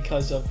 But only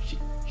because of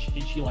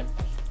she like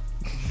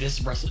this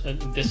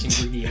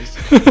ingredients.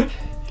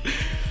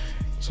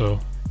 So.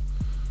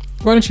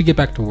 Why don't you get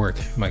back to work,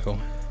 Michael?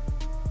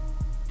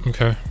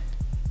 Okay.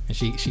 And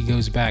she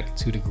goes back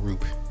to the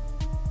group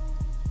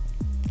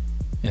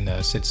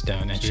and sits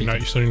down. And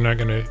So you're not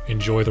gonna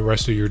enjoy the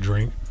rest of your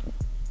drink?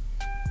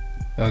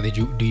 Oh,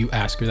 do you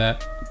ask her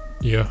that?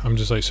 Yeah, I'm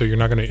just like, so you're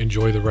not gonna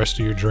enjoy the rest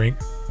of your drink?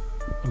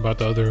 About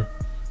the other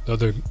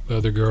The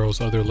other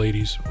girls, other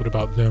ladies. What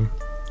about them?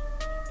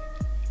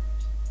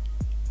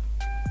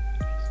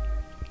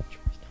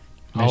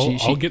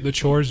 I'll get the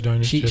chores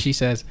done. She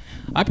says,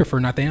 I prefer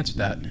not to answer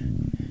that.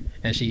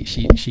 And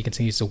she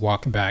continues to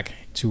walk back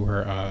to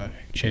her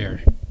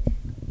chair.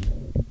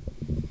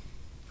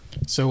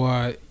 So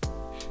I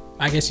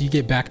guess you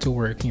get back to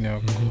work,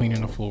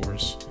 cleaning the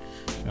floors.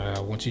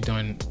 Once you're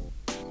done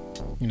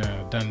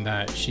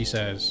that, she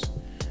says,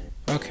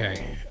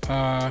 okay,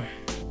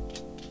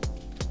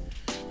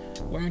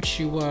 why don't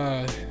you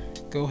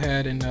go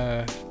ahead and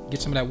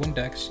get some of that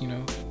Windex,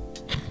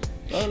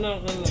 Oh, no.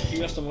 He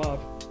has to mop.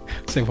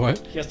 Say what?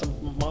 He has to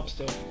mop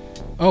still.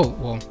 Oh,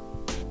 well,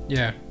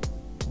 yeah.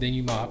 Then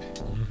you mop.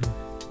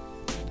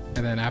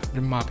 And then after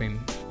the mopping,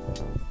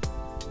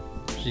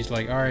 she's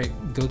like, all right,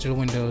 go to the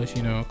windows,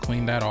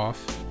 clean that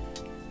off.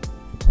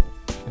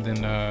 And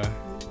then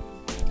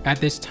at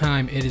this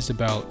time, it is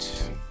about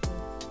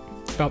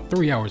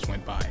 3 hours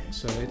went by.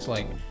 So it's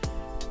like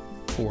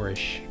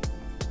 4-ish.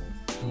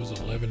 It was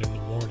 11 in the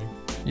morning.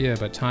 Yeah,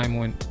 but time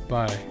went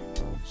by.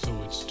 So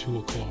it's 2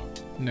 o'clock.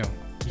 No.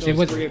 It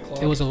was 3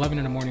 o'clock. It was 11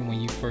 in the morning when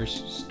you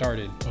first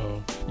started.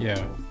 Oh. Yeah.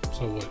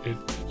 So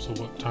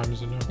what time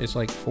is it now? It's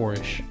like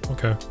 4-ish.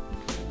 Okay.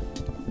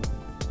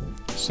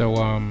 So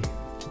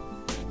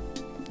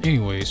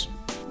anyways,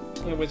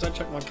 I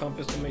check my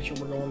compass to make sure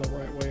we're going the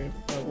right way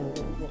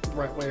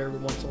every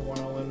once in a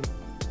while, and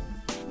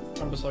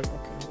I'm just like,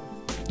 okay.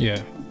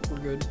 Yeah. We're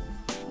good.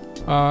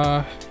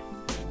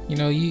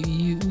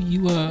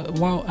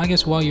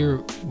 While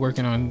you're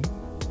working on,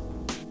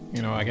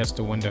 I guess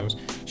the windows,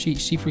 she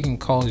freaking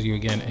calls you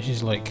again, and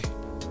she's like,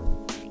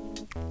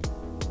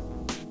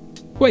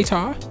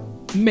 waiter,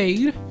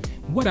 maid,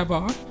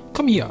 whatever,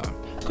 come here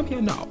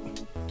now.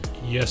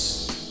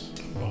 Yes,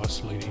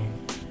 boss lady.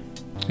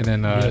 And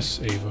then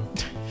yes, Ava.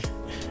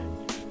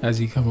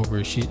 As you come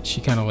over, she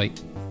kind of like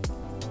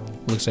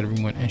looks at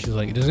everyone, and she's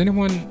like, is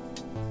anyone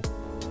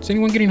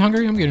getting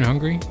hungry? I'm getting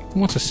hungry. Who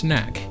wants a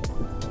snack?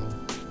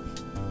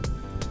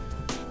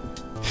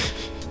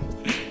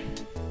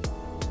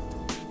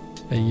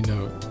 And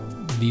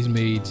these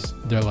maids,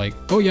 they're like,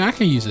 oh yeah, I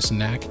can use a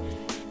snack.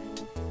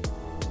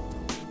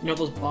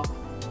 Those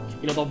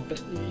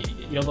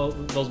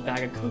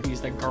bag of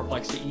cookies that Garp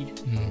likes to eat.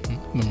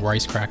 Them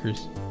rice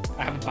crackers.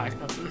 I have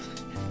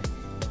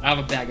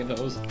a bag of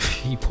those.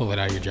 You pull it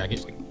out of your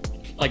jacket.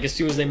 Like as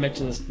soon as they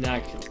mention the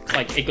snack,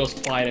 like it goes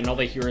quiet, and all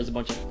they hear is a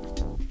bunch of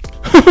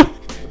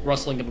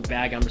rustling of a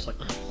bag. I'm just like,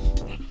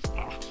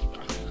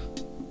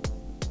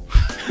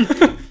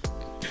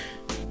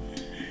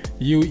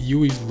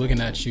 you is looking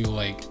at you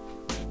like,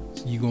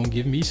 you gonna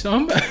give me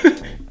some?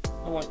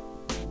 I'm like,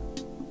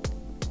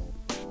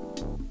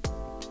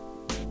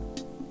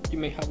 you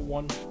may have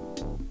one.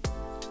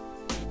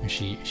 And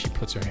she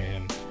puts her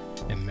hand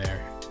in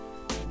there,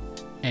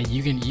 and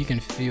you can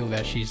feel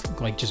that she's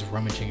like just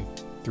rummaging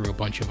through a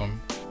bunch of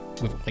them,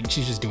 with like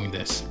she's just doing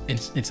this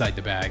inside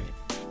the bag,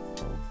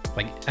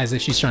 like as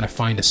if she's trying to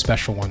find a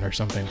special one or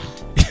something.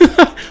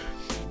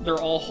 They're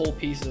all whole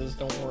pieces,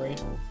 don't worry.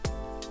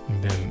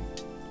 And then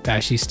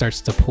as she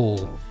starts to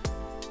pull,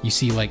 you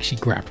see like she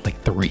grabbed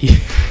like 3.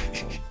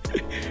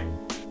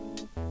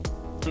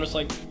 I'm just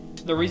like,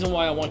 the reason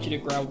why I want you to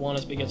grab one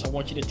is because I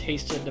want you to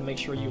taste it to make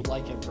sure you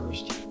like it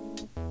first.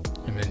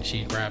 And then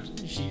she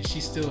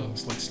still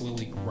is like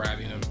slowly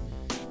grabbing them,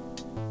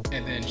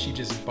 and then she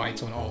just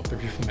bites on all 3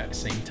 of them at the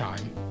same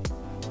time,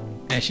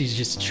 and she's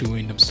just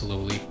chewing them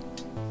slowly.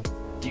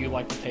 Do you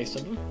like the taste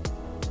of them?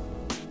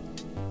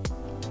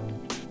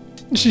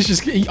 She's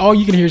just, all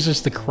you can hear is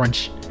just the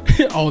crunch,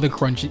 all the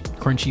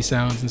crunchy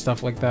sounds and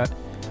stuff like that.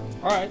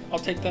 All right, I'll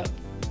take that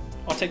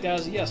as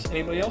a yes.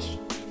 Anybody else?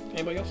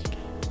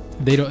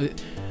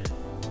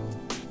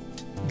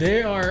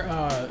 They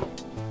are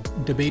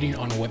debating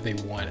on what they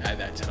want at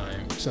that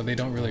time, so they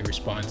don't really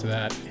respond to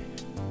that.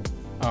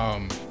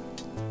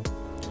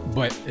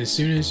 But as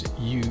soon as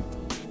you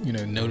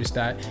notice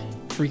that,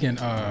 freaking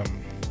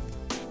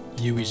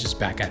Yui's just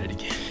back at it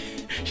again.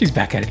 She's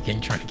back at it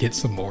again, trying to get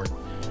some more.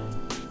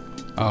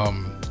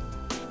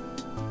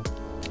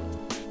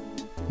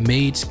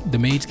 The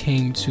maids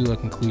came to a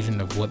conclusion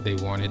of what they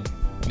wanted.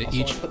 They also,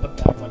 each I put the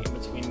bag like in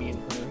between me and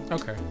her.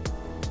 Okay.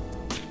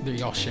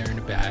 They're all sharing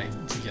a bag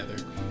together.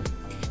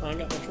 I ain't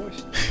got no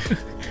choice.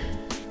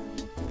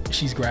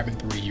 She's grabbing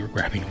 3, you're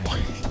grabbing 1.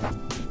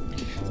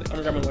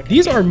 I'm grabbing like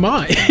these are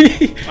mine.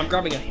 I'm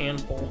grabbing a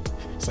handful.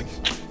 It's like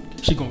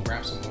she gonna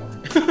grab some more.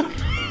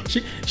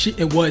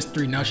 It was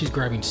 3, now she's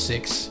grabbing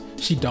 6.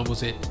 She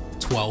doubles it,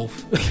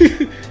 12.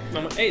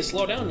 I'm like, hey,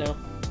 slow down now.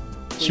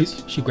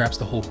 She grabs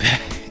the whole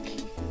bag.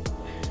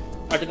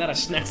 After that, I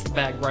snatch the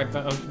bag right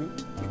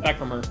back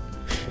from her.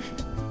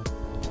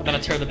 And then I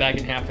tear the bag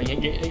in half and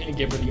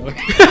give her the other.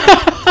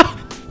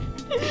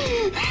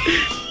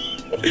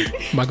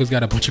 Michael's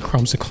got a bunch of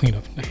crumbs to clean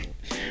up now.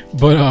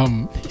 But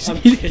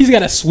he's got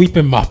to sweep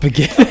and mop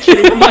again.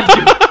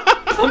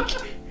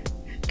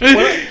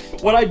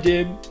 What I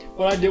did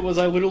was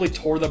I literally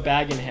tore the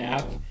bag in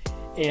half,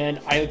 and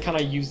I kind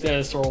of used that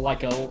as sort of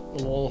like a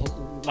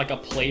little like a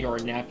plate or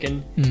a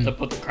napkin to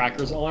put the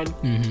crackers on.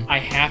 I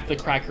halved the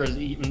crackers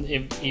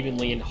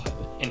evenly and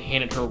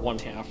handed her one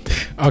half.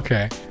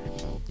 Okay.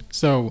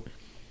 So,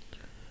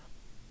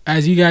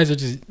 as you guys are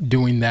just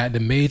doing that, the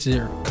maids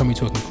are coming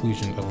to a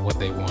conclusion of what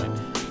they want.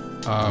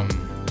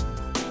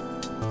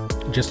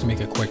 Just to make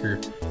it quicker.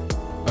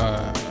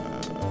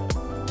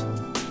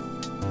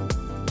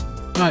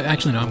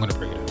 Actually, no, I'm gonna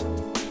bring it up.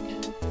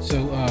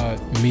 So,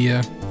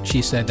 Mia,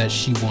 she said that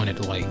she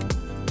wanted like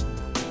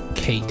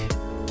cake,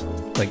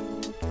 like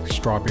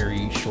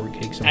strawberry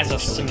shortcake. As a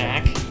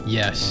snack?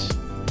 Yes.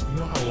 You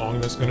know how long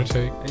that's gonna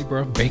take? Hey,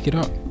 bro, bake it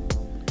up.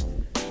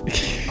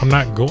 I'm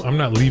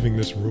not leaving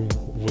this room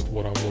with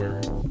what I'm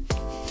wearing.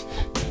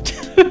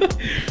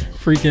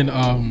 Freaking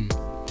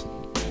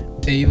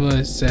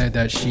Ava said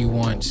that she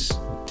wants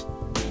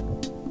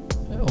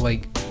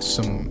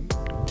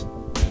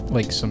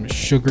some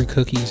sugar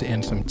cookies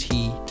and some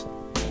tea.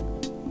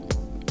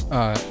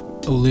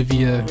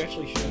 Olivia We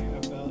actually should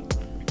have that.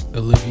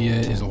 Olivia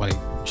is like,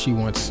 she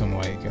wants some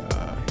like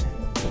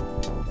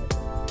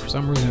for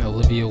some reason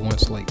Olivia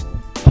wants like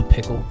a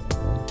pickle.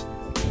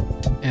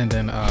 And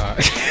then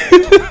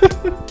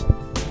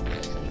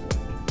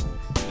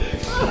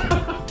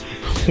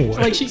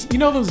like she, you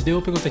know those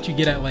dill pickles that you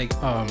get at like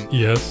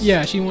Yes.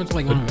 yeah, she wants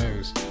like one of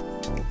those.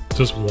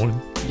 Just one.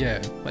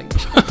 Yeah, like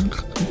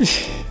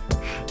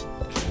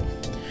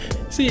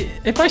see,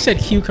 if I said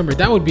cucumber,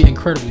 that would be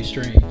incredibly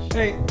strange.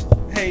 Hey,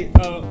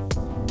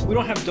 we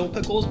don't have dill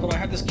pickles, but I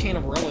have this can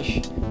of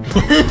relish.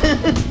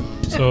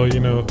 So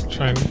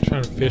trying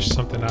to fish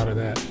something out of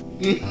that.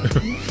 You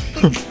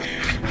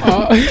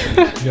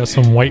got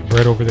some white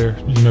bread over there.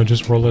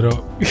 Just roll it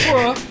up.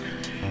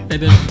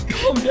 And then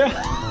Calm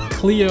down.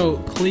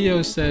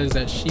 Cleo says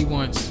that she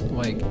wants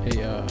like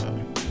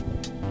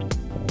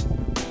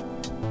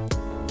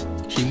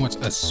she wants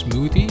a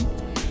smoothie,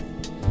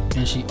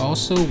 and she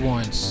also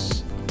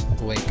wants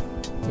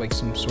like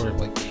some sort of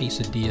like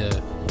quesadilla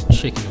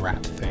chicken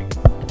wrap thing.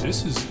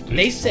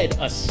 They said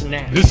a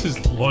snack. This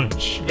is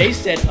lunch. They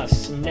said a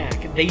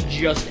snack. They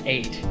just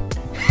ate.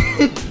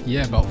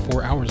 Yeah, about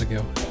 4 hours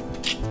ago.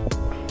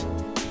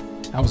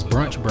 That was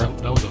brunch, bro.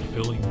 That was a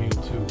filling meal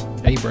too.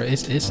 Hey, bro,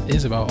 it's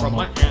about Bro,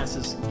 my almost. ass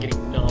is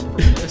getting numb from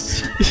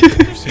this.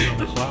 You're sitting on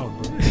the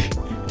cloud, bro.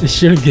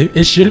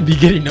 It shouldn't be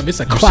getting them. It's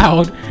a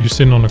cloud. You're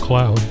sitting on the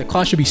cloud. The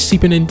cloud should be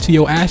seeping into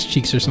your ass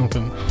cheeks or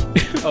something.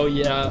 Oh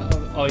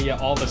yeah,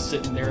 all of us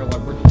sitting there like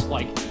we're just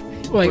like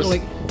we're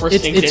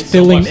it's sinking in so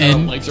filling much that our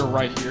in. legs are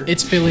right here.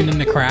 It's filling in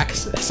the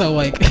cracks. So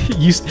like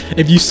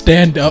if you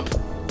stand up,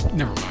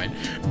 never mind.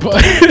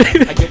 But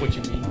I get what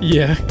you mean.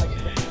 yeah.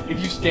 If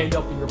you stand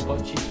up in your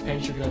butt cheeks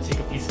pants, you're gonna take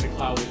a piece of the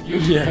cloud with you.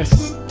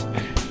 Yes.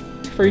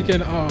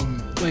 Freaking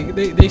like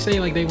they say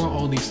like they want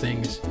all these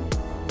things,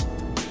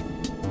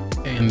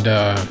 and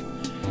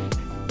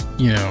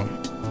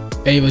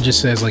Ava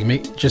just says like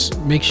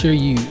make sure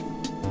you,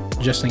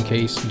 just in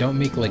case, don't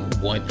make like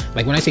one,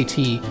 like when I say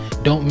tea,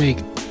 don't make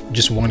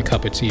just one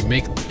cup of tea,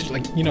 make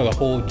like the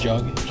whole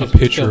jug. Just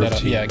pitcher fill that of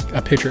up. tea. Yeah,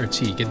 a pitcher of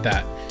tea, get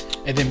that,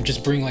 and then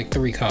just bring like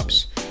 3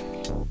 cups.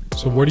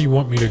 So where do you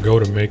want me to go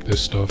to make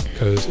this stuff?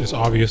 Because it's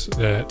obvious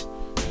that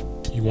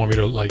you want me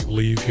to like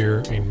leave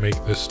here and make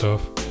this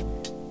stuff.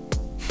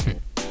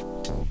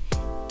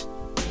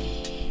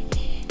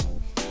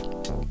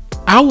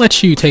 I'll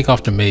let you take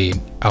off the maid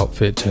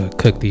outfit to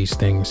cook these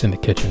things in the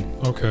kitchen.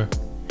 Okay.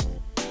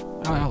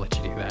 I'll let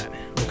you do that.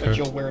 But Okay.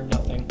 you'll wear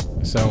nothing.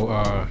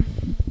 So,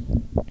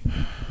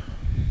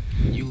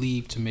 you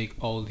leave to make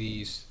all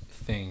these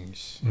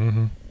things,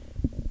 Mm-hmm.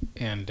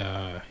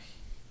 and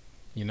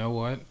you know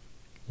what?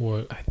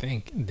 What? I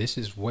think this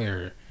is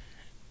where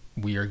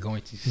we are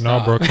going to stop.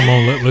 No, bro. Come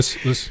on. Let's.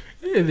 This.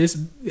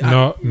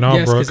 No,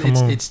 yes, bro. 'cause Come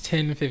on. It's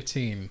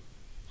 10:15.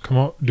 Come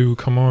on, dude.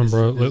 Come on,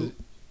 bro.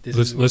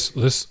 Let's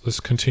Let's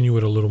continue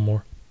it a little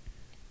more.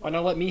 Why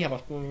not let me have a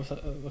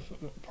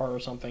part or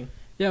something?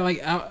 Yeah,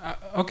 like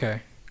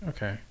okay.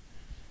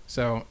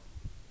 So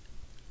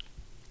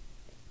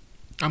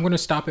I'm gonna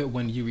stop it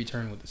when you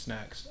return with the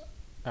snacks.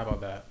 How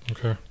about that?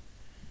 Okay.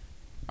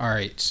 All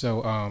right. So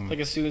Like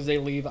as soon as they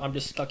leave, I'm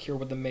just stuck here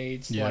with the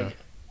maids. Yeah.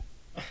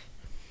 Like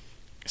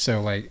So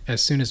like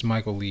as soon as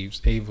Michael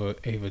leaves, Ava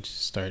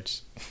just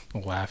starts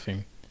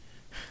laughing,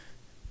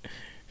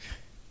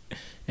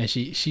 and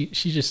she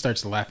just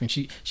starts laughing.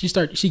 She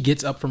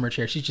gets up from her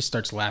chair. She just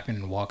starts laughing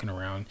and walking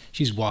around.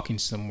 She's walking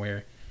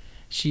somewhere.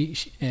 She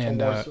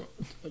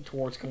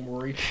towards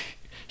Kamori.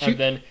 She- And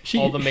then she-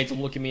 all the mates will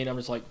look at me and I'm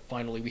just like,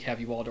 finally, we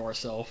have you all to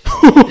ourselves.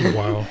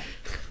 Wow.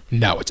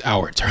 Now it's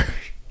our turn.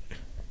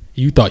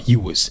 You thought you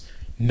was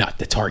not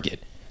the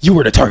target. You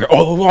were the target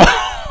all along.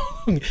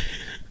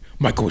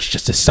 Michael was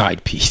just a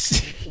side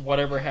piece.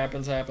 Whatever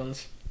happens,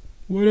 happens.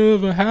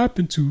 Whatever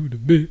happened to the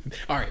bit?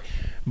 All right,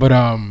 but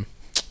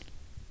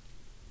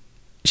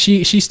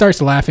she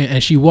starts laughing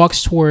and she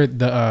walks toward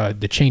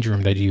the change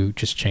room that you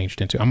just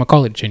changed into. I'm gonna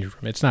call it a change room.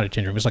 It's not a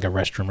change room. It's like a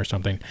restroom or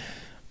something.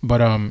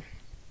 But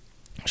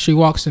she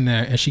walks in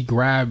there and she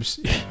grabs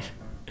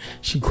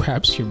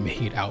your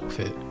maid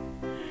outfit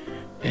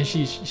and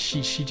she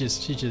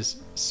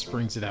just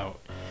springs it out,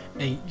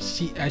 and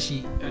as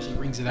she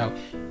brings it out,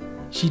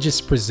 she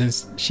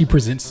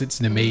presents it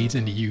to the maids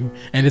and to you,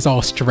 and it's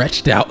all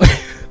stretched out.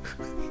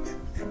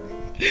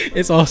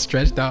 It's all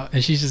stretched out,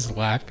 and she's just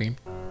laughing,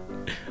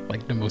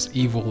 like the most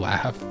evil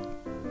laugh.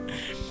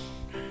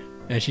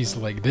 And she's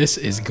like, "This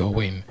is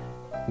going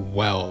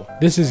well.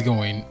 This is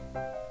going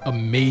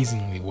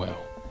amazingly well."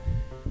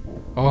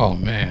 Oh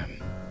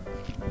man.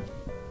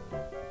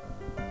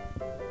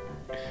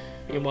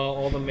 Meanwhile,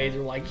 all the maids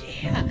are like,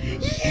 "Yeah."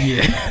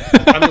 Yeah.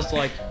 I'm just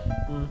like.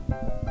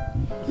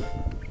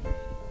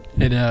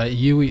 And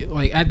Yui,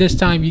 like at this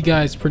time, you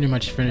guys pretty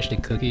much finished the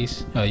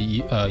cookies.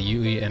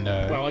 Yui and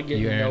Well,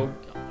 you,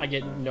 I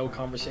get no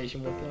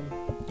conversation with them.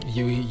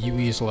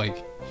 Yui is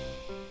like,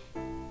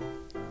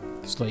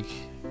 it's like,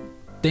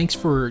 thanks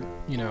for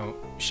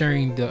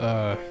sharing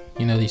the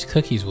these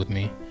cookies with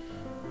me.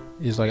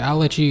 He's like, I'll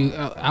let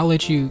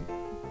you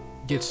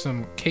get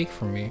some cake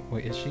from me.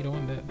 Wait, is she the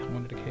one that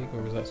wanted the cake,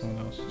 or was that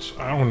someone else?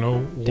 I don't know.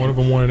 One of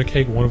them wanted a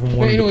cake. One of them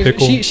wanted a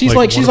pickle. She's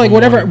like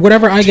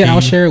whatever I get, I'll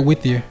share it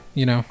with you.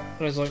 I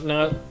was like,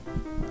 no,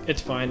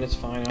 it's fine.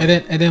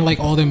 And then like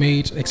all the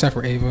maids except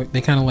for Ava,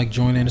 they kind of like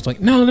join in. It's like,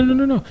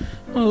 no.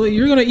 Oh,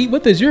 you're gonna eat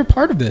with us. You're a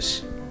part of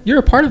this.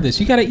 You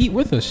gotta eat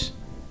with us.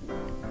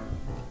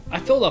 I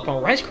filled up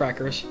on rice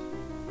crackers.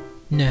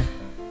 Nah.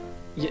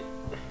 Yeah.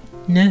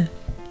 Nah.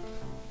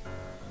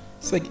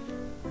 It's like,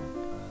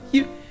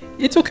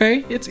 it's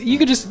okay. You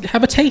could just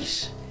have a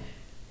taste.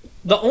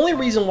 The only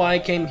reason why I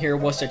came here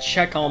was to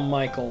check on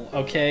Michael,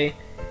 okay?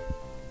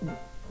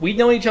 We've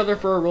known each other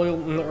for a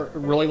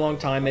really long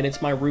time, and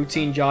it's my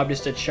routine job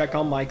just to check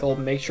on Michael,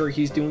 make sure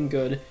he's doing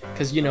good,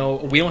 because, we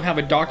don't have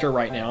a doctor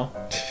right now.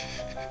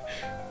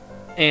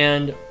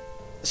 And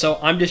so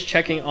I'm just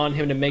checking on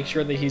him to make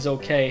sure that he's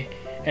okay.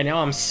 And now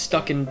I'm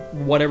stuck in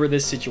whatever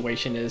this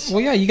situation is.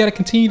 Well, yeah, you got to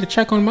continue to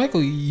check on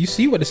Michael. You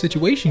see what the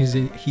situation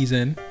he's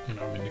in. And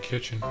I'm in the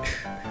kitchen.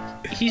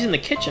 He's in the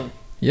kitchen.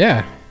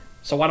 Yeah.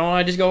 So why don't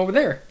I just go over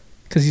there?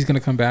 Because he's going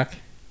to come back.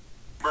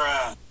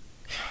 Bruh.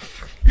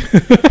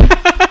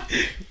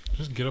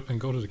 Just get up and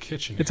go to the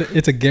kitchen.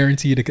 It's a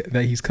guarantee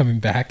that he's coming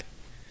back.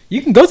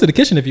 You can go to the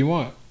kitchen if you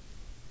want.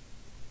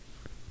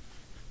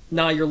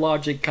 Nah, your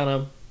logic kind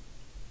of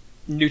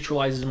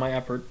neutralizes my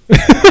effort.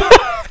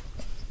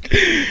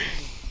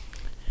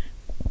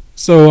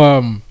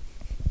 So,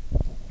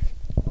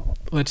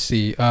 let's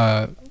see.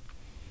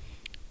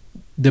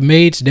 The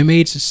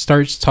maids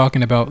starts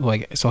talking about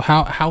like, so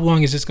how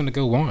long is this gonna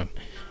go on?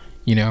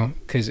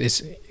 Because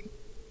it's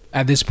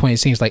at this point it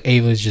seems like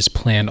Ava's just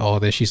planned all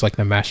this. She's like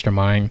the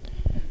mastermind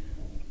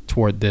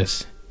toward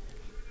this.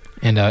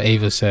 And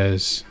Ava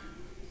says,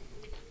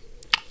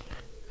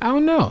 I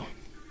don't know.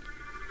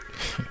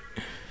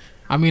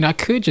 I mean, I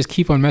could just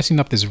keep on messing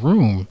up this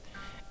room,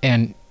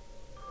 and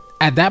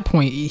at that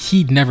point,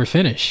 he'd never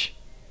finish.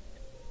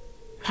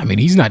 I mean,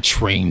 he's not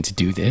trained to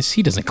do this.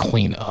 He doesn't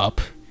clean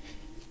up.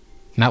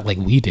 Not like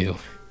we do.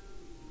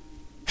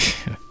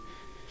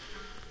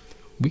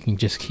 We can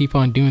just keep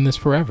on doing this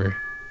forever.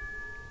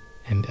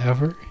 And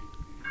ever.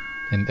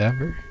 And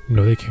ever.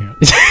 No, they can't.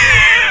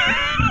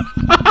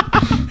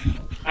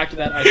 After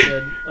that, I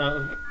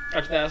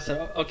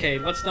said, okay,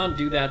 let's not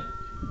do that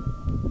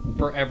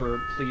forever,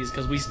 please,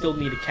 because we still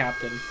need a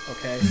captain,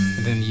 okay?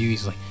 And then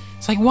Yui's like,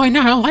 it's like, why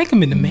not? I like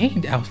him in the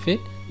maid outfit.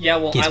 Yeah,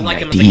 well, Gets I like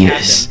him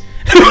ideas.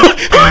 as a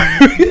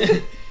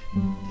captain.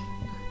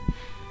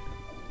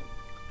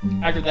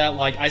 After that,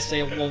 like, I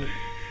say,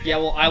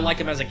 I like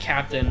him as a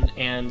captain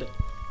and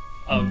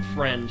a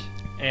friend.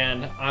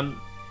 And I'm,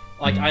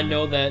 like, I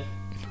know that...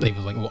 They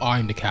was like, well,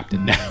 I'm the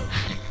captain now.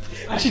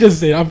 She doesn't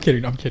say it. I'm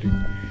kidding.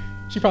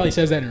 She probably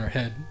says that in her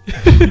head.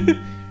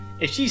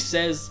 If she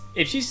says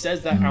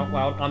that out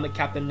loud, I'm the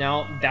captain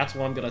now, that's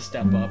when I'm gonna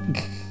step up.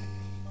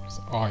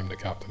 I'm the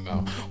captain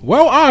now.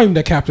 Well, I'm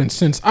the captain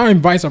since I'm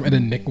vice. And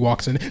then Nick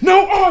walks in.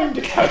 No, I'm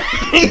the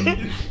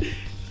captain.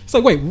 It's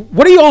like, wait,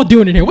 what are you all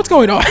doing in here? What's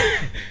going on?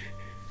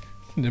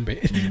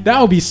 That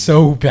would be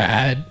so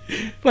bad.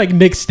 Like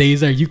Nick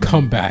stays there, you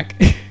come back.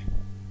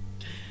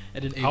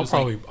 And then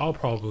I'll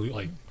probably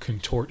like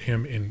contort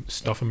him and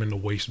stuff him in the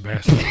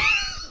wastebasket,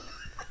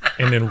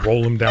 and then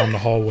roll him down the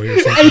hallway or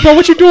something. Hey, bro,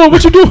 what you doing?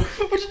 What you doing?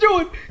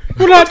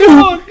 What I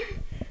doing?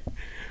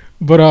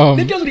 But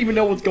Nick doesn't even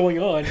know what's going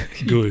on.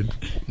 Good.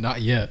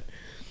 Not yet.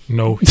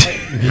 No,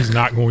 he's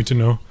not going to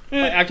know.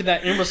 Like, after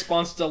that, in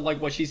response to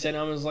like what she said,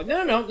 I was like,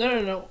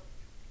 no.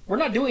 We're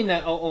not doing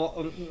that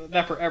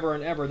that forever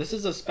and ever. This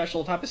is a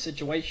special type of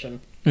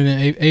situation. And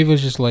then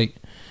Ava's just like,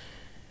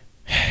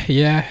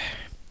 yeah.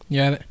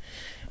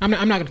 I'm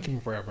not gonna keep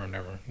him forever and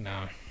ever.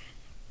 Nah.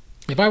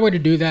 If I were to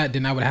do that,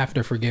 then I would have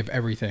to forgive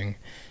everything.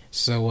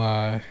 So,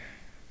 nah,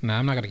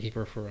 I'm not gonna keep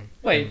her for him.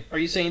 Wait, are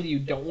you saying that you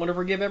don't want to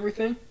forgive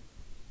everything?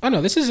 Oh no,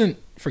 this isn't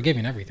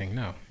forgiving everything.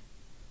 No.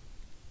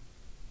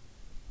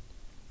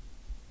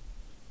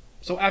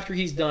 So after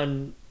he's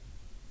done,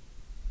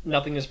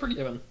 nothing is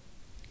forgiven.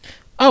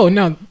 Oh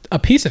no, a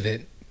piece of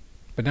it,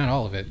 but not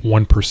all of it.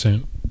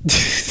 1%.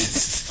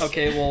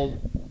 Okay, well,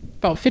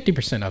 About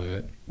 50% of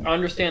it. I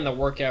understand the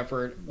work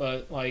effort,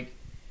 but like,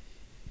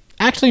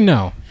 Actually,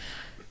 no.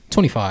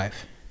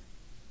 25.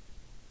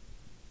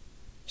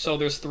 so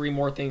there's 3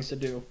 more things to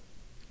do.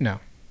 No.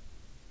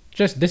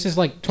 Just this is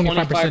like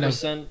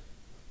 25% of.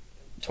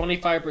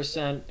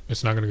 25%.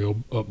 It's not going to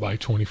go up by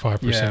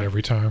 25% Yeah.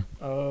 every time.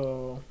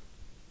 Oh.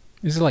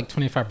 This is like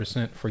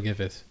 25%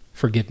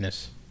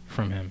 forgiveness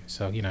from him.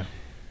 So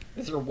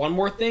Is there 1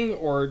 more thing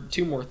or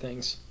 2 more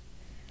things?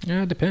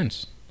 yeah, it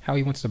depends how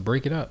he wants to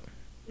break it up.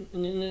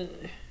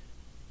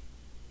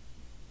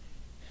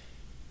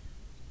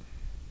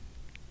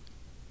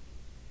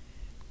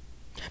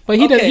 But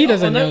he Okay,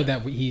 doesn't no- know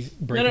that he's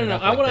breaking it No.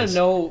 up. I like want this. to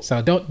know.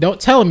 So don't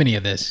tell him any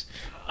of this.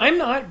 I'm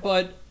not,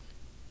 but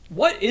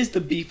what is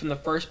the beef in the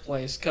first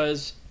place?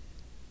 Because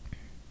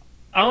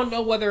I don't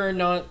know whether or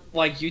not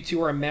like you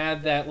two are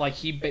mad that like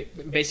he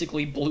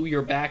basically blew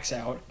your backs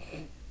out,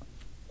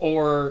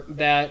 or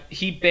that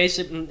he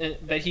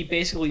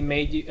basically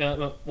made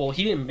you. Well,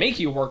 he didn't make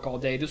you work all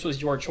day. This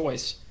was your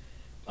choice.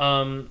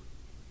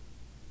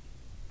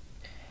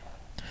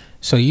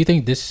 So you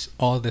think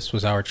all of this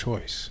was our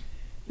choice?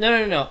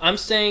 No. I'm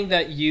saying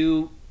that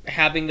you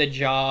having the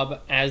job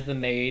as the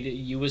maid,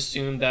 you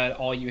assumed that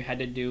all you had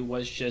to do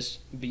was just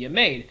be a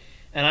maid.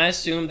 And I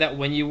assumed that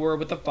when you were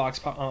with the Fox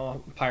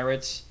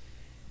Pirates,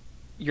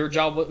 your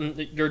job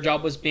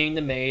was being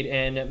the maid,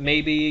 and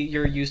maybe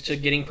you're used to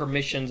getting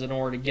permissions in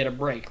order to get a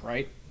break,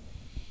 right?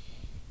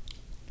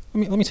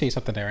 Let me tell you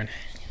something, Aaron.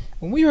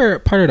 When we were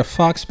part of the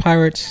Fox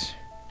Pirates,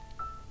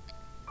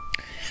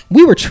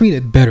 we were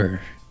treated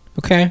better.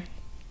 Okay.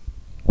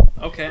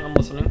 Okay, I'm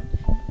listening.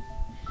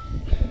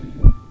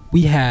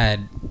 We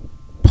had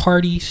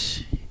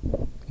parties.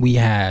 We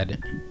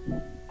had,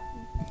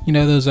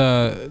 those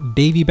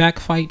baby back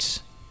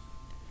fights.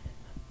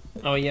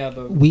 Oh yeah,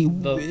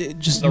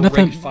 Just the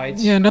nothing. rigged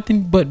fights. Yeah,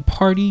 nothing but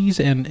parties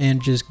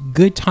and just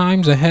good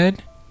times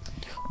ahead.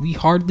 We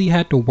hardly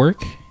had to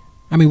work.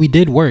 I mean, we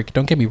did work.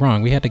 Don't get me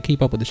wrong. We had to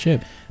keep up with the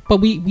ship, but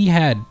we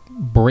had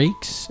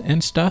breaks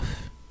and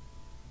stuff.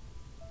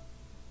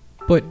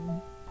 But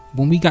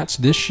when we got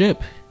to this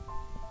ship,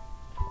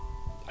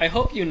 I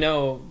hope you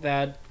know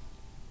that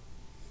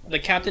the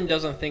captain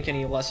doesn't think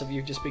any less of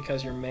you just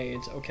because you're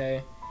maids,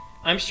 okay?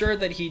 I'm sure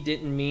that he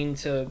didn't mean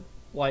to,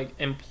 like,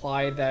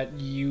 imply that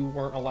you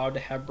weren't allowed to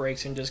have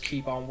breaks and just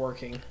keep on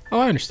working. oh,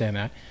 I understand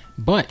that,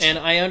 but And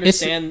I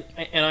understand,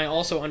 and I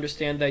also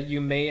understand that you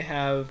may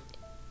have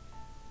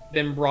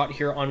been brought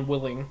here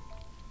unwilling.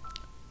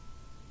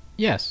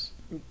 yes,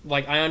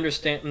 Like, I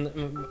understand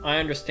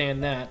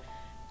that,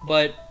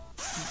 but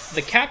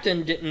the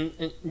captain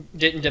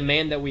didn't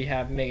demand that we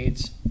have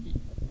maids.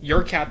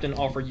 Your captain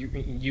offered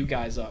you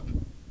guys up,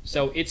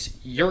 so it's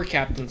your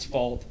captain's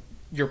fault,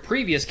 your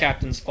previous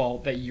captain's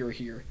fault that you're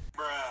here.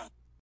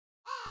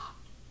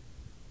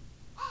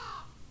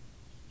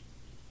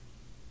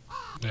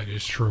 That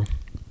is true.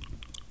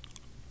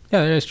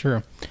 yeah, that is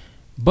true.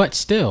 But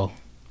still,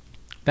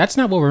 that's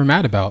not what we're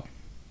mad about.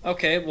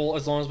 Okay, well,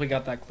 as long as we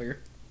got that clear.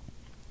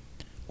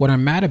 What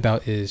I'm mad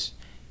about is,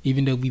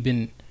 even though we've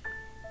been,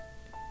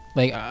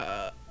 like,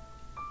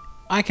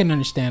 I can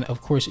understand,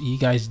 of course, you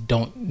guys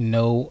don't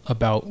know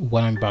about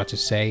what I'm about to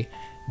say,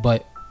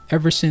 but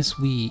ever since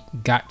we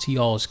got to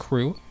y'all's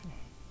crew,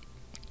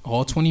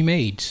 all 20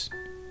 maids,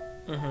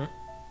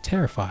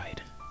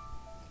 terrified.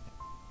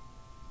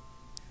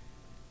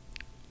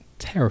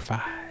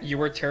 Terrified. You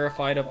were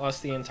terrified of us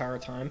the entire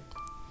time?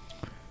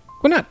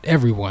 Well, not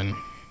everyone.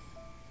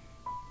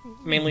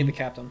 Mainly the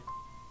captain.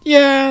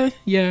 Yeah.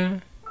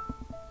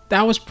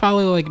 That was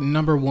probably like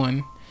number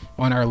 1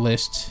 on our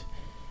list.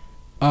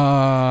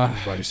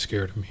 Everybody's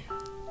scared of me.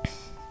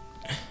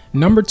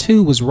 Number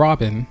 2 was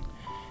Robin.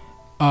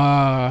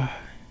 Robin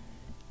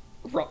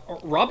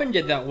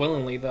did that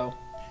willingly, though.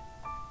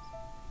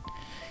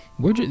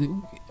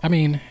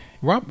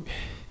 Rob.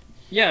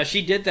 Yeah,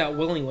 she did that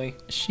willingly.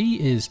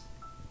 She is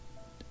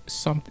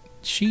something.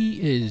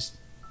 She is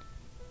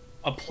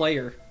A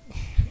player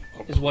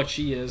is what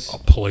she is. A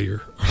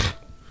player.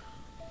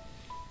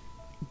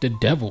 the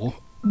devil.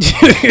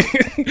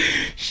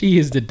 She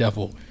is the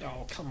devil.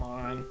 Oh, come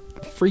on.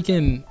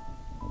 Freaking.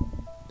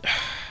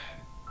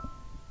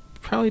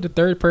 Probably the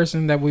third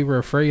person that we were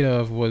afraid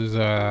of was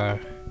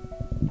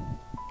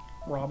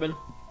Robin?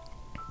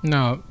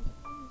 no,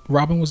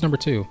 Robin was number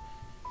 2.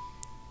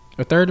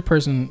 The third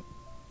person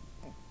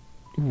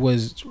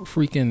was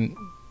freaking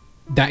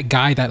that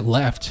guy that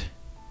left.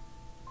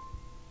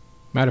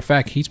 Matter of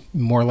fact, he's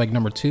more like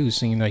number 2,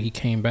 seeing that he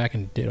came back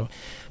and did.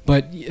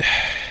 But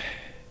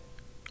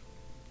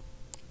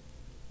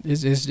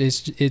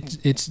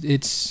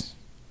it's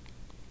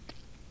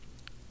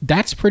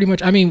that's pretty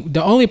much. I mean,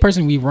 the only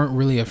person we weren't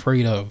really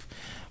afraid of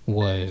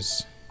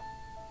was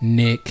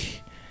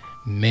Nick,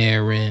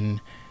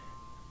 Marin.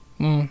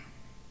 Well,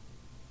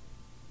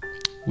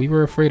 we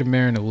were afraid of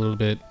Marin a little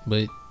bit,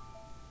 but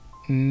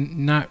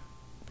not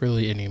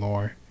really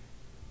anymore.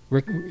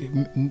 We're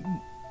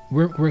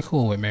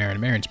cool with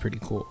Marin. Marin's pretty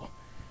cool.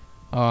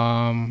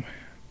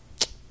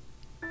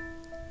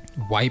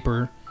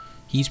 Wiper,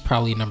 he's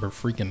probably number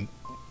freaking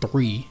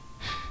 3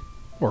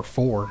 or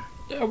 4.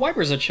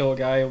 Wiper's a chill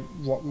guy.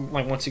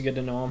 Like once you get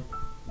to know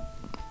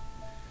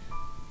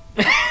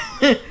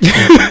him.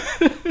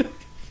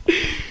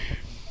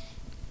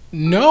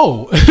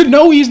 No,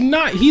 no, he's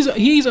not. He's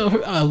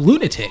a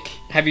lunatic.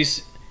 Have you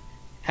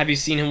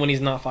seen him when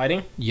he's not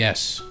fighting?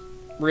 Yes.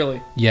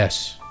 Really?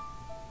 Yes.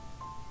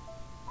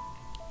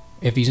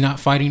 If he's not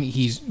fighting,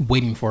 he's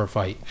waiting for a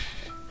fight.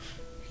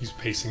 He's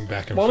pacing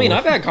back and Well, I forth. mean,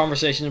 I've had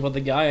conversations with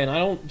the guy, and I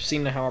don't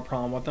seem to have a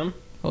problem with him.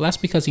 Well, that's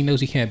because he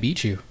knows he can't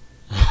beat you.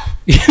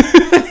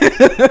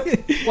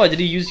 What, did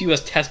he use you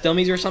as test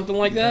dummies or something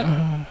like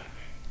that?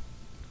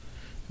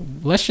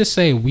 Let's just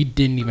say we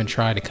didn't even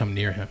try to come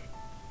near him.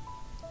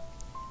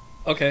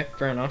 Okay,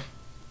 fair enough.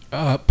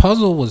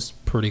 Puzzle was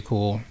pretty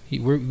cool. We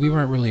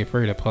weren't really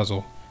afraid of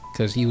Puzzle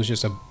because he was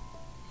just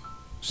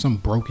some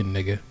broken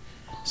nigga.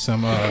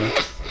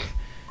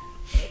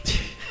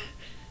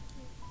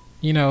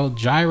 You know,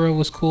 Gyro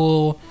was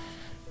cool.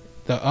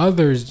 The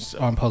others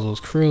on Puzzle's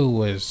crew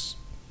was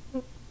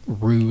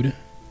rude,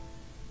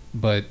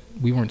 but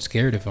we weren't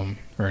scared of them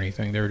or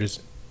anything. They were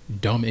just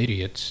dumb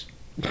idiots.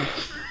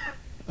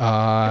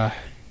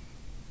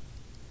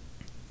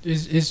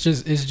 It's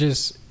just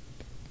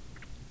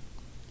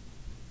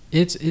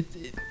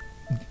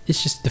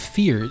the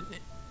fear.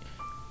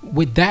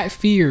 With that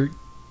fear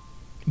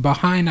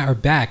behind our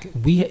back,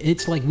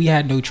 it's like we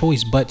had no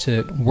choice but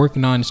to work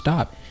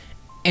nonstop.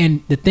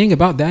 And the thing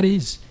about that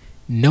is,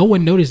 no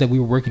one noticed that we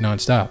were working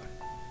nonstop.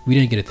 We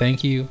didn't get a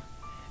thank you.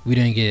 We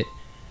didn't get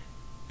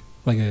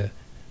like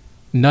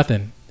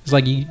nothing. It's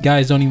like you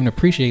guys don't even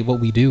appreciate what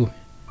we do.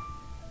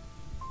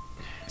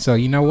 So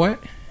you know what?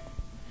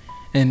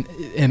 And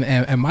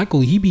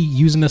Michael, he be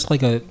using us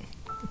like a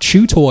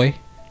chew toy.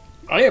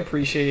 I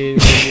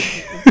appreciated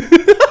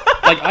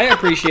I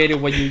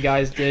appreciated what you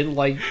guys did.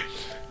 Like,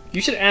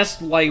 you should ask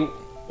like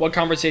what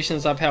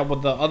conversations I've had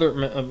with the other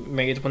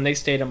maids when they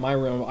stayed in my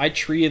room. I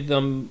treated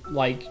them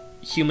like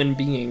human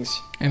beings.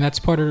 And that's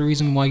part of the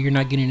reason why you're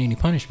not getting any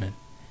punishment.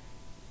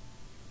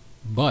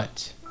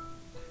 But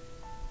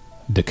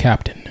the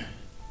captain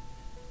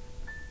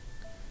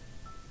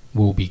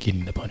will be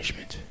getting the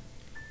punishment.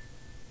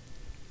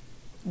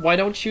 Why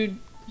don't you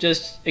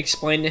just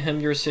explain to him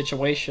your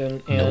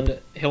situation and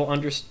Nope. he'll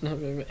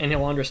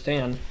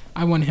understand?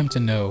 I want him to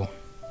know,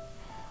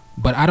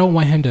 but I don't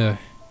want him to.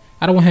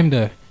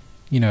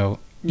 You know,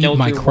 eat Know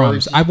my through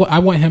crumbs. words. I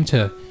want him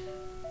to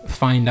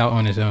find out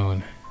on his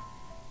own.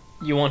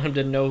 You want him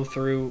to know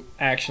through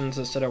actions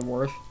instead of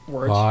words?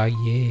 Oh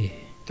yeah.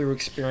 Through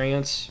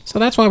experience? So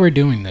that's why we're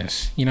doing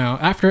this. You know,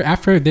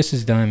 after this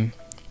is done,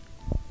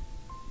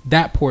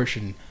 that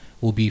portion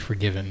will be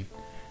forgiven.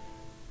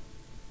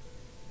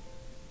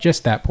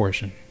 Just that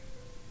portion.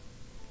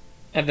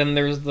 And then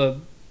there's the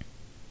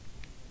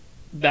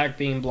back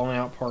being blown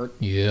out part.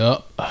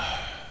 Yep.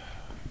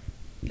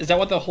 Is that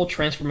what the whole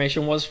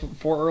transformation was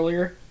for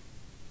earlier?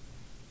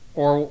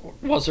 Or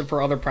was it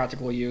for other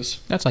practical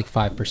use? That's like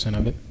 5%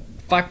 of it.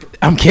 5%.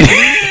 I'm kidding.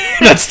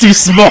 That's too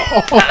small.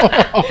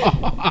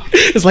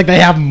 It's like they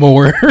have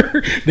more.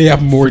 They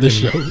have more to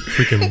show.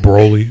 Freaking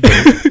Broly,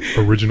 the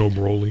original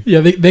Broly. Yeah,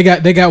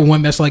 they got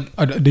one that's like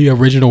the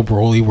original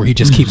Broly where he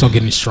just keeps on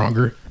getting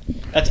stronger.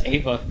 That's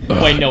Ava.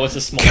 Wait, no, it's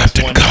the smallest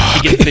Captain one.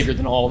 Cock. He gets bigger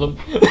than all of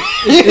them.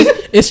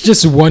 It's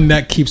just one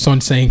that keeps on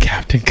saying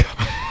Captain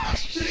Cock.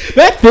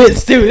 That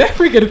fits too. That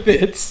freaking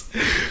fits.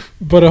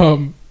 But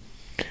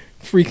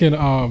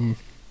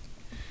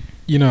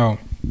you know,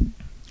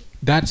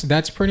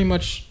 that's pretty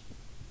much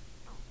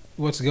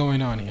what's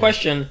going on here.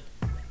 Question: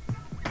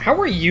 how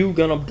are you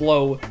gonna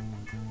blow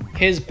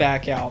his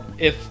back out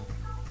if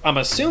I'm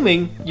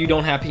assuming you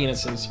don't have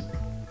penises?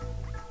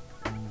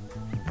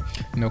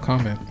 No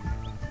comment.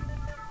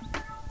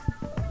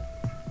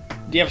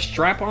 Do you have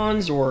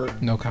strap-ons or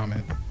No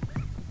comment.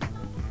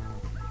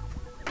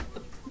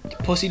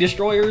 pussy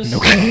destroyers? No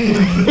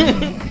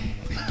comment.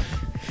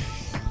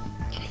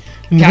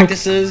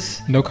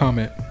 Cactuses? No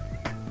comment.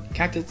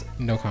 Cactus?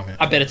 No comment.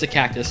 I bet it's a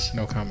cactus.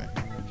 No comment.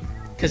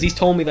 Because he's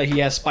told me that he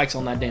has spikes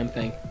on that damn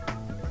thing.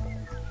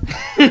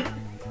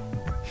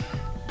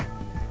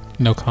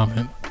 No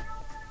comment.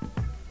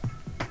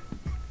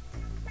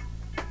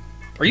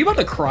 Are you about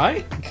to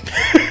cry?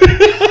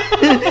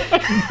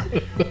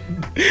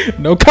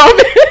 No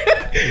comment.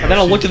 And then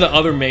I'll look to the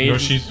other maid. No,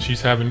 she's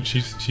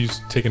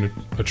taking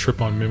a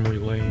trip on memory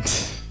lane.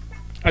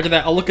 After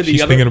that, I'll look at the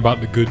She's other. thinking about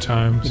the good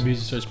times. The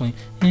music starts playing.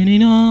 And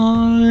in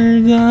all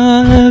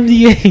of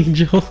the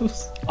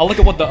angels. I'll look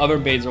at what the other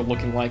maids are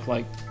looking like.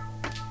 Like,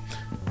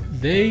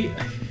 They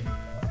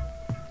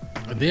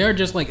are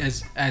just like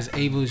as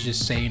Ava was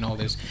just saying all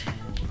this.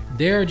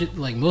 They're just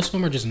like most of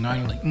them are just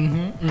nodding like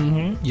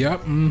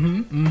yep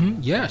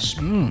yes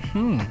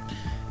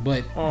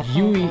but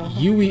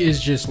Yui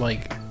is just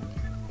like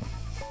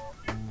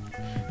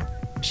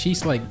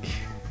she's like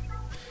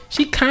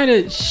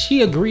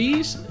she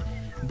agrees,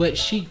 but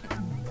she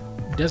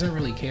doesn't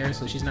really care,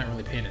 so she's not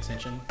really paying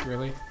attention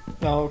really.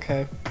 oh,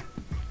 okay.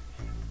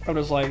 I'm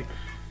just like,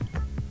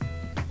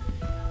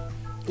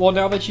 well,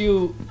 now that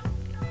you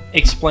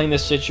explain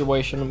this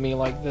situation to me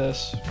like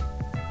this,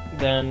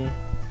 then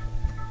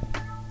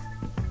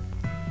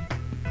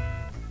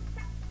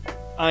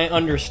I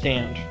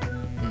understand.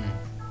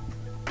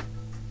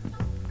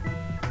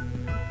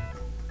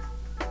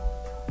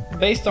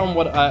 Based on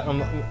what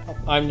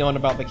I've known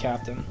about the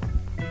captain,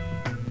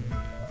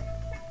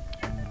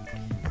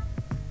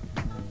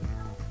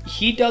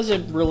 he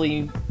doesn't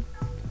really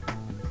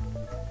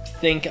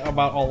think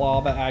about a lot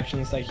of the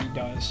actions that he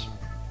does.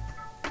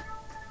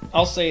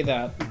 I'll say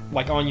that,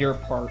 like, on your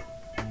part.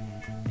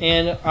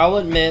 And I'll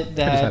admit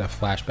that... I just had a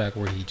flashback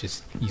where he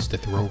just used to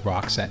throw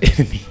rocks at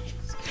enemies.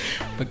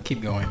 But keep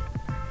going.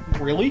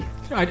 Really?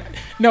 I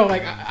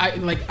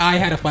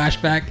had a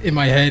flashback in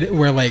my head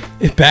where, like,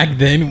 back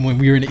then when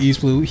we were in the East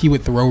Blue, he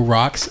would throw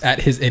rocks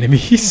at his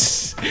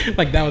enemies.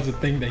 Like, that was the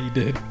thing that he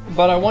did.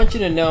 But I want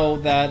you to know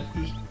that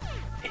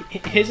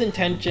his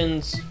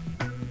intentions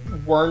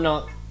were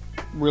not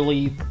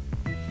really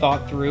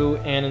thought through,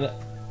 and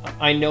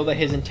I know that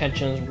his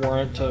intentions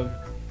weren't to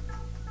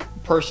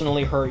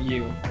personally hurt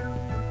you.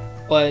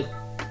 But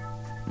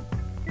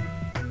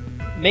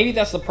maybe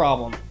that's the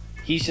problem.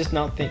 He's just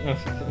not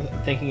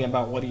thinking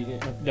about what he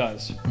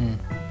does.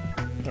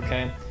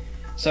 Okay?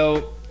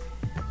 So,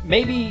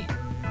 maybe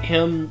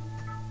him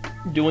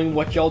doing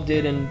what y'all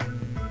did, and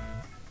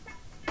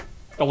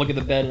I'll look at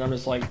the bed and I'm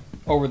just like,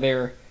 over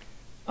there.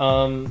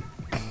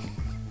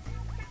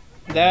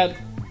 That,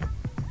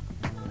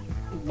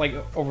 like,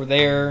 over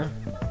there,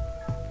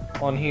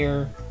 on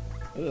here,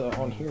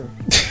 on here.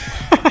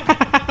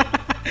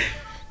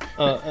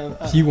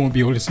 You won't be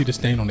able to see the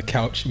stain on the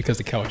couch because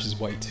the couch is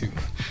white too.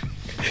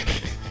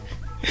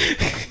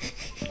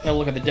 I'll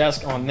look at the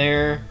desk on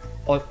there.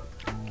 I'll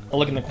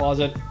look in the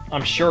closet.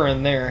 I'm sure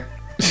in there.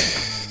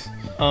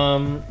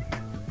 Ugh,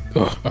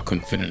 I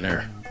couldn't fit in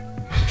there.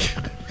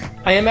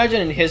 I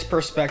imagine in his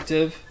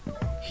perspective,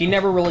 he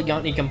never really got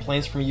any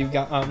complaints from you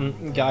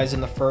guys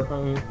in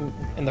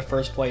the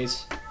first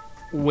place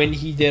when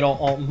he did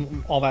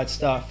all that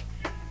stuff.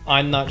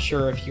 I'm not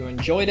sure if you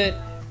enjoyed it.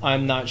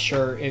 I'm not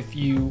sure if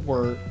you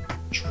were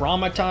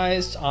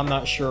traumatized. I'm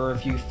not sure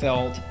if you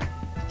felt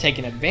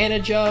taken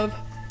advantage of.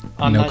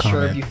 I'm not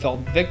sure if you felt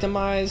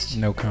victimized.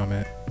 No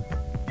comment.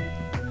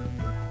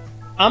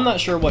 I'm not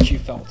sure what you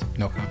felt.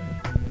 No comment.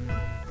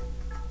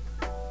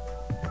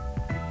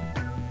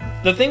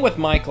 The thing with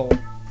Michael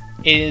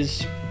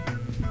is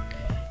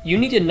you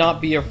need to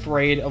not be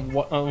afraid of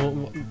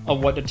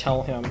what to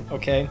tell him,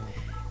 okay?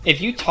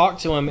 If you talk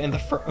to him in the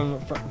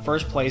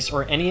first place,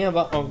 or any of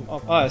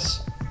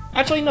us,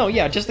 actually no,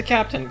 yeah, just the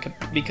captain,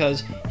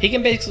 because he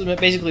can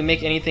basically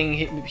make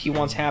anything he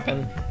wants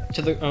happen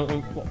to the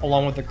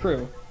along with the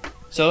crew.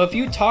 So if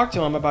you talk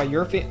to him about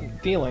your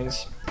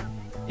feelings,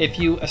 if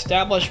you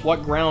establish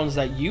what grounds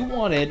that you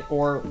wanted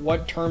or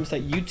what terms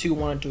that you two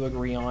wanted to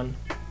agree on,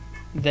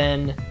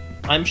 then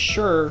I'm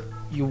sure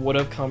you would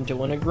have come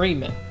to an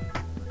agreement.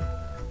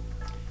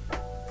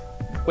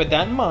 With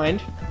that in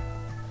mind,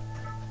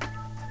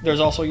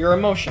 there's also your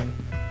emotion.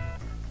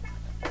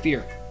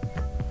 Fear.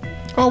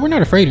 Oh, we're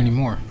not afraid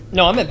anymore.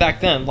 No, I meant back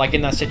then, like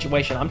in that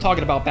situation. I'm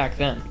talking about back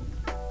then.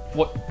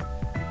 What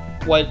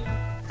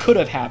could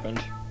have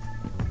happened.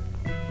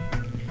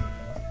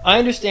 I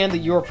understand that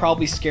you were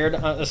probably scared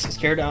out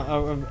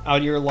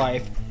of your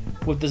life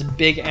with this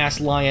big ass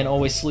lion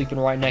always sleeping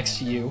right next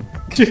to you.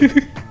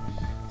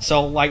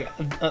 So, like,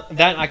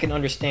 that I can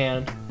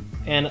understand.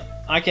 And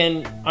I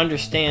can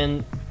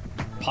understand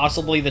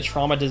possibly the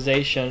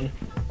traumatization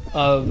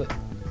of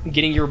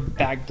getting your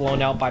back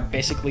blown out by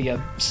basically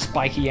a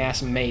spiky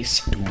ass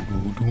mace.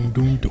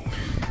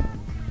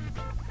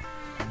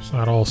 It's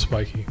not all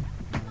spiky.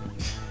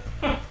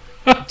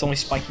 It's only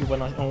spiky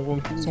when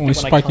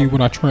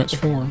I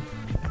transform.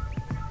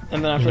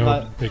 And then after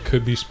that, it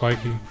could be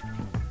spiky,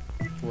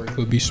 or it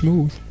could be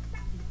smooth.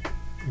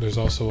 There's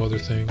also other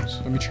things.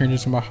 Let me change it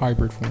to my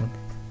hybrid form.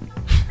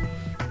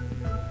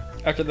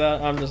 After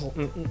that, I'm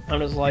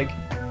just like,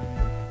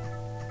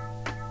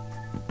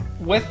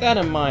 with that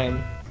in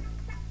mind,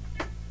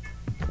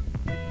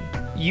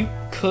 you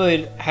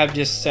could have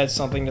just said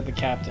something to the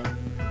captain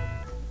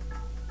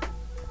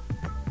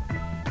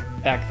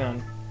back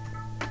then.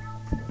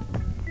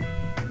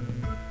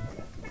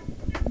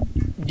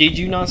 Did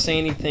you not say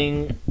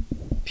anything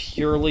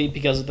purely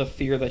because of the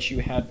fear that you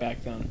had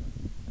back then?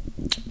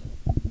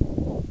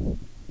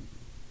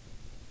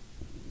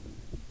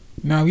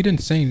 No, we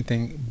didn't say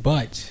anything,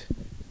 but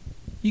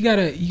you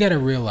gotta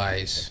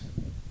realize,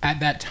 at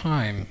that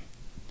time,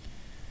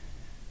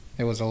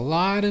 there was a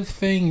lot of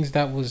things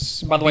that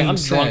was. By the way, I'm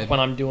said. drunk when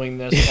I'm doing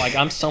this. Like,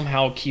 I'm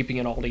somehow keeping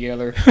it all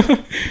together.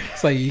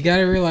 It's like, you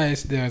gotta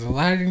realize there's a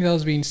lot of things that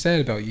was being said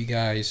about you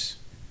guys.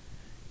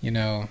 You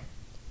know,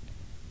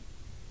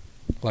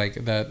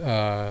 like that.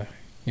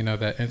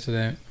 That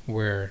incident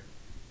where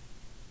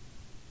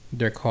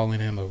they're calling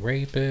him a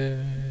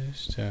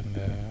rapist and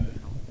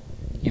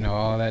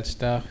all that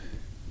stuff.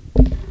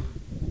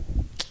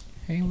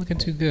 Ain't looking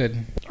too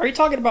good. Are you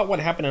talking about what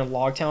happened in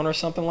Logtown or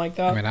something like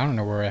that? I mean, I don't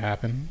know where it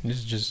happened. This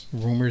is just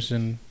rumors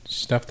and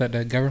stuff that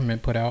the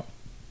government put out.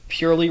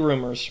 Purely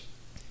rumors.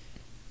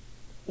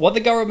 What the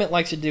government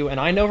likes to do, and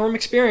I know from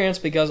experience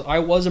because I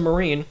was a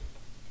Marine.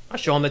 I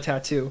show them the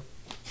tattoo.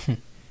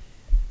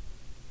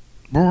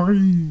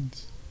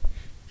 Marines.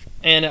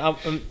 And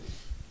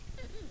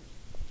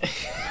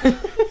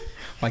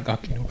Like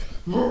Akino.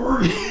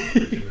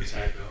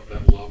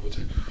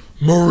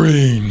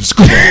 Marines.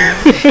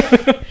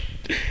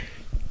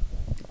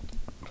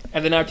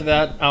 and then after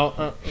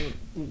that,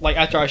 like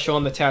after I show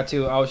him the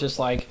tattoo, I was just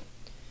like,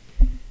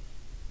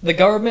 the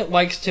government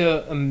likes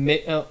to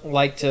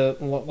likes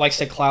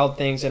to cloud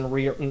things and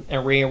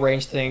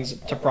rearrange things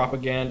to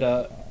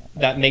propaganda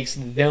that makes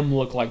them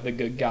look like the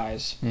good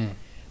guys.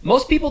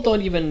 Most people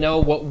don't even know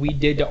what we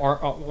did to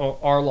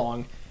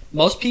Arlong.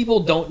 Most people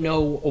don't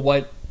know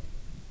what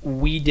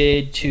we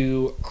did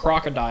to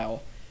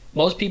Crocodile.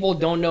 Most people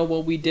don't know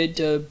what we did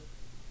to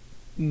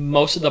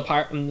most of the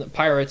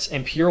pirates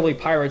and purely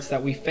pirates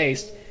that we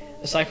faced,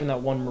 aside from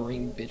that one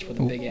Marine bitch with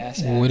a big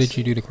ass. What did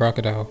you do to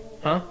Crocodile?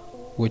 Huh?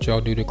 What'd y'all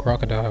do to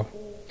Crocodile?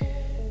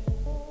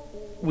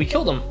 We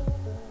killed him.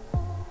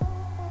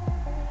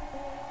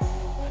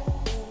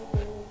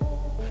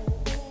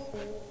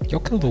 Y'all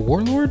killed a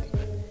warlord?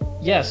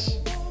 Yes,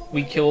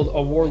 we killed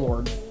a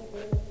warlord.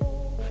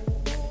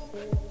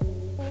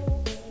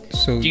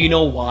 So do you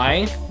know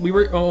why we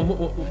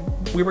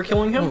were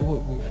killing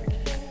him?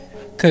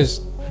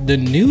 Because the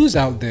news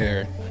out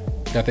there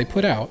that they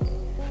put out,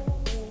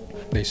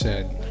 they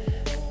said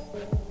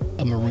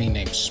a Marine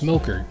named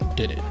Smoker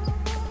did it.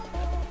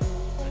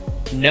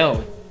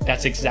 No,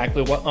 that's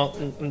exactly what.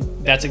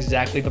 That's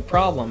exactly the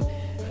problem.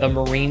 The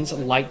Marines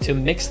like to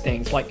mix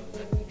things. Like,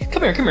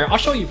 come here. I'll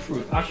show you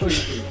proof.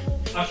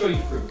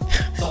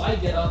 So I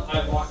get up,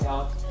 I walk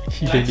out.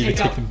 You didn't even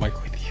take the mic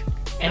with you.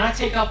 And I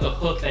take out the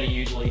hook that he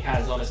usually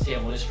has on his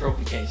tail in his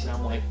trophy case, and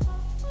I'm like,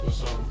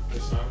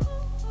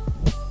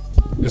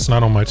 It's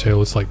not on my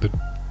tail. It's like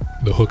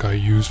the hook I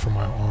use for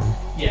my arm.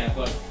 yeah.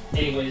 But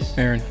anyways,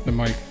 Aaron, the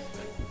mic.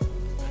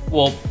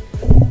 well,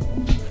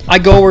 I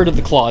go over to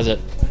the closet,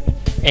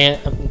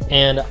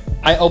 and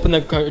I open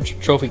the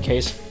trophy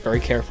case very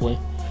carefully,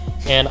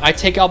 and I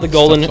take out the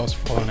golden. Stuff's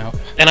falling out.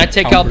 And I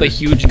take out the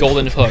huge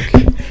golden hook,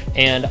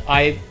 and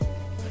I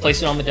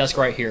place it on the desk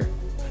right here.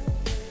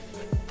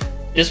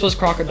 This was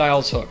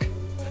Crocodile's hook.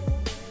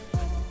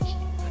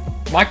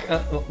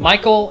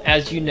 Michael,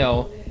 as you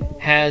know,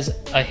 has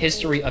a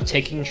history of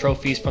taking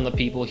trophies from the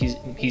people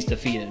he's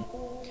defeated.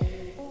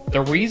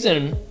 The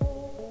reason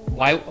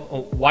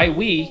why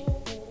we,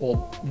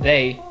 well,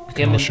 they,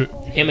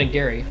 him and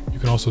Gary. You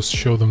can also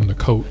show them the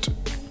coat.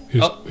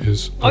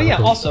 His Oh yeah,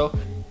 coat. also.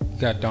 You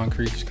got Don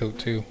Creek's coat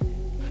too.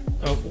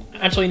 Oh,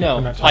 actually, no.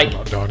 I'm not talking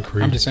about Don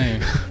Creek. I'm just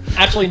saying.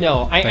 Actually,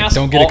 no. I asked.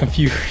 Don't get it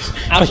confused.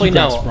 Actually,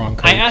 no. Wrong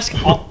coat.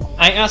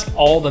 I ask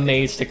all the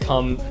maids to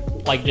come,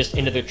 like, just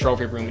into the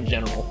trophy room in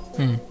general.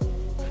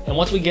 And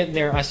once we get in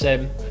there, I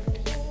said,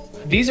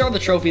 "These are the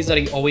trophies that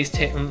he always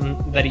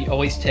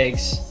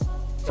takes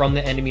from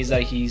the enemies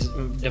that he's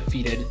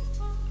defeated.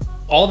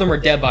 All of them are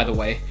dead, by the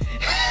way.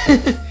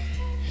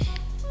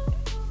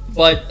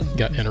 But You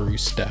got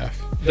Enaru's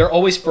staff. they're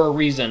always for a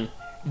reason."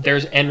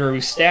 There's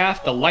Enru's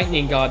staff, the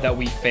lightning god that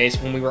we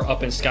faced when we were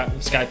up in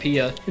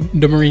Skypiea.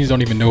 The Marines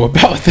don't even know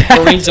about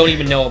that. Marines don't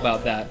even know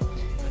about that.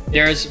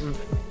 There's,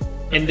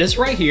 and this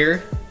right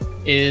here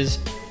is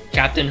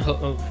Captain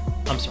Hook.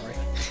 I'm sorry.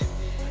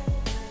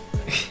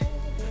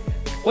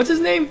 What's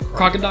his name?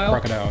 Crocodile?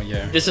 Crocodile,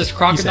 yeah. This is He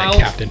Crocodile's.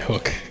 said Captain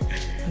Hook.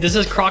 This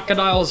is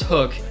Crocodile's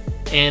hook,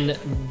 and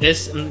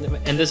this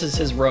is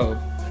his robe.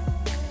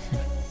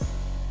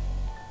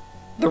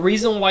 The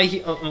reason why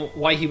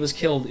he was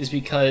killed is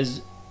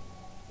because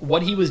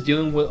what he was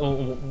doing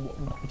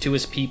to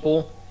his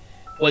people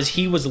was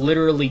he was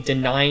literally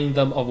denying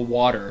them of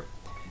water,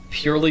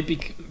 purely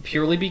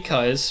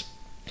because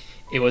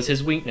it was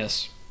his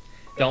weakness.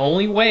 The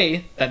only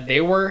way that they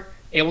were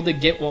able to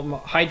get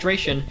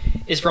hydration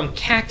is from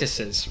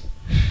cactuses.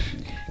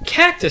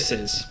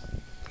 Cactuses.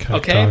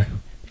 Okay?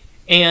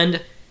 And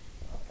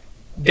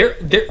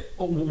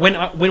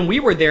when we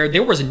were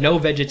there was no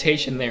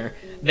vegetation there.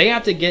 They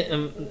have to get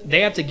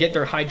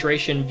their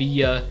hydration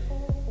via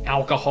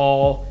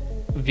alcohol,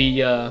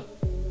 via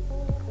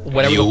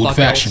whatever The the fuck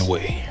old-fashioned else.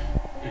 way.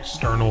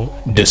 External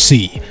The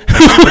sea.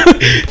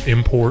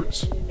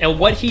 imports. And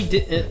what he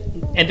did,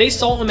 and they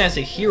saw him as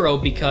a hero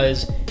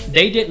because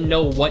they didn't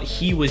know what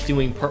he was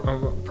doing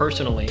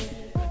personally.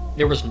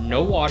 There was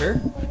no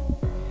water,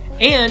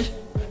 and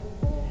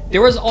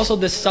there was also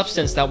this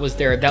substance that was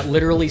there that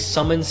literally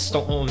summons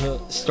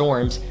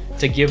storms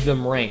to give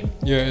them rain.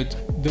 Yeah,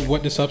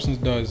 what the substance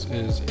does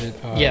is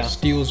it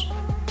steals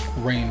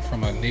rain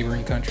from a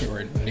neighboring country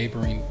or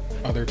neighboring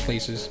other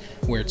places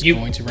where it's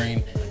going to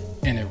rain,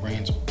 and it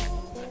rains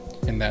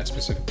in that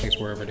specific place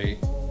wherever they.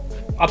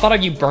 I thought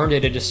if you burned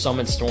it, it just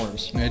summoned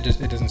storms. It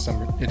doesn't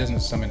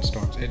summon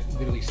storms. It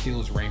literally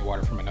steals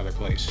rainwater from another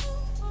place.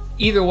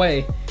 Either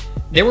way,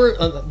 they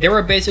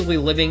were basically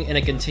living in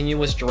a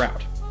continuous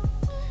drought,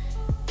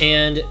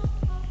 and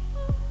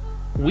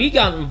we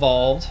got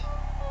involved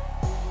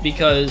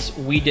because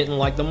we didn't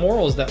like the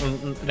morals that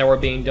were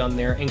being done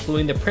there,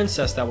 including the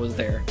princess that was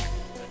there.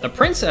 The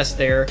princess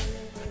there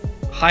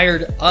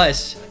hired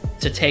us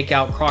to take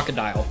out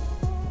Crocodile.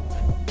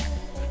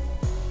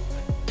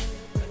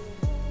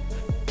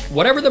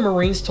 whatever the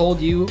Marines told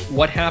you,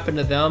 what happened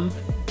to them,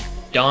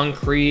 Don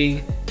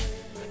Krieg.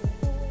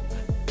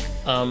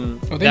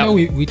 They know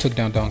we took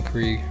down Don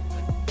Krieg.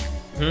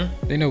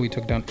 They know we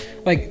took down.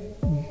 Like,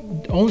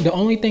 the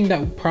only thing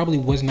that probably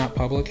was not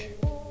public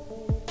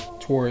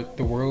toward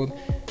the world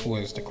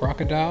was the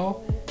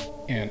crocodile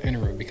and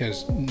Enru,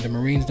 because the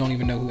Marines don't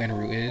even know who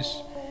Enru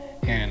is,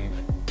 and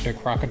the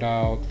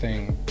crocodile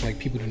thing, like,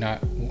 people do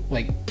not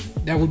like.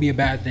 That would be a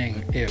bad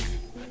thing if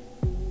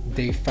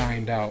they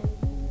find out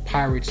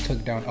pirates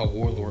took down a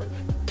warlord.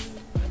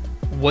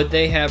 Would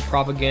they have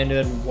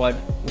propaganda what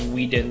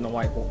we did in the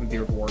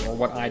Whitebeard War, or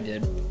what I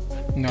did?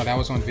 No, that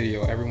was on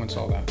video. Everyone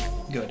saw that.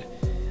 Good.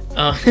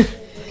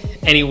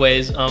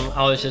 Anyways,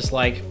 I was just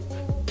like,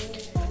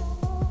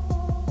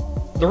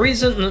 the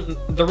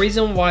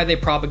reason why they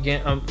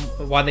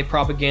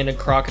propaganda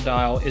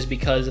crocodile is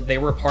because they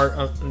were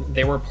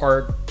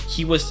part.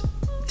 He was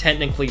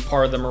technically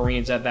part of the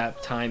Marines at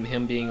that time,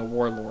 him being a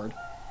warlord,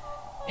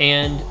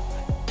 and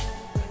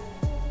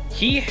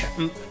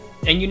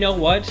you know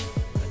what?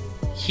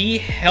 He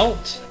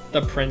helped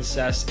the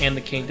princess and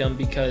the kingdom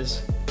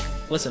because,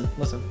 listen.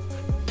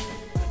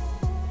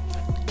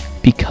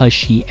 Because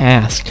she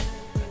asked.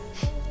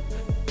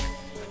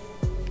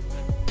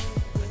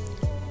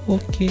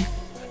 Okay.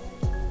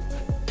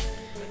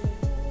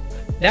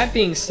 That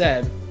being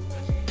said,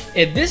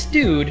 if this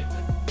dude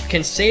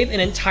can save an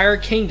entire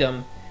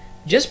kingdom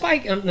just by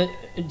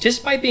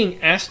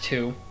being asked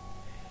to,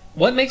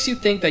 what makes you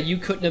think that you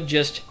couldn't have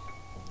just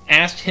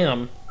asked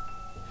him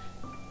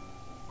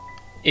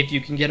if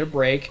you can get a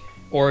break,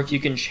 or if you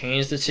can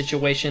change the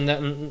situation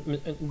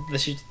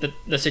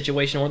the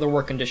situation or the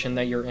work condition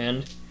that you're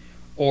in,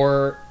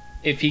 or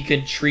if he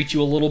could treat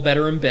you a little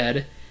better in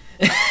bed,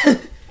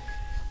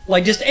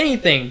 like just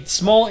anything,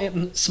 small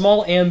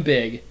and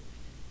big.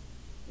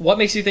 What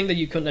makes you think that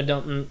you couldn't have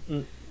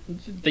done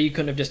that? You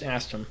couldn't have just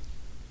asked him?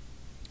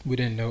 We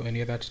didn't know any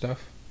of that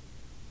stuff.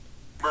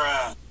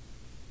 Bruh.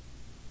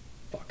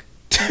 Fuck.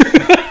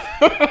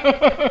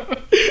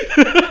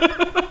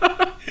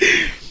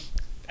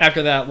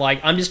 After that,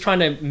 like, I'm just trying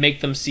to make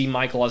them see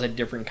Michael as a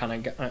different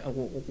kind of guy,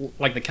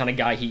 like the kind of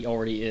guy he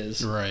already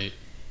is. Right.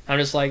 I'm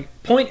just like,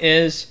 point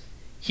is,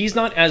 he's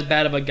not as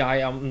bad of a guy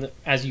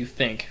as you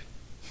think.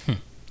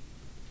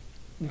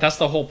 That's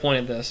the whole point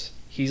of this.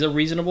 He's a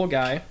reasonable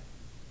guy,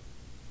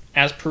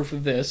 as proof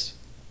of this.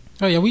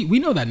 Oh yeah, we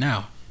know that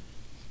now.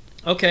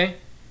 Okay.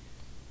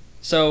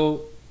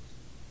 So.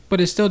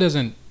 But it still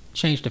doesn't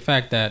change the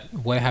fact that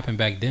what happened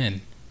back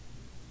then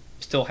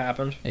Still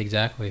happened.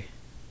 Exactly.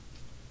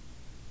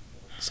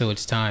 So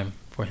it's time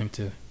for him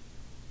to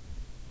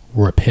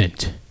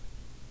repent.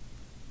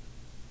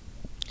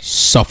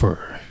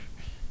 Suffer.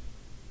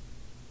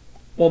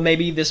 Well,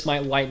 maybe this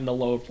might lighten the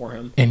load for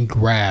him. And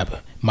grab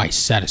my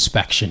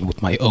satisfaction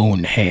with my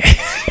own hands.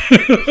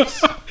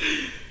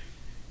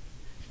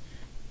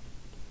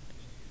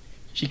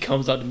 She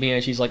comes up to me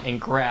and she's like, and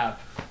grab.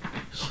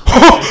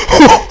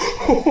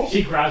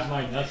 She grabs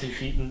my nuts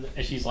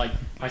and she's like,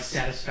 my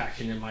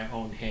satisfaction in my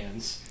own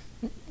hands.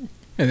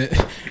 And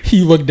then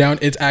he looked down.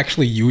 It's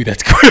actually Yui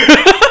that's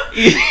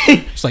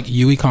it's like,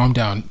 Yui, calm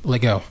down.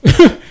 Let go.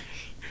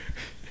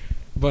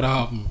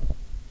 But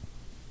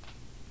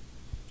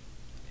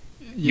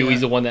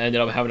Yui's the one that ended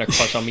up having a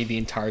crush on me the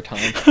entire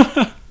time.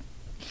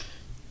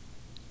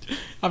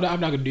 I'm not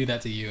gonna do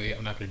that to Yui.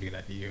 I'm not gonna do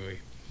that to Yui.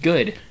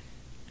 Good.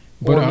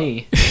 But, or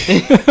me.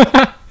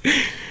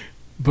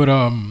 But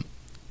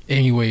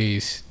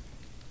anyways,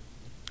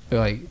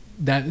 like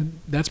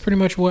that's pretty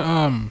much what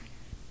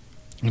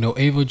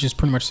Ava just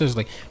pretty much says,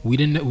 like, we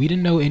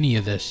didn't know any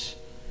of this,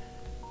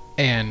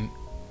 and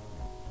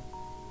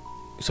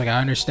it's like,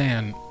 I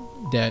understand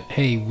that,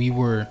 hey, we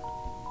were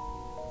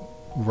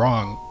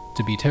wrong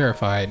to be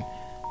terrified,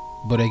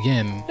 but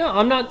again, No,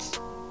 I'm not.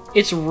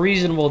 It's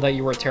reasonable that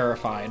you were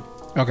terrified.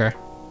 okay,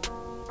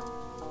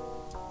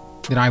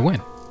 then I win.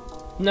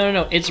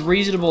 No. It's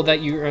reasonable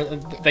that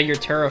you're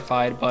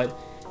terrified, but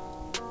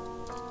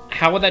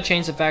how would that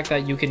change the fact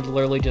that you can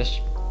literally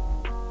just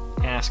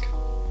ask?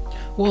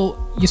 Well,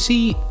 you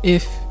see,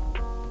 if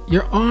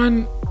you're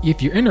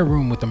in a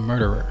room with a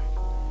murderer,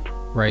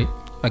 right?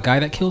 A guy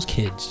that kills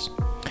kids,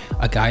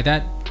 a guy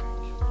that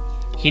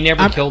He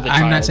never killed the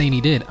child. I'm not saying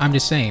he did. I'm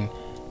just saying,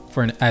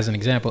 as an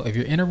example, if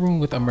you're in a room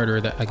with a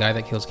murderer, a guy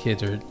that kills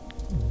kids or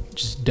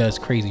just does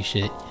crazy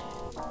shit,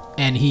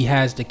 and he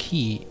has the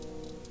key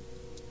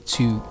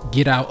to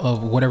get out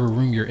of whatever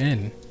room you're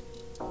in,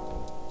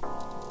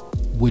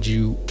 would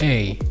you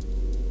He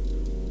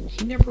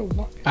never.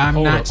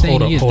 I'm not saying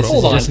he is. This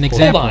is just an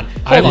example.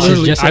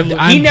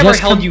 He never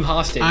held you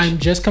hostage. I'm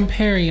just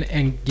comparing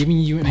and giving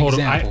you an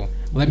example.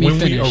 Let me when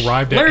finish. we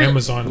arrived at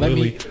Amazon,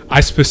 Lily,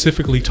 I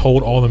specifically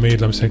told all the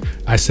maids,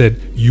 I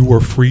said, you were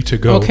free to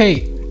go.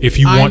 Okay. If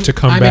you want to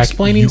come back,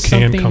 you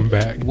can come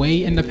back.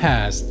 Way in the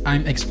past.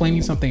 I'm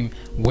explaining something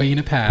way in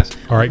the past.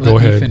 All right, go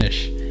ahead. Let me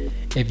finish.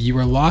 If you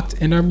were locked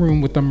in a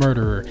room with a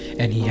murderer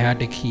and he had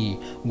the key,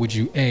 would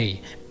you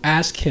A,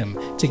 ask him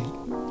to,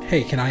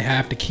 hey, can I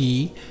have the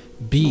key?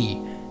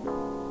 B,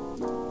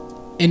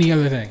 any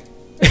other thing?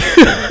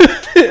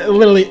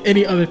 Literally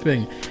any other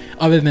thing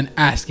other than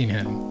asking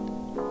him.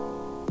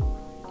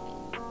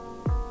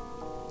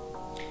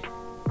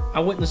 I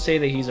wouldn't say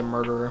that he's a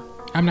murderer.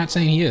 I'm not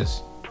saying he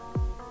is.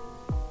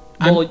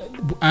 Well,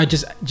 I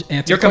just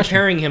answered. You're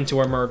comparing him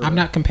to a murderer. I'm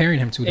not comparing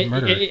him to a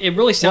murderer. It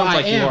really sounds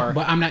like you are.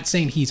 But I'm not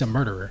saying he's a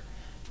murderer.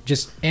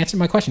 Just answer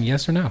my question,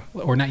 yes or no,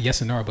 or not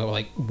yes or no, but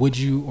like, would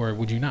you or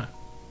would you not?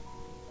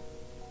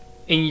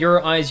 In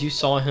your eyes, you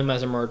saw him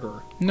as a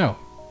murderer. No,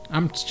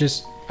 I'm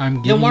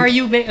giving. Then why are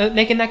you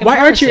making that comparison? Why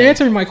aren't you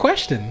answering my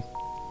question?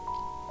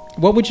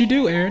 What would you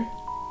do, Aaron?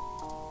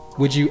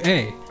 Would you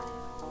A,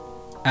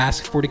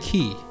 ask for the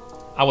key?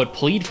 I would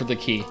plead for the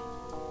key.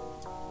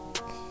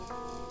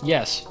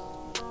 Yes.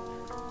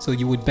 So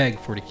you would beg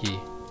for the key.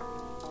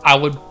 I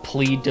would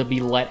plead to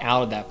be let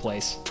out of that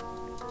place.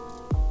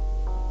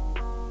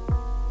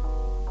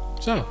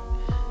 So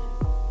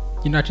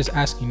you're not just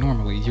asking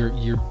normally.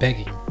 You're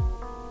begging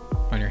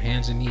on your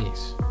hands and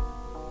knees.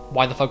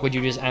 Why the fuck would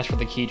you just ask for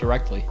the key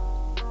directly?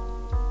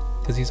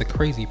 Because he's a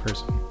crazy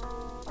person.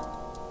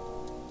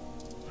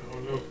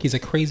 He's a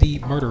crazy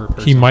murderer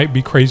person. He might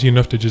be crazy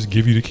enough to just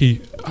give you the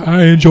key.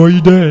 I enjoy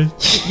your day.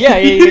 Yeah.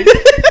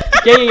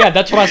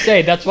 That's what I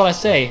say. That's what I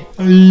say.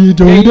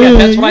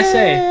 That's what I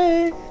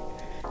say.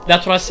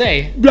 That's what I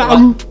say.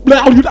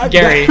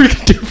 Gary.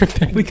 Different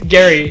thing.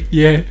 Gary.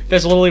 Yeah.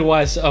 That's literally what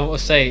I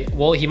say.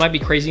 Well, he might be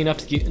crazy enough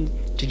to give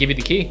you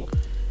the key.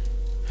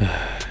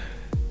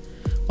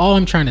 All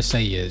I'm trying to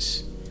say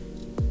is,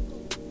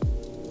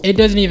 it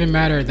doesn't even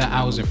matter that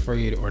I was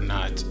afraid or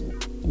not.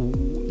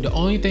 The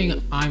only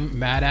thing I'm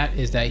mad at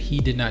is that he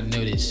did not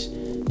notice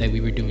that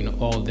we were doing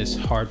all this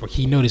hard work.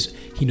 He noticed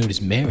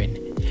Marin.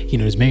 He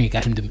noticed Marin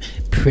got him them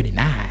pretty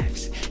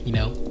knives. You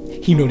know,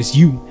 he noticed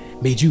you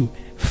made you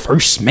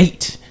first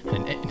mate.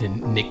 And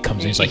then Nick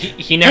comes in. He's like,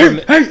 he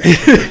never. Hey.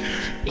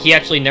 He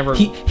actually never.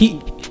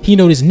 He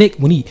noticed Nick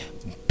when he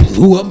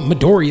blew up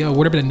Midoriya or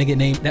whatever that nigga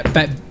name, that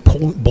fat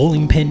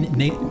bowling pin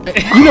name.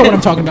 You know what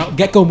I'm talking about?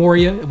 Gecko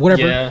Moria,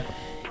 whatever. Yeah.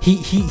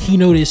 He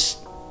noticed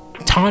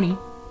Tawny.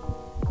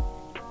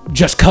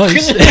 Just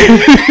cuz.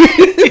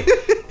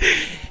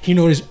 He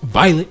noticed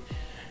Violet.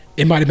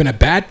 It might have been a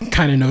bad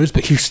kind of notice,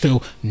 but he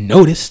still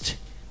noticed.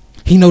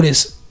 He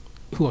noticed,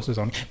 who else was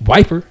on?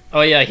 Viper.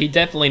 Oh yeah, he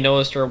definitely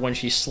noticed her when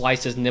she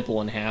sliced his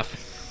nipple in half.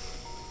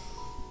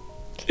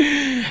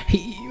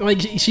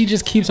 She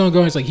just keeps on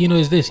going. It's like, he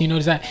knows this, he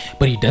knows that,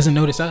 but he doesn't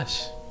notice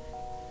us.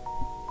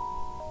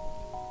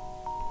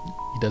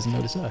 He doesn't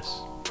notice us.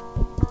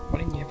 Why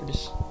didn't you ever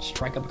just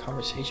strike up a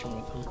conversation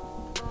with him?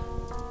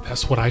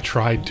 That's what I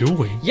tried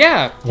doing.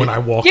 Yeah. When I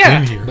walked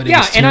in here. But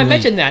I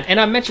mentioned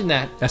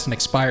that. That's an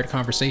expired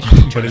conversation.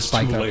 But it's too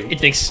late.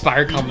 It's an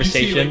expired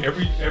conversation. You see,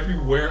 like,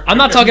 everywhere. I'm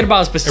not talking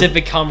about a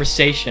specific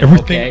conversation.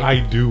 Everything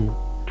okay?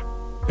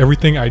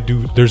 Everything I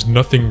do, there's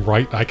nothing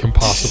right I can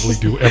possibly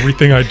do.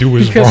 Everything I do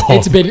is because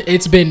wrong.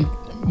 It's been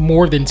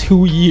more than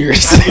 2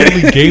 years. I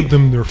literally gave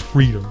them their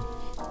freedom.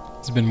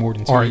 It's been more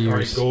than 2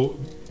 years. Go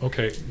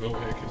ahead,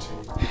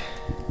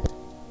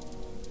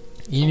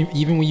 continue.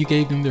 Even when you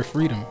gave them their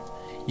freedom,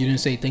 you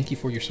didn't say thank you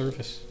for your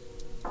service.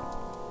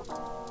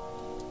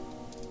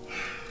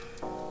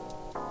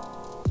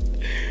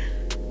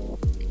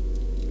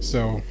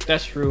 So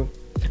that's true.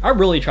 I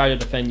really tried to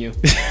defend you.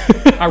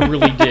 I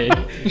really did.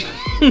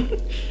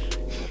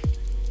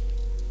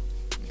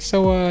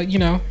 So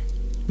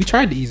we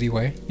tried the easy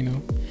way.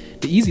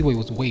 The easy way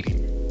was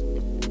waiting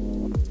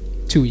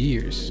 2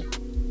 years.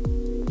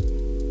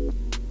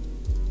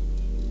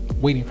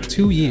 Waiting for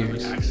 2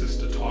 years. Access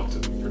to talk to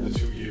them for the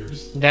 2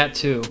 years. That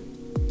too.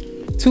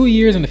 2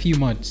 years and a few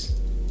months.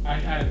 I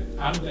had,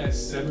 out of that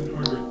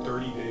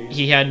 730 days,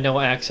 he had no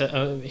access.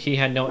 He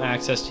had no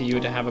access to you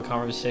to have a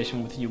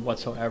conversation with you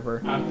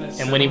whatsoever.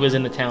 And when he was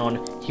in the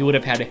town, he would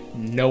have had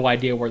no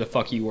idea where the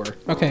fuck you were.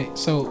 Okay,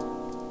 so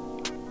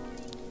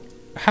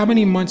how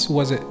many months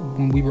was it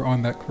when we were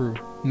on that crew?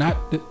 Not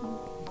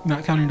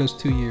counting those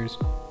 2 years,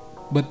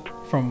 but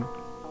from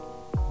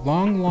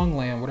Long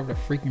Land, whatever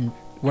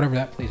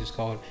that place is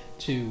called,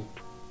 to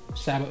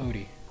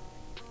Sabaody.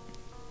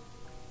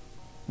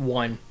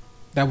 One.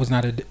 That was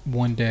not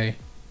one day.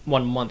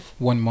 1 month.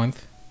 1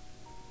 month.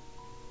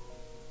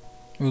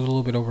 It was a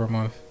little bit over a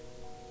month.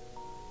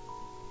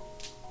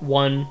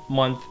 1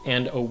 month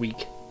and a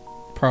week.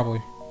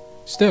 Probably.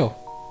 Still.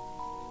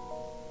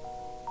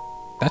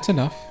 That's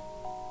enough.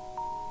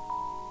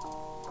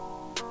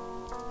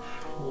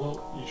 well,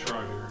 you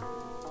tried her.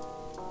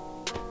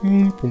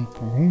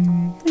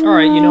 All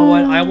right, you know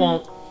what? I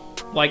won't.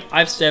 Like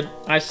I've said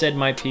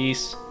my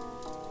piece.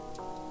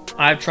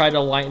 I've tried to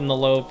lighten the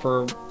load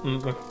for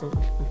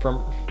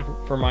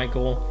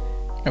Michael.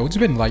 Oh, it's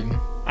been lightened.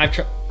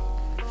 It's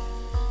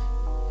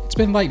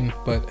been lightened,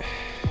 but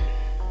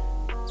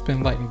it's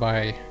been lightened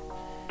by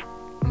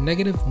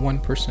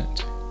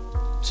 -1%.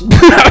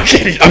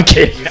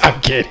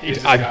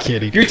 I'm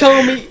kidding. You're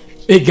telling me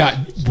it got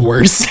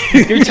worse.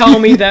 You're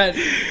telling me that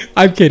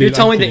I'm kidding. You're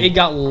telling me that it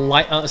got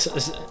light.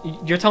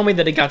 You're telling me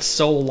that it got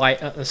so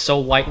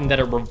lightened that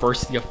it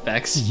reversed the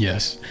effects.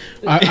 Yes,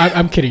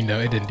 I'm kidding though.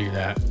 It didn't do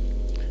that.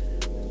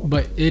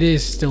 But it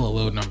is still a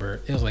low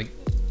number. It was like,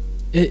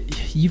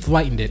 you've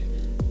lightened it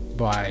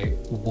by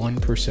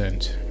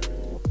 1%.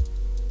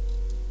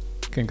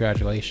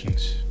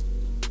 Congratulations.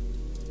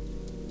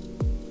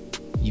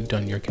 You've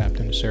done your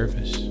captain's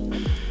service.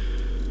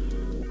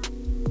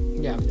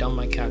 Yeah, I've done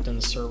my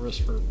captain's service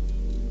for...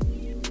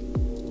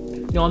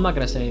 No, I'm not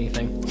gonna say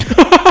anything.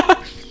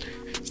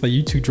 It's like,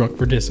 you too drunk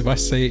for this. If I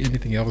say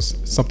anything else,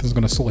 something's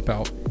gonna slip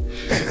out.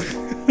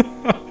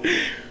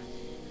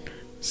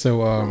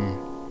 So,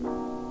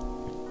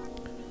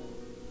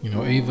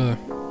 Ava.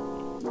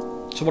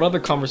 So what other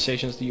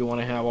conversations do you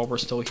want to have while we're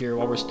still here,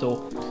 while we're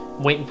still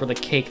waiting for the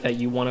cake that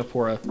you wanted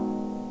for a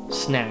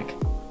snack?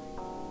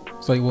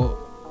 It's like, well,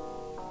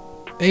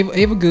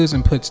 Ava goes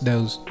and puts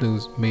those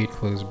maid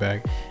clothes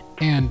back,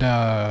 and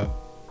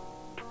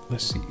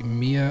let's see,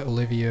 Mia,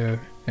 Olivia,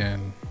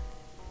 and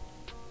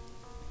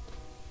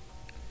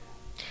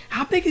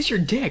how big is your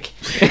dick?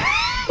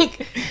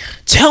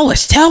 tell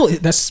us.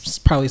 That's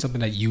probably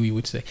something that Yui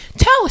would say.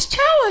 Tell us.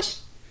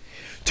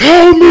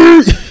 Tell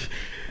me.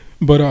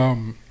 But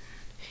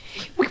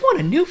we want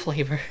a new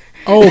flavor.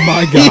 Oh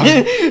my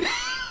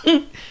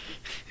god.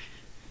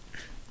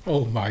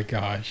 Oh my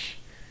gosh.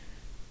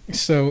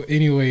 So,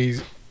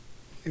 anyways,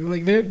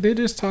 like they're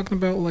just talking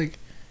about like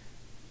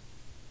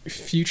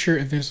future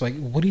events. Like,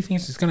 what do you think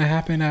is gonna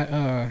happen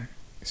at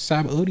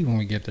Sab Odi when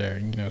we get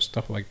there?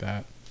 Stuff like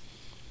that.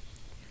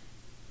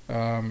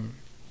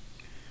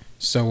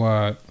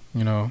 So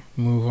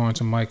move on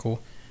to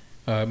Michael.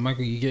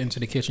 Michael, you get into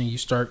the kitchen. You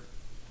start.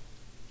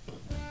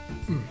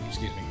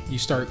 Excuse me. You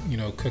start,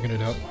 cooking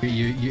it up.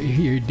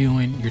 You're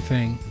doing your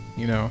thing,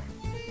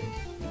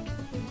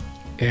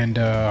 and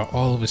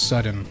all of a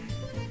sudden,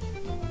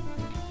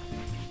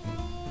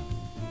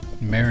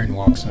 Marin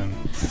walks in,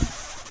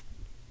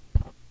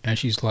 and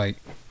she's like,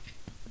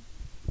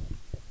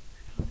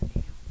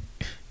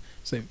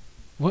 "Say,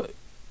 what,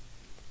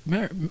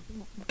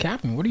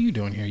 Captain? What are you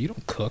doing here? You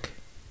don't cook."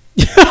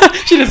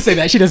 She doesn't say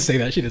that. She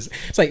doesn't.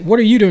 It's like, what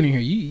are you doing here?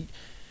 You,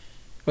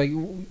 like,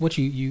 what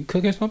you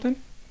cooking something?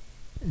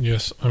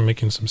 Yes, I'm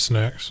making some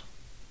snacks.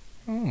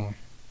 Oh.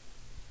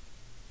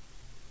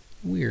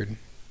 Weird.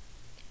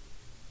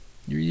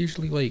 You're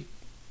usually like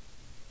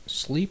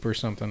sleep or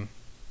something.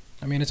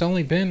 I mean, it's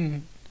only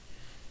been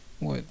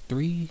what,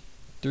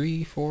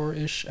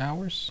 4-ish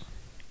hours?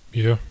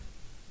 Yeah.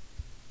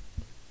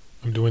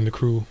 I'm doing the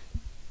crew.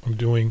 I'm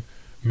doing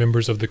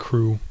members of the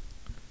crew,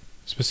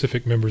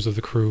 specific members of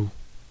the crew,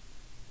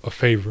 a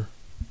favor.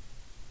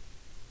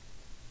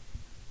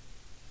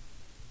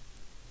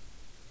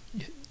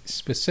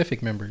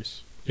 Specific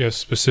members? Yes,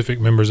 specific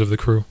members of the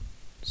crew.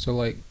 So,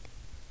 like,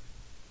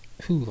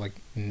 who? Like,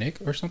 Nick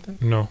or something?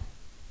 No.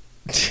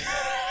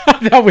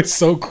 That was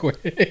so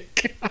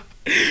quick.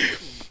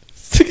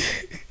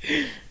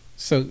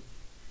 So,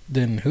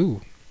 then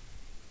who?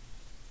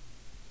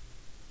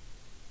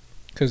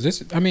 Because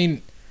this, I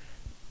mean,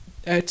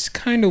 it's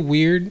kind of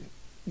weird.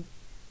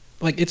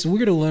 Like, it's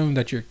weird alone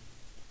that you're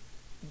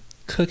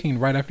cooking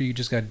right after you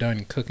just got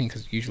done cooking,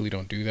 because you usually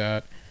don't do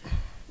that.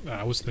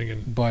 I was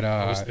thinking. But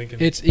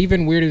it's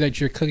even weirder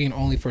that you're cooking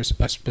only for a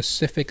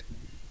specific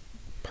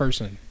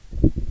person.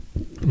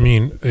 I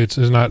mean, it's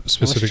not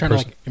specific. Unless you're trying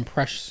to like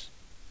impress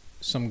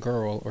some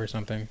girl or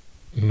something.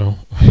 No,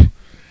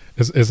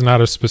 it's not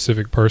a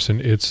specific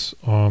person. It's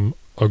a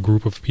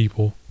group of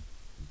people.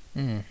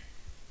 Mm.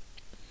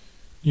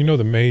 You know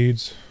the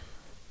maids.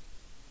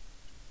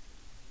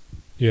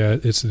 Yeah,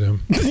 it's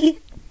them.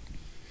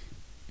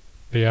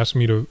 They asked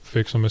me to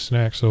fix them a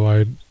snack, so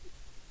I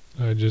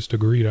just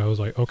agreed. I was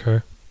like,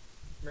 okay.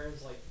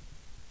 Marin's like,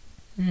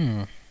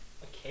 Hmm.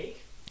 a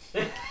cake?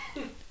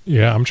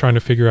 Yeah, I'm trying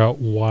to figure out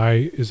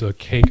why is a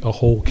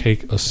whole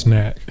cake, a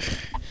snack.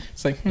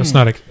 It's like, That's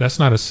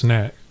not a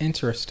snack.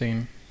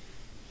 Interesting.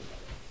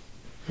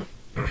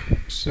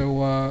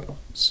 So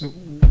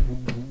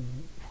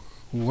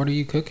what are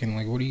you cooking?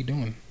 Like, what are you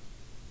doing?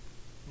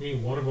 I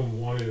mean, one of them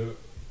wants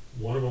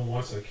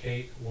a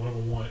cake. One of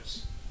them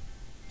wants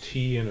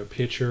tea in a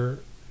pitcher.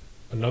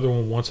 Another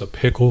one wants a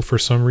pickle for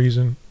some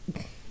reason.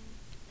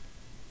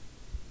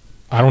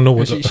 I don't know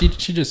what she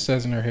just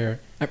says in her hair.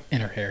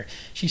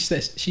 She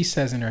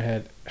says in her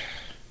head,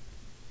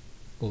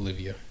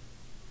 Olivia.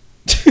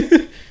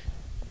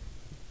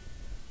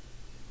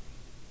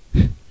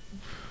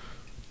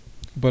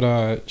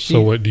 But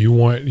So what do you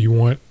want? You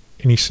want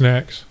any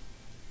snacks?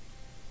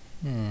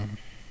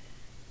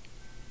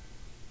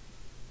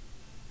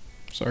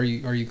 So are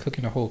you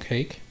cooking a whole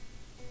cake?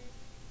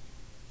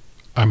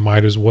 I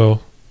might as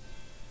well.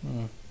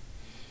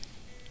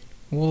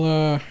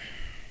 Well,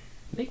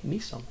 Make me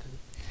something.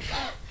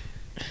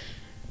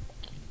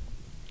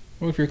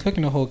 well, if you're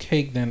cooking a whole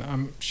cake, then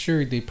I'm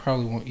sure they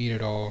probably won't eat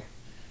it all.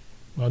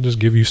 I'll just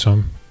give you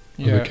some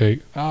of the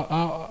cake.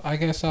 I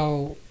guess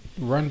I'll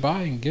run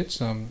by and get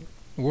some.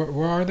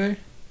 Where are they?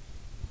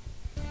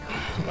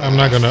 I'm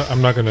not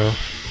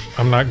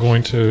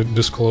going to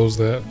disclose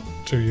that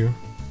to you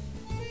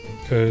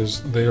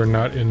because they are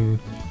not in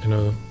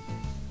a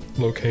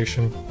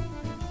location.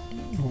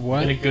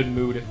 What? In a good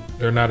mood.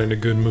 They're not in a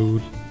good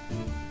mood.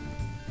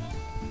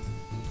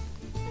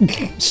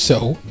 So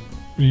What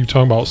are you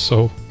talking about?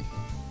 So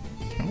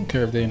I don't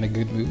care if they're in a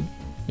good mood.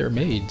 They're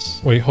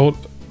maids. wait, hold.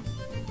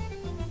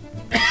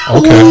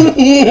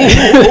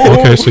 Okay.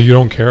 Okay, so you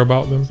don't care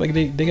about them? It's like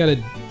they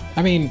gotta.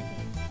 I mean,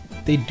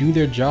 they do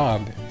their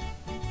job.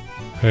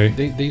 Hey.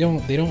 They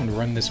don't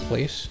run this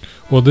place.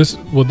 Well, this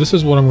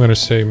is what I'm gonna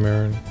say,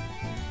 Marin.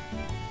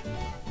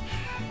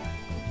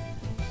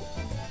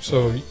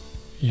 So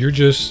you're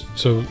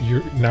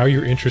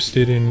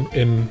interested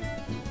in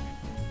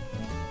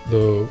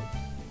the,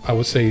 I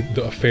would say,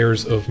 the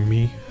affairs of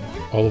me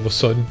all of a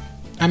sudden.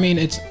 I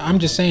mean, I'm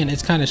just saying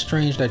it's kind of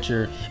strange that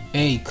you're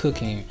A,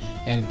 cooking,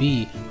 and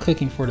B,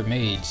 cooking for the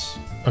maids.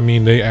 I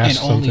mean, they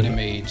asked And only something. the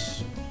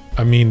maids.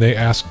 I mean, they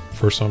asked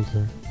for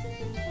something.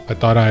 I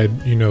thought I'd,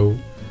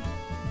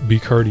 be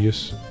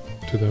courteous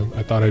to them.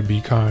 I thought I'd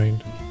be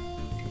kind.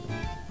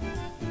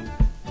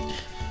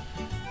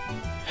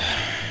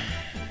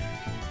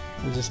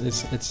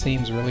 It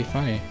seems really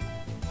funny.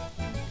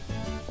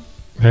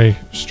 Hey,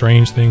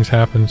 strange things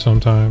happen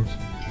sometimes.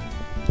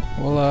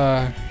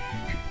 Well,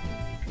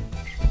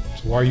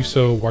 So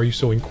why are you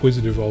so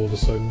inquisitive all of a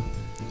sudden?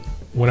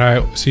 When I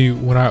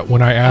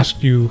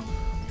asked you,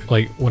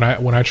 like when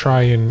I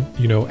try and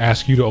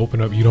ask you to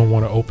open up, you don't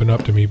want to open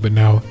up to me, but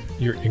now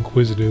you're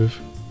inquisitive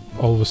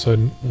all of a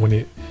sudden when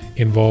it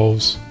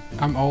involves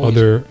I'm always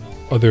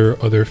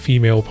other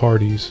female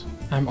parties.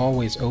 I'm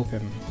always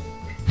open.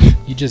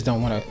 You just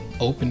don't want to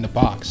open the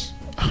box.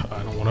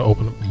 I don't want to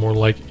open it. More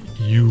like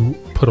you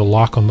put a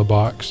lock on the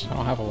box. I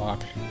don't have a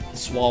lock.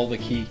 Swallow the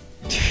key.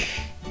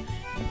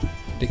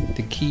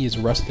 The key is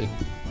rusted.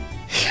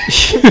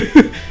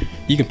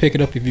 You can pick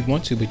it up if you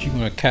want to, but you're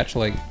gonna catch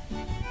like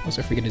what's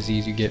that freaking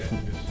disease you get from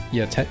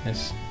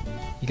tetanus.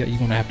 You're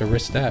gonna have to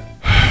risk that.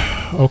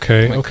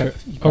 Okay, Might okay,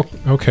 cut-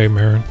 okay,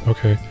 Marin.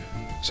 Okay,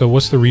 so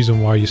what's the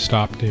reason why you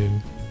stopped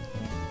in?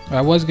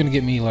 I was gonna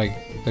get me like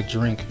a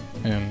drink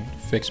and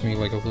fix me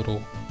like a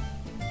little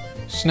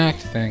snack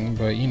thing,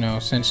 but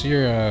since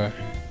you're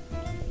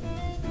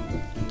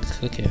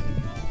cooking,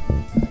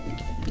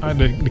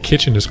 The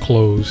kitchen is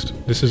closed.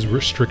 This is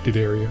restricted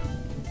area.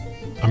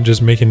 I'm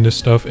just making this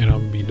stuff and I'm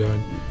gonna be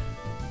done.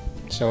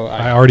 so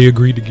I already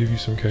agreed to give you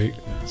some cake.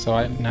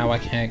 now I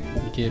can't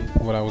get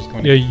what I was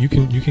going. Yeah, you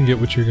can get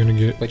what you're gonna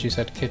get. But you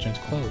said the kitchen's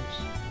closed.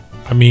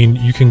 I mean,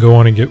 you can go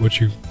on and get what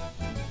you're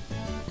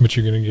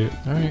gonna get.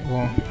 All right.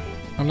 Well,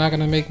 I'm not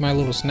gonna make my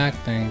little snack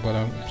thing, but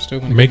I'm still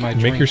gonna Make get my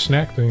drink. make your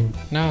snack thing.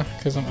 Nah,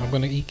 because I'm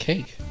gonna eat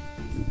cake.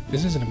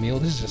 This isn't a meal.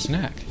 This is a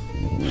snack.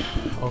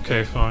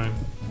 Okay, fine.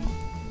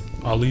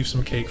 I'll leave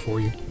some cake for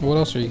you. What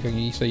else are you cooking?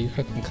 You say you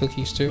cooking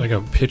cookies too? Like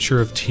a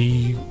pitcher of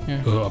tea,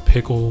 Yeah. a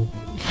pickle.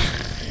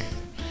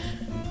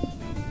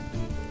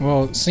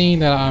 Well, seeing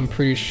that I'm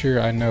pretty sure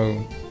I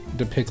know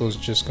the pickle's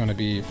just gonna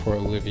be for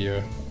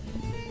Olivia,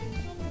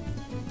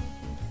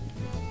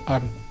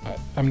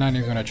 I'm not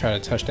even gonna try to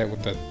touch that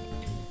with the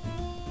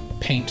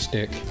paint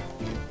stick.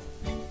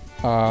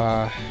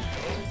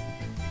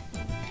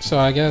 So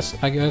I guess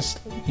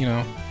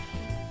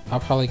I'll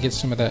probably get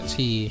some of that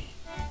tea,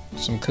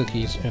 some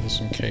cookies, and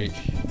some cake.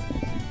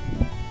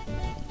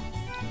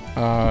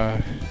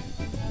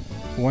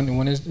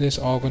 When is this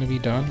all gonna be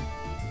done?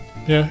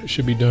 Yeah, it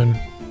should be done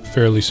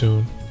fairly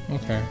soon.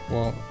 Okay,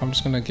 well, I'm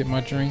just gonna get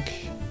my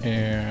drink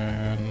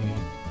and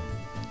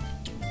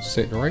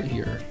sit right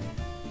here.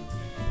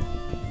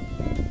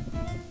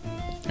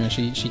 And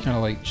she kind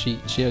of like she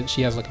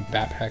has like a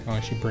backpack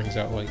on. She brings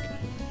out like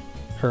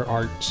her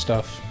art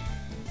stuff.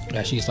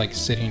 Yeah, she's like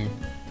sitting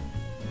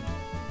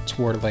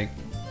toward like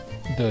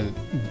the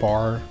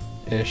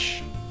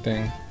bar-ish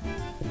thing.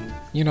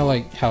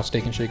 Like how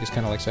Steak and Shake is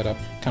kind of like set up,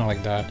 kind of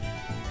like that.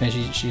 And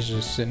she's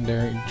just sitting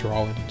there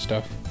drawing and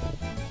stuff.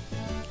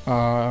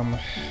 A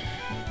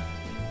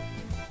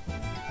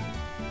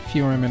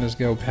few more minutes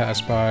pass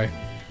by,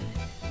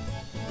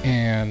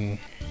 and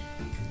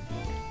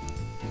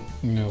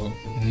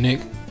Nick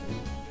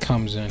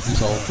comes in.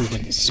 He's all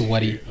freaking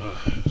sweaty.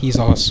 He's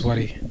all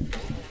sweaty,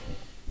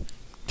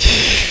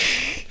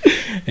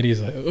 and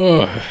he's like,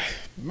 "Oh,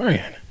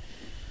 man,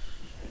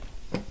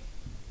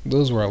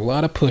 those were a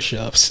lot of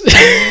push-ups."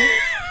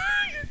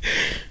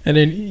 And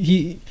then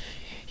he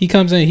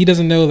comes in. He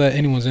doesn't know that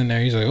anyone's in there.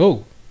 He's like,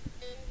 "Oh.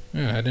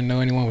 Yeah, I didn't know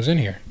anyone was in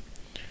here."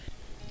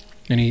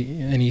 And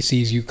he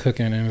sees you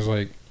cooking and is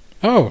like,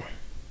 "Oh,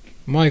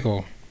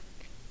 Michael,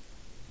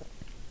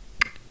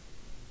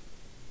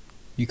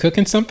 you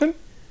cooking something?"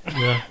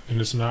 Yeah, and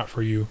it's not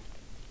for you.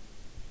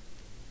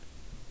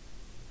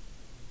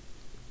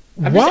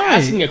 I'm just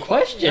asking a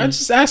question. I'm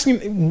just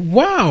asking.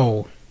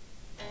 Wow.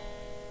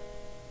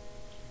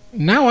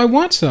 Now I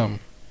want some.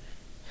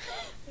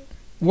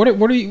 What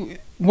are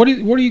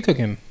you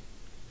cooking?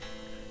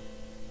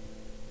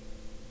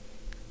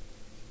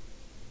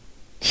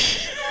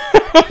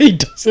 He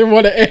doesn't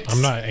want to answer.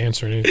 I'm not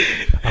answering it.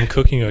 I'm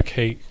cooking a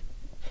cake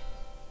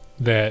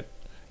that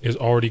is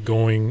already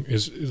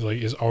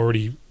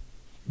already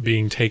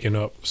being taken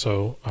up.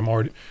 So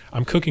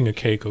I'm cooking a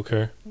cake.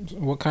 Okay.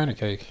 What kind of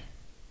cake?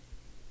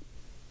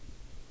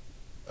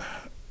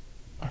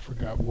 I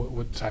forgot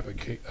what type of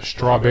cake. A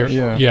strawberry.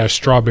 Yeah.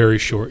 Strawberry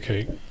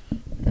shortcake.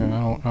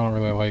 Yeah, I don't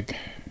really like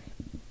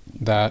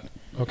that.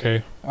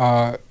 Okay.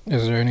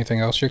 Is there anything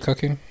else you're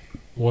cooking?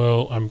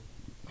 Well, I'm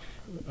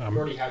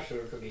already have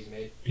sugar cookies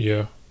made.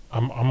 Yeah,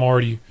 I'm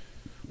already.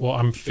 Well,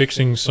 I'm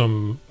fixing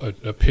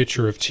a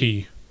pitcher of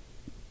tea.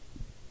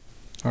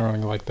 I don't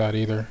really like that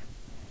either.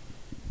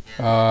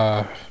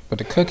 But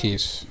the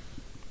cookies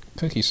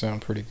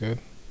sound pretty good.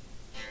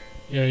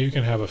 Yeah, you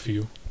can have a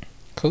few.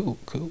 Cool.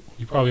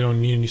 You probably don't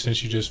need any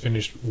since you just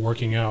finished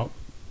working out.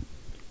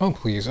 Oh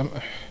please,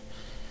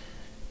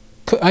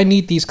 I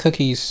need these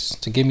cookies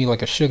to give me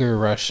like a sugar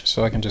rush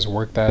so I can just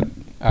work that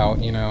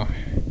out, you know.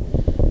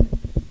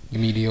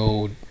 Give me the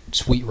old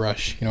sweet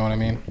rush, you know what I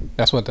mean?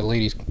 That's what the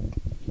ladies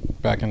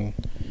back in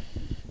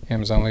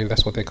Amazon lady,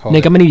 that's what they call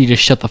Nick, it. I'm gonna need you to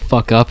shut the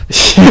fuck up.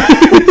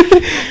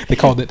 They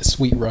called it the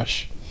sweet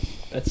rush.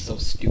 That's so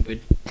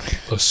stupid.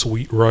 A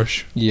sweet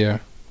rush. Yeah.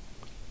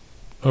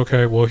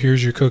 Okay, well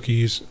here's your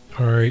cookies.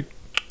 All right.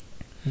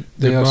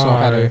 They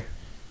Goodbye.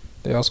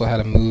 also had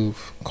a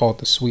move called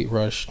the sweet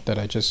rush that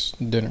I just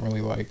didn't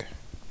really like.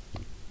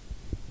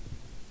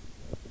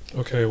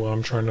 Okay, well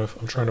I'm trying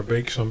to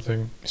bake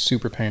something.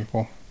 Super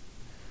painful.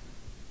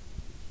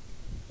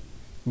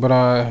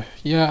 But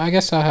yeah, I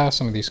guess I'll have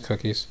some of these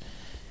cookies.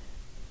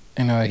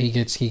 And he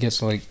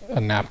gets like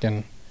a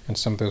napkin and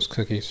some of those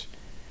cookies.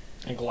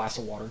 And a glass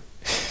of water.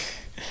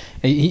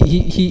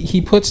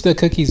 He puts the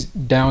cookies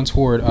down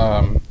toward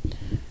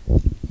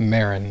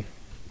Marin.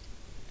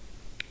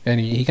 And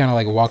he kind of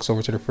like walks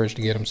over to the fridge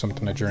to get him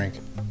something to drink.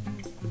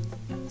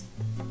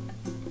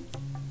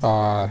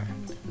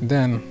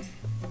 Then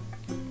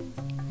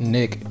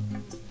Nick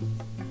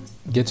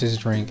gets his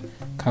drink,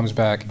 comes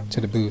back to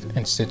the booth,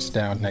 and sits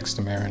down next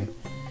to Marin.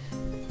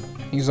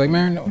 He's like,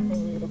 Marin,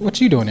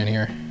 what you doing in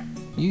here?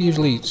 You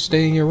usually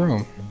stay in your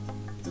room.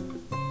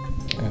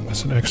 And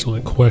That's an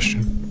excellent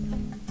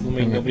question. I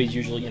mean, nobody's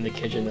usually in the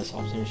kitchen this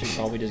often. She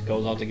probably just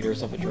goes out to get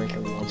herself a drink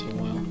every once in a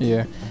while.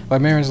 yeah,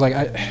 like Marin's like,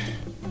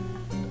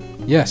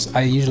 yes,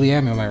 I usually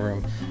am in my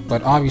room,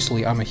 but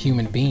obviously I'm a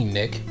human being,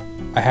 Nick.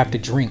 I have to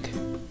drink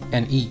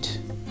and eat,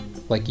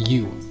 like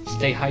you.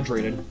 Stay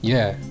hydrated.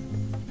 Yeah.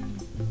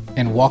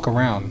 And walk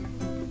around.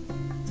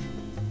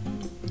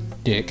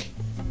 Dick.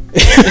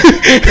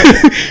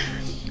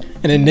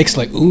 And then Nick's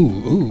like,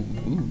 ooh.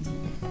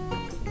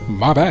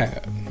 My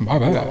bad. Ooh, I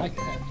like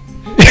that.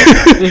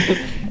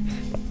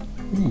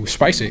 Ooh,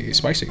 spicy.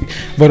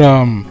 But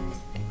and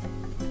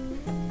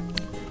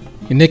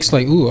Nick's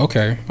like, ooh,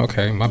 okay,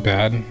 my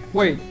bad.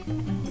 Wait.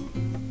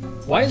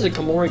 Why is it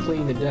Kamori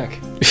cleaning the deck?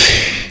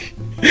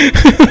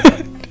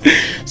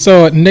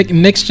 So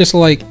Nick's just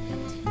like,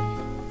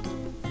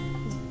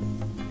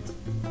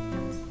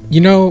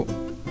 you know,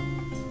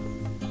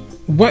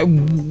 what?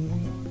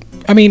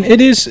 I mean,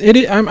 it is.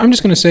 I'm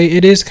just gonna say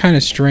it is kind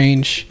of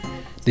strange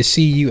to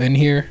see you in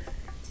here,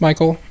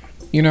 Michael.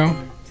 You know.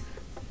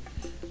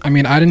 I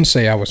mean, I didn't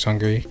say I was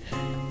hungry,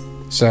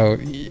 so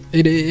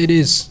it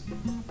is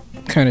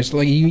kind of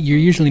like you're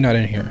usually not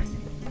in here.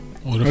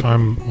 What if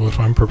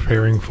I'm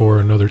preparing for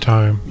another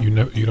time? You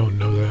don't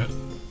know that.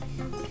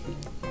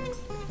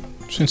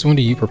 Since when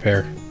do you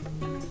prepare?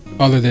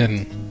 Other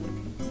than,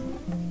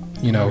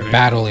 you know,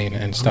 battling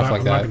and stuff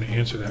like that. I'm not going to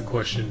answer that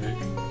question, Nick.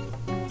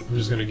 I'm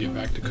just going to get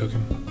back to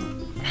cooking.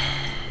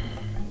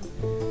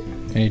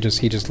 And he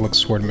just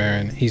looks toward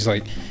Marin. He's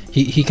like,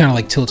 he kind of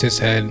like tilts his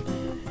head,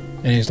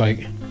 and he's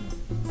like,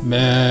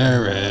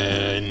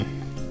 Marin.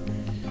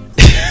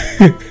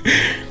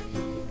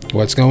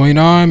 What's going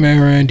on,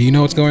 Marin? Do you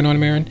know what's going on,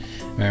 Marin?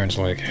 Marin's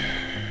like,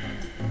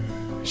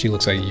 she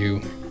looks like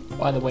you.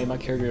 By the way, my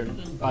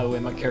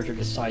character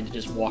decided to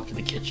just walk to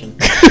the kitchen.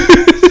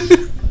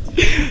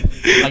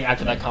 Like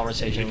after that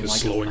conversation, Nick is like,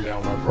 slowing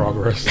down my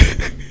progress.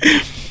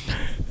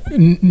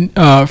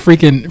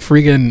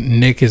 Freaking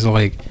Nick is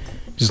like,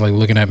 just like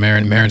looking at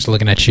Marin. Marin's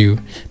looking at you.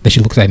 Then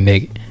she looks at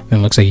Nick.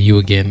 Then looks at you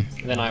again.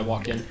 And then I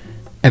walk in.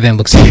 And then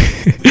looks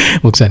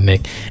at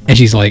Nick, and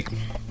she's like,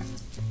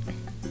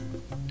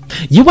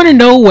 "You want to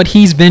know what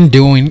he's been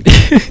doing?"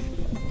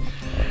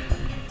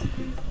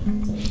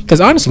 Because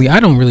honestly,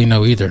 I don't really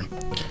know either.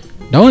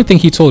 The only thing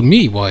he told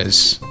me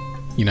was,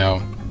 you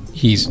know,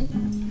 he's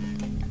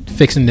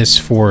fixing this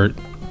for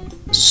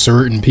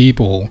certain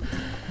people.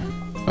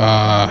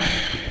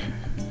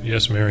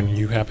 Yes, Marin,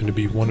 you happen to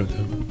be one of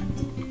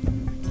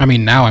them. I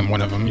mean, now I'm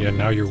one of them. Yeah,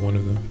 now you're one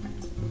of them.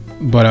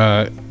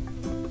 But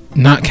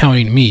not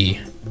counting me,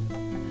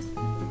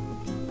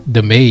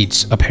 the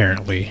maids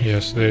apparently.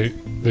 Yes, they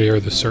are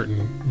the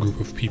certain group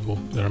of people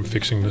that I'm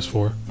fixing this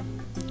for.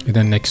 And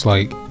then Nick's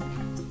like,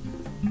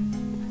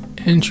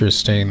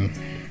 interesting.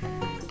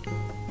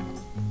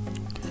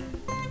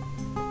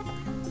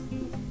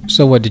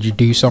 So what, did you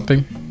do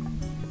something?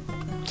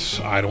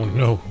 I don't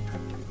know.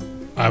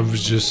 I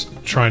was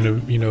just trying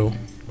to, you know,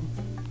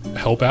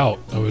 help out.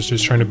 I was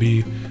just trying to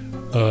be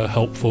a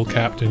helpful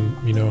captain,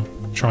 you know,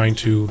 trying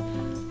to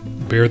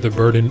bear the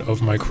burden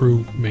of my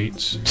crew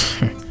mates.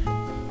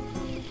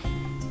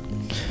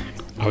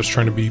 I was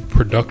trying to be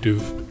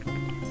productive.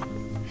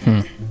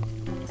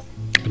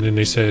 And then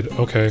they said,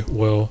 okay,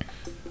 well,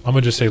 I'm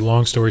gonna just say,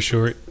 long story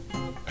short,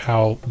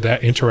 how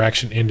that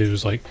interaction ended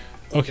was like,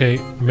 okay,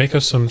 make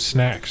us some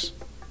snacks.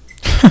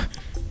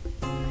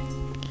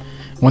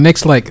 Well,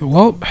 Nick's like,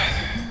 well,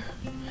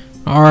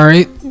 all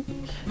right.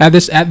 At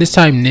this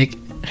time, Nick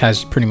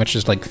has pretty much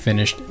just like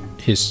finished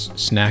his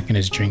snack and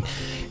his drink.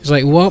 He's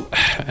like, well,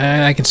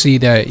 I can see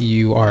that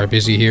you are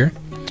busy here,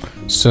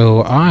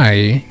 so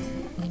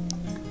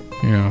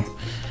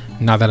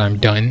now that I'm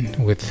done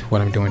with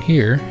what I'm doing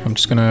here, I'm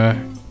just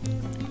gonna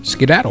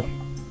skedaddle.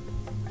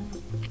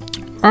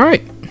 All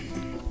right,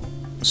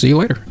 see you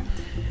later.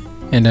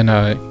 And then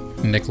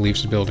Nick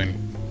leaves the building.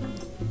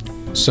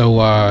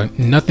 So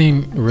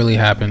nothing really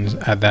happens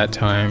at that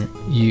time.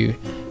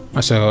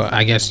 So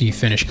I guess you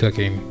finish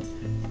cooking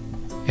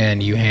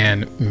and you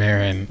hand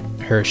Marin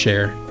her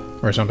share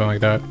or something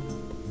like that,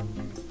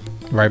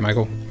 right,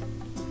 Michael?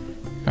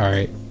 All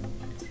right,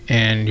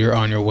 and you're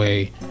on your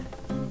way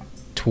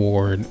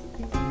toward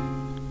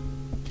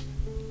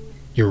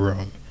your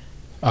room.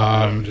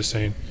 I'm just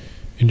saying,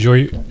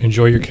 enjoy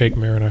your cake,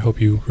 Marin. I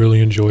hope you really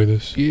enjoy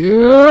this.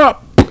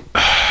 Yep.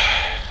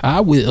 I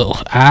will.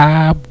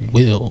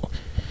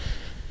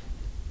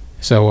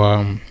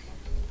 So,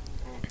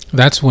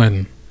 that's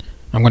when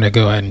I'm going to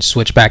go ahead and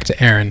switch back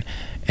to Aaron.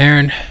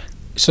 Aaron,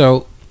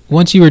 so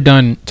once you were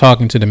done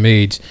talking to the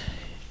maids,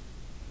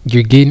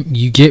 you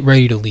get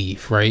ready to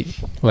leave, right?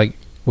 Like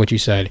what you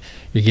said,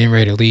 you're getting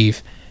ready to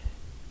leave.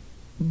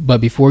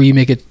 But before you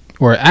make it,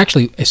 or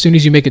actually, as soon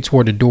as you make it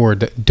toward the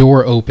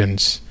door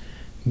opens,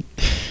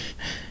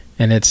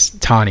 and it's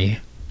Tani.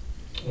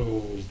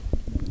 Oh.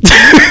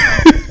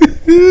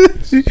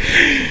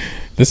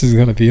 This is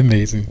gonna be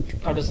amazing.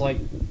 I'm just like,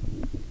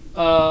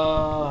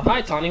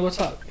 hi Tani, what's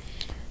up?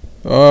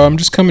 I'm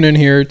just coming in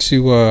here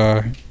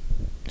to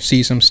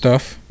see some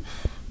stuff.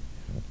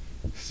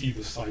 See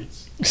the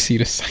sights. See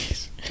the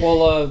sights.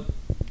 Well,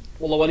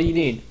 what do you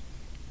need?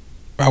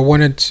 I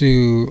wanted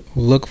to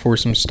look for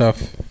some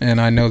stuff,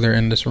 and I know they're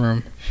in this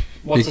room.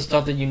 What's the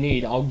stuff that you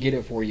need? I'll get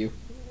it for you.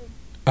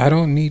 I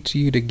don't need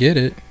you to get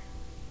it.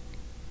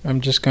 I'm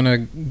just gonna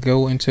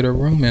go into the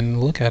room and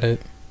look at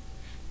it.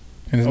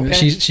 And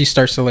okay. she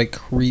starts to like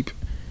creep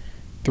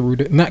through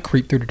not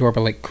creep through the door,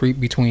 but like creep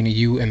between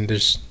you and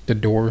the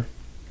door,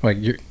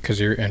 like because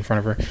you're in front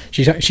of her.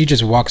 She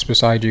just walks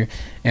beside you,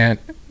 and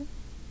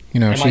you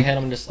know in my head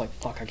I'm just like,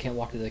 fuck, I can't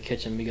walk to the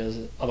kitchen because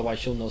otherwise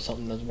she'll know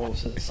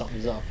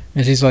something's up.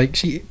 And she's like,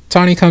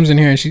 Tani comes in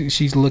here and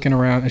she's looking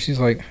around and she's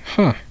like,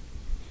 huh.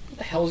 What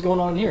the hell is going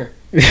on here?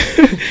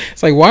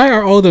 It's like, why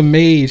are all the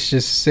maids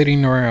just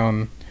sitting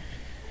around?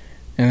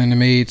 And then the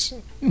maids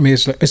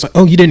it's like,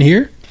 oh, you didn't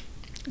hear?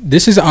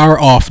 This is our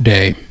off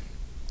day.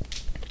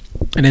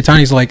 And then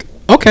Tani's like,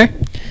 okay,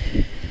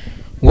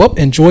 well,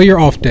 enjoy your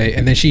off day.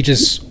 And then she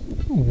just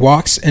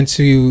walks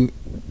into,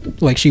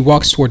 like, she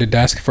walks toward the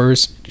desk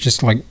first,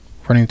 just like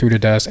running through the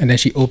desk, and then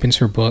she opens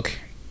her book,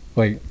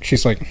 like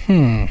she's like,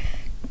 oh,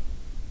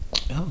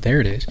 there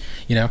it is,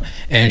 you know.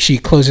 And she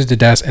closes the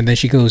desk, and then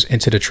she goes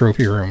into the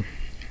trophy room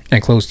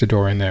and closes the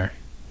door in there.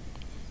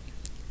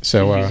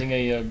 So she's using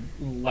a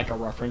like a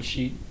reference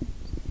sheet.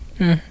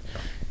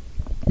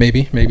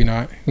 Maybe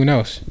not. Who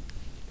knows?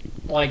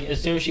 Like,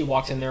 as soon as she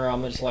walks in there,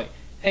 I'm just like,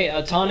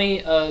 hey, Tani,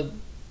 the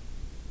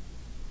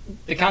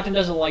captain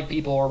doesn't like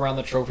people around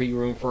the trophy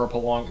room for a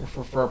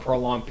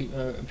prolonged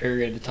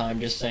period of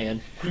time. Just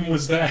saying. When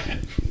was that?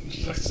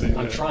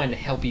 I'm trying to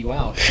help you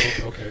out.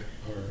 Okay.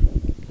 All right.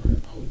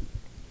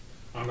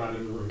 I'm not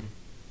in the room.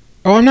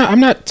 Oh, I'm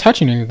not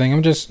touching anything.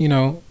 I'm just,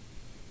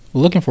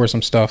 looking for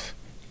some stuff.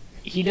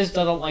 He just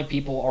doesn't like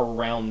people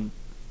around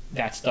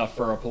that stuff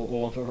for a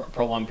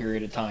prolonged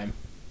period of time.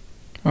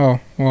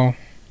 Oh, well,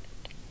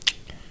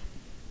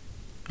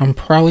 I'm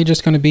probably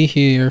just going to be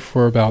here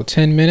for about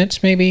 10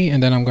 minutes maybe,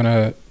 and then I'm going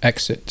to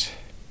exit.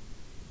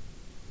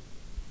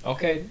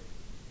 Okay.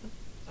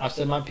 I've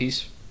said my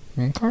piece.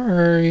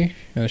 Okay.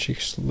 And she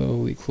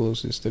slowly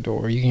closes the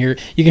door. You can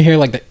hear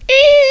like the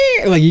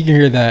like you can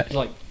hear that.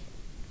 Like,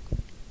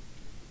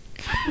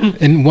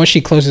 and once she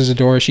closes the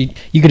door,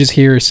 you can just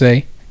hear her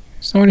say,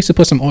 "Someone needs to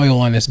put some oil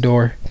on this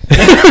door."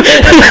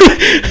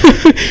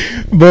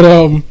 But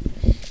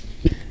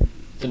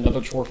it's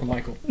another chore for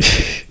Michael.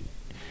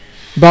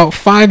 About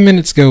 5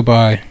 minutes go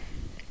by.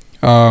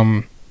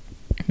 And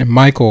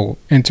Michael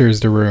enters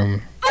the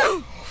room.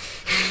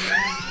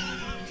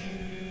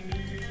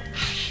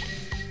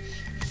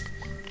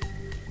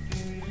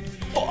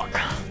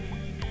 Fuck.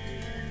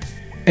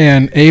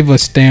 And Ava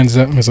stands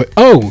up and is like,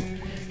 "Oh,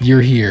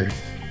 you're here.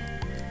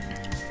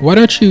 Why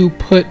don't you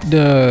put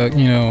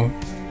the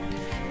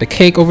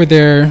cake over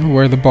there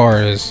where the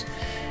bar is?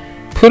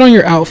 Put on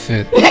your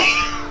outfit.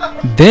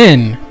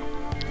 Then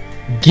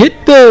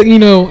get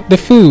the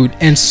food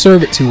and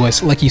serve it to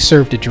us like you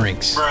served the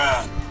drinks."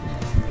 Bruh.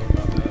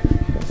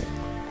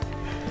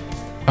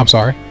 I'm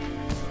sorry.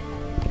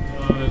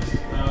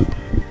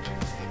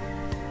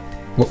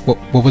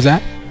 What was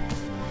that?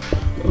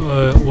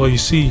 Well, you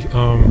see,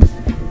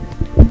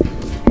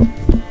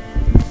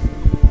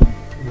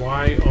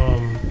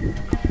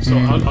 So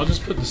I'll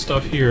just put the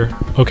stuff here.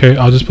 Okay,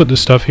 I'll just put the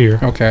stuff here.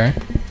 Okay.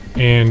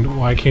 And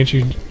why can't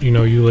you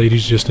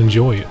ladies just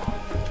enjoy it?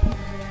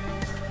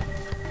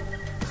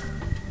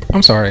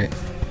 I'm sorry.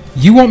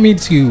 You want me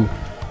to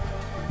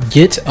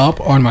get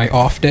up on my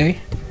off day?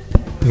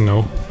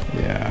 No.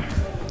 Yeah.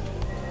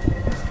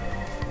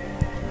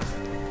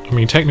 I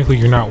mean, technically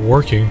you're not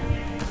working.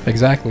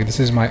 Exactly. This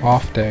is my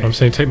off day. I'm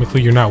saying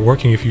technically you're not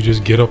working if you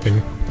just get up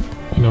and,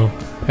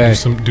 Hey.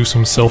 do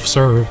some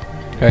self-serve.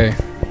 Hey.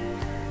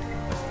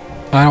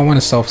 I don't want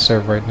to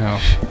self-serve right now.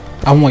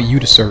 I want you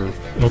to serve.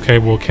 Okay,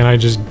 well, can I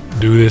just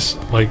do this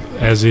like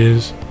as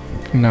is?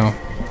 No.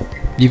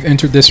 You've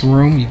entered this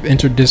room. You've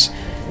entered this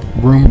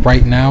room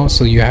right now,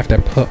 so you have to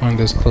put on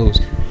those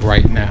clothes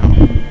right now.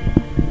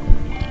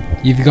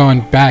 You've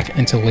gone back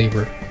into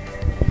labor.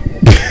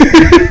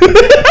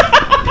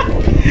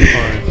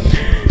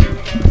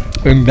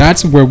 And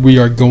that's where we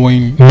are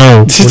going.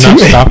 No,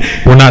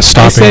 we're not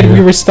stopping. I said here.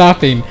 we were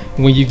stopping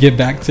when you get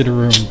back to the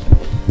room.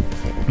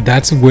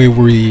 That's where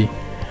we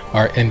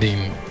are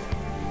ending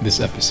this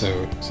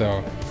episode.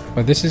 So,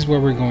 but this is where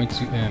we're going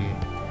to end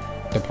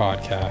the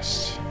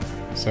podcast.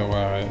 So,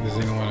 does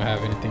anyone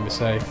have anything to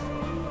say?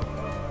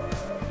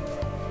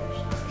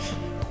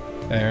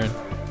 Aaron?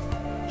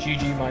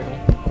 GG, Michael.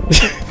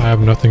 I have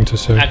nothing to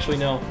say. Actually,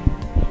 no.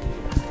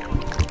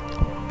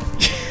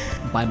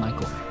 Bye,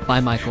 Michael. Bye,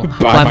 Michael. Bye,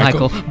 Bye,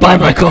 Michael. Michael. Bye,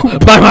 Michael.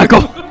 Bye,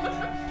 Michael.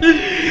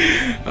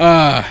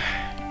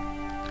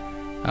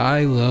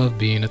 I love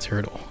being a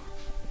turtle.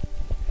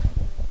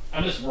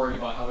 I'm just worried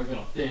about how they're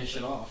gonna finish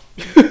it off.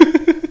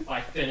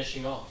 By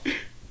finishing off.